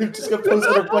 but one who just got posted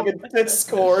on her fucking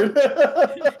Discord.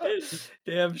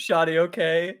 Damn, Shoddy,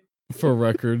 okay? For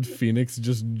record, Phoenix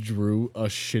just drew a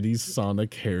shitty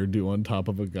Sonic hairdo on top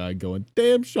of a guy going,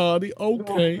 damn shoddy,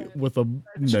 okay, with a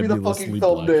That should be the nebulously fucking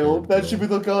black thumbnail. haired That should be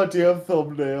girl. the goddamn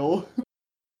thumbnail.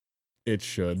 It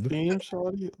should. Damn,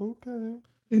 Shoddy, okay.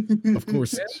 Of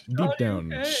course, deep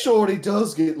down. Shorty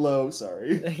does get low,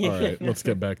 sorry. Alright, let's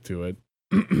get back to it.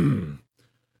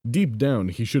 Deep down,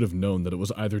 he should have known that it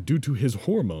was either due to his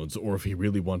hormones, or if he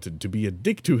really wanted to be a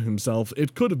dick to himself,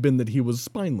 it could have been that he was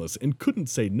spineless and couldn't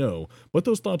say no, but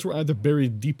those thoughts were either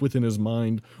buried deep within his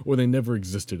mind, or they never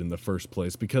existed in the first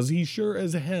place, because he sure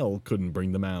as hell couldn't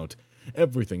bring them out.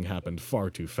 Everything happened far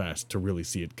too fast to really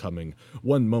see it coming.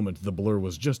 One moment the blur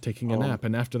was just taking a nap,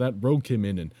 and after that Rogue came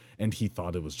in and he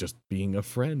thought it was just being a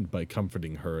friend by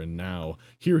comforting her, and now,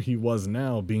 here he was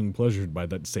now being pleasured by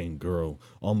that same girl,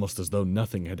 almost as though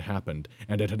nothing had happened,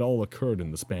 and it had all occurred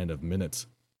in the span of minutes.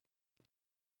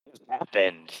 What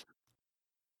happened?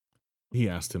 He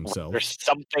asked Was himself. there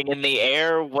something in the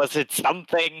air? Was it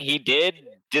something he did?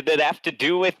 Did it have to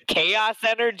do with chaos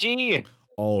energy?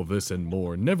 All this and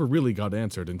more never really got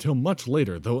answered until much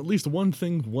later, though at least one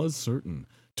thing was certain.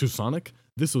 To Sonic,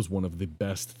 this was one of the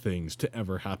best things to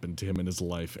ever happen to him in his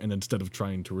life, and instead of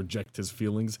trying to reject his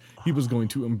feelings, he was going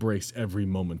to embrace every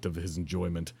moment of his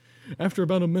enjoyment. After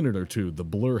about a minute or two, the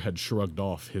blur had shrugged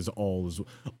off all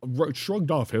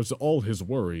his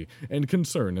worry and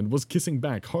concern and was kissing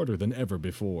back harder than ever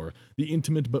before. The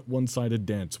intimate but one-sided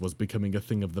dance was becoming a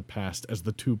thing of the past, as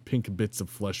the two pink bits of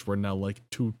flesh were now like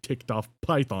two ticked-off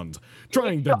pythons,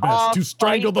 trying their best to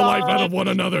strangle the life out of one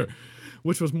another.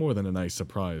 Which was more than a nice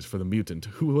surprise for the mutant,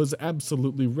 who was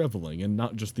absolutely reveling in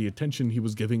not just the attention he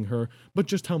was giving her, but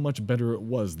just how much better it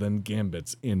was than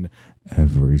Gambit's in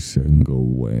every single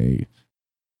way.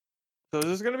 So is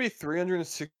this gonna be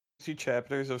 360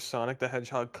 chapters of Sonic the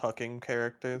Hedgehog cucking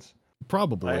characters?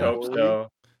 Probably. I hope so.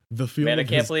 The feel Man, I of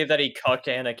can't his, believe that he cucked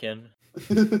Anakin.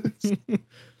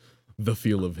 the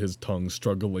feel of his tongue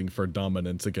struggling for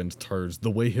dominance against hers, the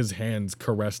way his hands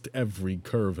caressed every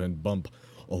curve and bump.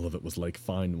 All of it was like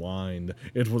fine wine.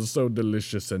 It was so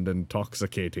delicious and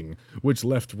intoxicating, which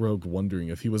left Rogue wondering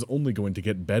if he was only going to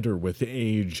get better with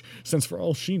age, since for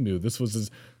all she knew, this was his...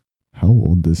 How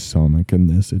old is Sonic in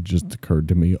this? It just occurred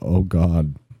to me, oh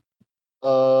god.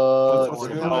 What's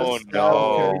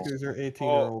no. characters are 18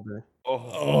 or older.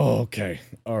 Oh, okay.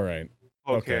 Alright.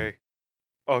 Okay.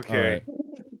 Alright.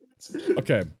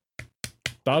 Okay.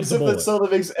 Dodge As the if bullet. that's something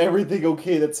that makes everything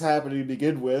okay that's happening to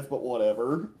begin with, but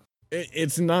whatever.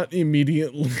 It's not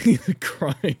immediately a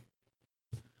crime.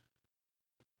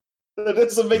 That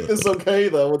doesn't make this okay,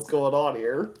 though, what's going on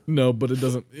here. No, but it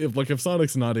doesn't. If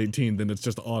Sonic's not 18, then it's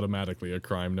just automatically a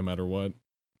crime no matter what.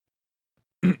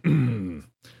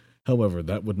 However,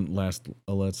 that wouldn't last.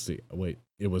 Let's see. Wait,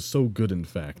 it was so good. In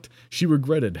fact, she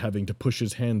regretted having to push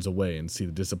his hands away and see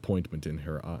the disappointment in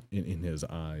her in his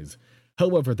eyes.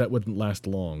 However, that wouldn't last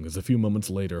long, as a few moments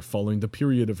later, following the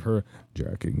period of her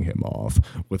jacking him off,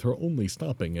 with her only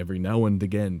stopping every now and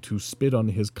again to spit on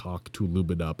his cock to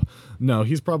lube it up. No,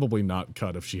 he's probably not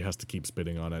cut if she has to keep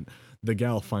spitting on it. The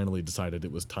gal finally decided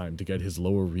it was time to get his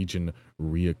lower region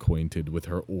reacquainted with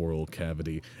her oral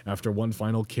cavity. After one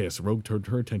final kiss, Rogue turned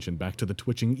her attention back to the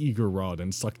twitching eager rod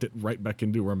and sucked it right back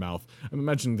into her mouth. I'm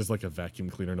imagining there's like a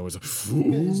vacuum cleaner noise.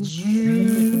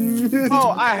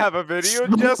 Oh, I have a video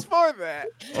just for that.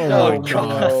 Oh my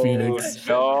god, Phoenix.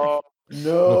 No.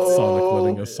 With Sonic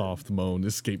letting a soft moan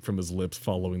escape from his lips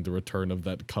following the return of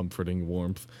that comforting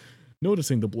warmth.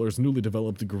 Noticing the blur's newly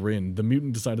developed grin, the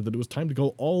mutant decided that it was time to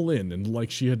go all in, and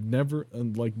like she had never,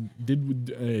 and like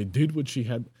did what she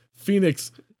had.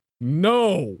 Phoenix,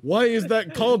 no! Why is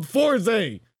that called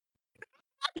Forze?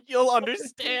 You'll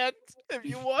understand if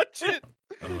you watch it.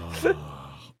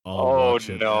 I'll watch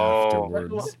it no.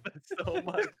 afterwards. I love it so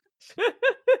much.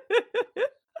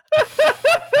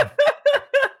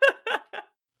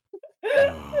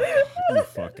 You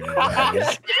fucking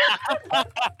guys.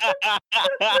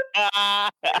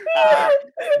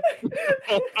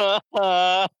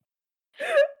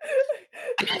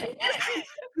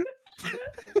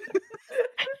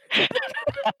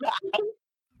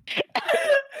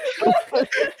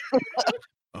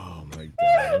 Oh my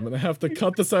god, I'm gonna have to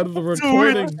cut this out of the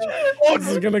recording. This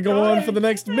is gonna go on for the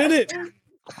next minute.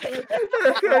 I'm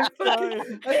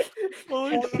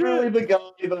really the guy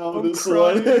though, I'm this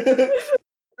crying. one.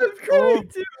 I'm crying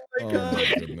too. Oh my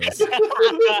goodness.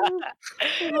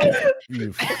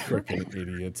 You freaking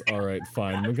idiots. Alright,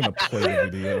 fine. We're gonna play the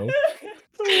video.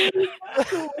 浮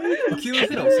世絵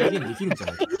フェラを再現できるんじゃ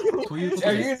ないかということ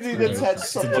で You need to Alright, touch it's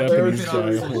some a Japanese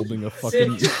guy holding a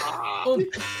fucking.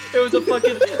 It was a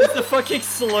fucking, it's a fucking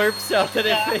slurp sound that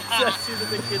it makes as soon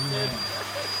as it gets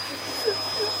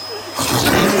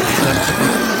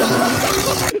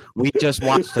in. We just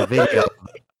watched a video.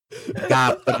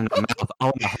 Guy putting a mouth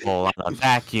on a hole on a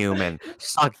vacuum and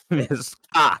sucking his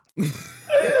cock.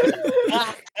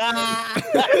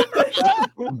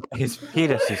 His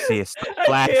penis, you see, is still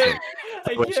flashing.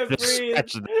 I So it's can't just breathe.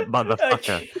 stretching the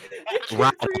motherfucker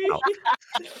right out.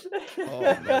 Oh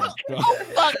my god.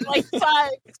 Fuck my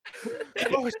sides.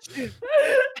 Oh shit.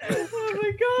 Oh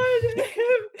my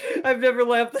god. I've never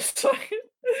laughed this hard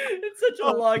in such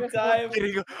a long time.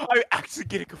 I'm actually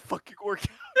getting a fucking workout.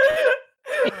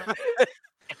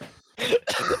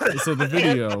 So the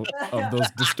video of those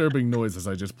disturbing noises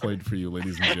I just played for you,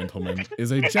 ladies and gentlemen,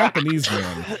 is a Japanese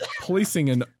man placing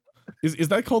an. Is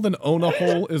that called an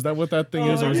Ona-hole? Is that what that thing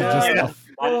is, or is it just a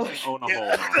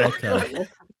Okay.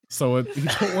 So he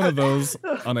put one of those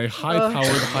on a high-powered,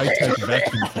 high-tech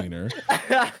vacuum cleaner.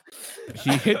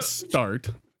 He hit start.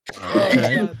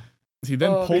 Okay. He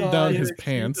then pulled down his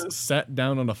pants, sat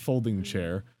down on a folding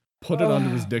chair, put it onto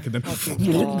his dick, and then.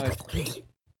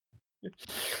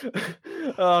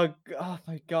 Oh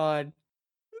my god.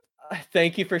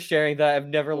 Thank you for sharing that. I've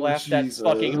never laughed that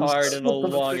fucking hard in a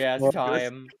long ass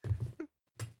time.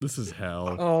 This is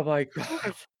hell. Oh my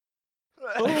god.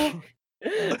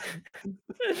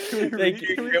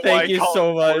 Thank you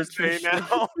so much.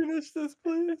 Now. Finish this,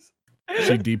 please.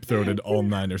 She deep-throated all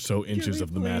 9 or so inches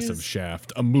of the massive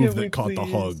shaft, a move that caught the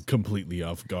hog completely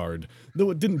off guard. Though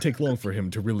it didn't take long for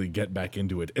him to really get back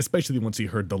into it, especially once he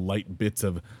heard the light bits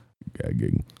of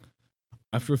gagging.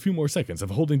 After a few more seconds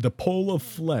of holding the pole of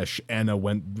flesh, Anna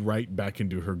went right back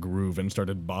into her groove and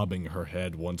started bobbing her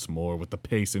head once more, with the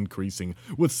pace increasing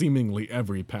with seemingly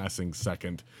every passing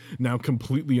second. Now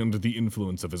completely under the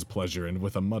influence of his pleasure, and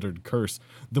with a muttered curse,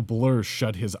 the blur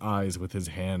shut his eyes with his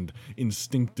hand,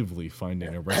 instinctively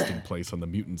finding a resting place on the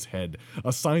mutant's head,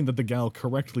 a sign that the gal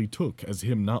correctly took as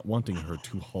him not wanting her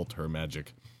to halt her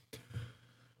magic.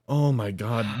 Oh my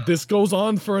god, this goes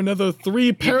on for another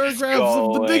 3 paragraphs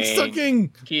of the dick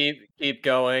sucking! Keep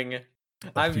going.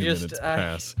 I'm few just minutes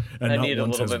pass, I and not need a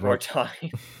once little has bit more Ro-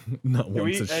 time. Not Can once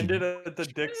we has end she... it at the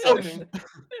dick sucking?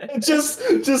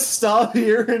 Just stop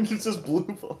here and just blue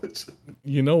punch.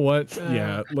 You know what?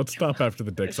 Yeah, let's stop after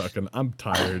the dick sucking. I'm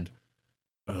tired.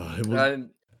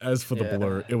 As for the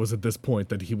blur, it was at this point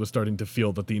that he was starting to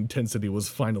feel that the intensity was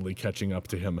finally catching up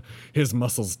to him. His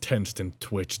muscles tensed and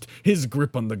twitched. His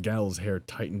grip on the gal's hair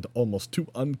tightened almost to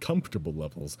uncomfortable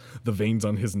levels. The veins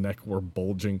on his neck were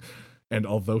bulging, and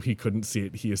although he couldn't see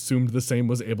it, he assumed the same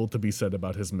was able to be said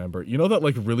about his member. You know that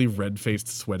like really red-faced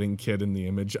sweating kid in the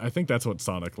image? I think that's what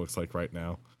Sonic looks like right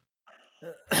now.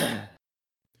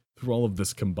 Through all of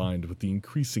this combined with the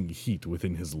increasing heat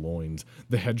within his loins,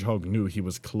 the hedgehog knew he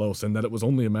was close and that it was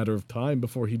only a matter of time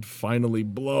before he'd finally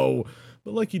blow.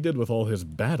 But like he did with all his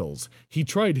battles, he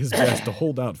tried his best to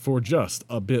hold out for just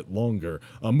a bit longer,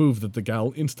 a move that the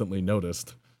gal instantly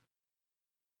noticed.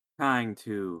 Trying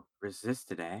to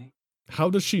resist it, eh?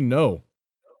 How does she know?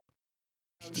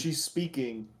 She's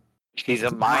speaking. She's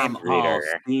a mind I'm all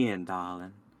reader. seeing,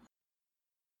 darling.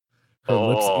 Her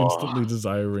lips Oh. instantly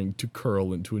desiring to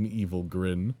curl into an evil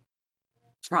grin.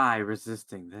 Try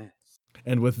resisting this.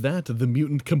 And with that, the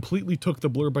mutant completely took the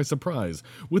blur by surprise,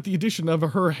 with the addition of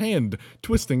her hand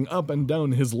twisting up and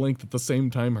down his length at the same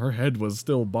time her head was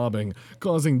still bobbing,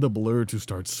 causing the blur to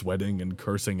start sweating and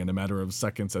cursing in a matter of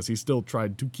seconds as he still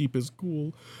tried to keep his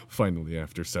cool. Finally,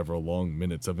 after several long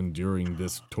minutes of enduring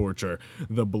this torture,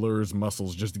 the blur's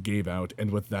muscles just gave out,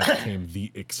 and with that came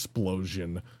the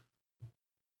explosion.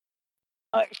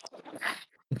 I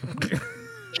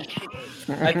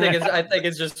think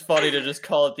it's just funny to just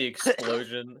call it the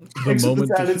explosion. The moment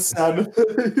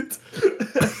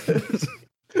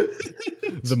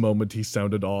the moment he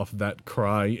sounded off that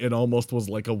cry, it almost was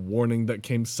like a warning that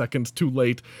came seconds too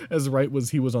late, as right as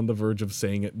he was on the verge of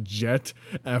saying it, jet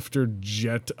after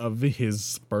jet of his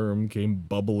sperm came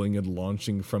bubbling and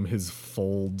launching from his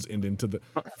folds and into the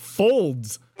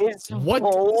folds. What?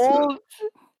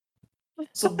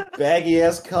 Some baggy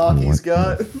ass cock he's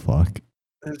got. Fuck.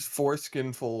 His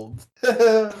foreskin folds.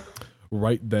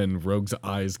 Right then, Rogue's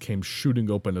eyes came shooting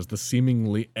open as the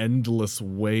seemingly endless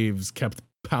waves kept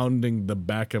pounding the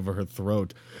back of her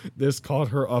throat. This caught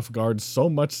her off guard, so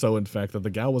much so, in fact, that the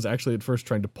gal was actually at first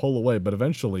trying to pull away, but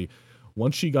eventually,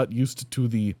 once she got used to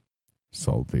the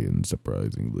salty and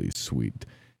surprisingly sweet,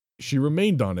 she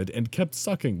remained on it and kept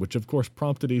sucking, which of course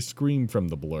prompted a scream from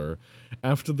the blur.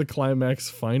 After the climax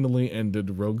finally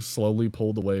ended, Rogue slowly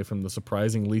pulled away from the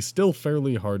surprisingly still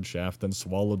fairly hard shaft and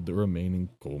swallowed the remaining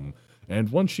cum. And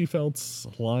once she felt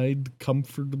slide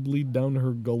comfortably down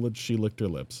her gullet, she licked her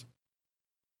lips.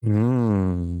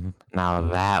 Now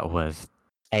that was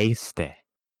tasty.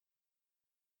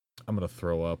 I'm gonna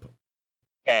throw up.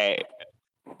 Okay.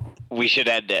 We should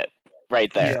end it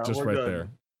right there. Yeah, Just we're right good. there.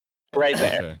 Right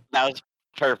there. Okay. That was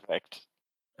perfect.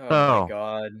 Oh Oh. my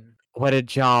god. What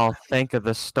did y'all think of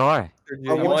the story?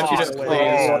 I want you to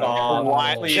please stop.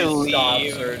 want Please to stop,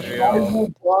 leave. I Sergio. will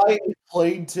buy a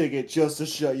plane ticket just to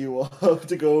shut you up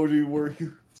to go to where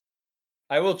you.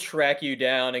 I will track you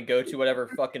down and go to whatever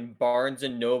fucking Barnes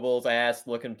and Noble's ass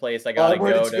looking place I gotta I'm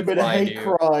ready go to to commit a find hate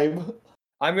you. crime.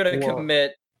 I'm gonna Whoa.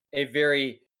 commit a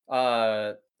very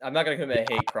I'm not gonna commit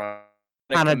a hate crime.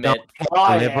 I'm Kinda gonna commit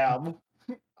I Liberal. am.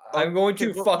 I'm going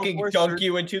to Okay, fucking before dunk Serg-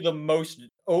 you into the most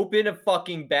open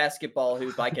fucking basketball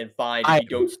hoop I can find I if you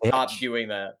don't stop bitch. doing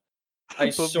that. I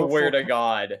But swear to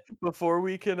God. Before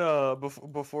we can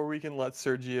before we can let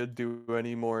Sergio do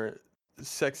any more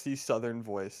sexy southern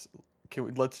voice, can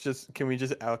we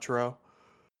just outro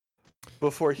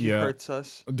before he Yeah. hurts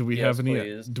us? Do we Yes, have any?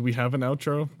 please. Do we have an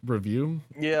outro review?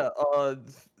 Yeah,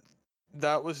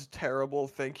 that was terrible.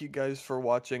 Thank you guys for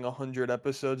watching 100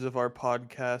 episodes of our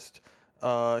podcast.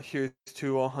 Here's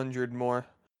to 100 more.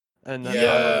 And then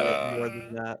Yeah. more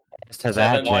than that. To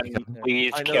that, Seven- Jacob.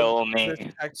 Please I know kill this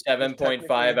me.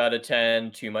 7.5 out of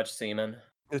 10. Too much semen.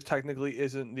 This technically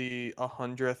isn't the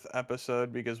 100th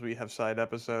episode because we have side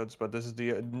episodes, but this is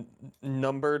the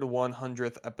numbered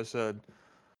 100th episode.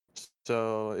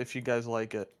 So if you guys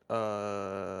like it,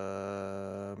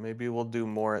 maybe we'll do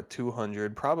more at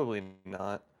 200. Probably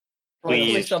not.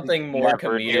 Probably Please something more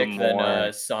never do comedic than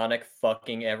more. Sonic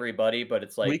fucking everybody, but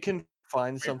it's like We can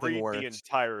find We something read the worse.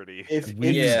 entirety. If We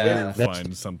Yeah. will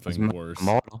find something worse.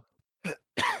 Mortal.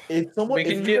 if someone we if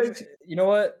can you give. guys, You know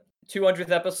what? 200th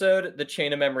episode. The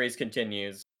Chain of Memories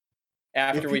continues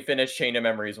after If we you- finish Chain of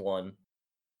Memories 1.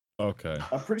 Okay.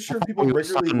 I'm pretty sure people We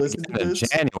regularly found listen to in this.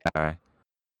 January.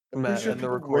 I'm Matt, pretty sure end the people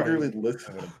recording. regularly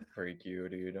listen. I'm gonna freak you,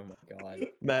 dude. Oh my god.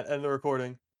 Matt, end the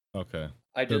recording. Okay.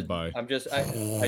 I just. Goodbye. I'm just. I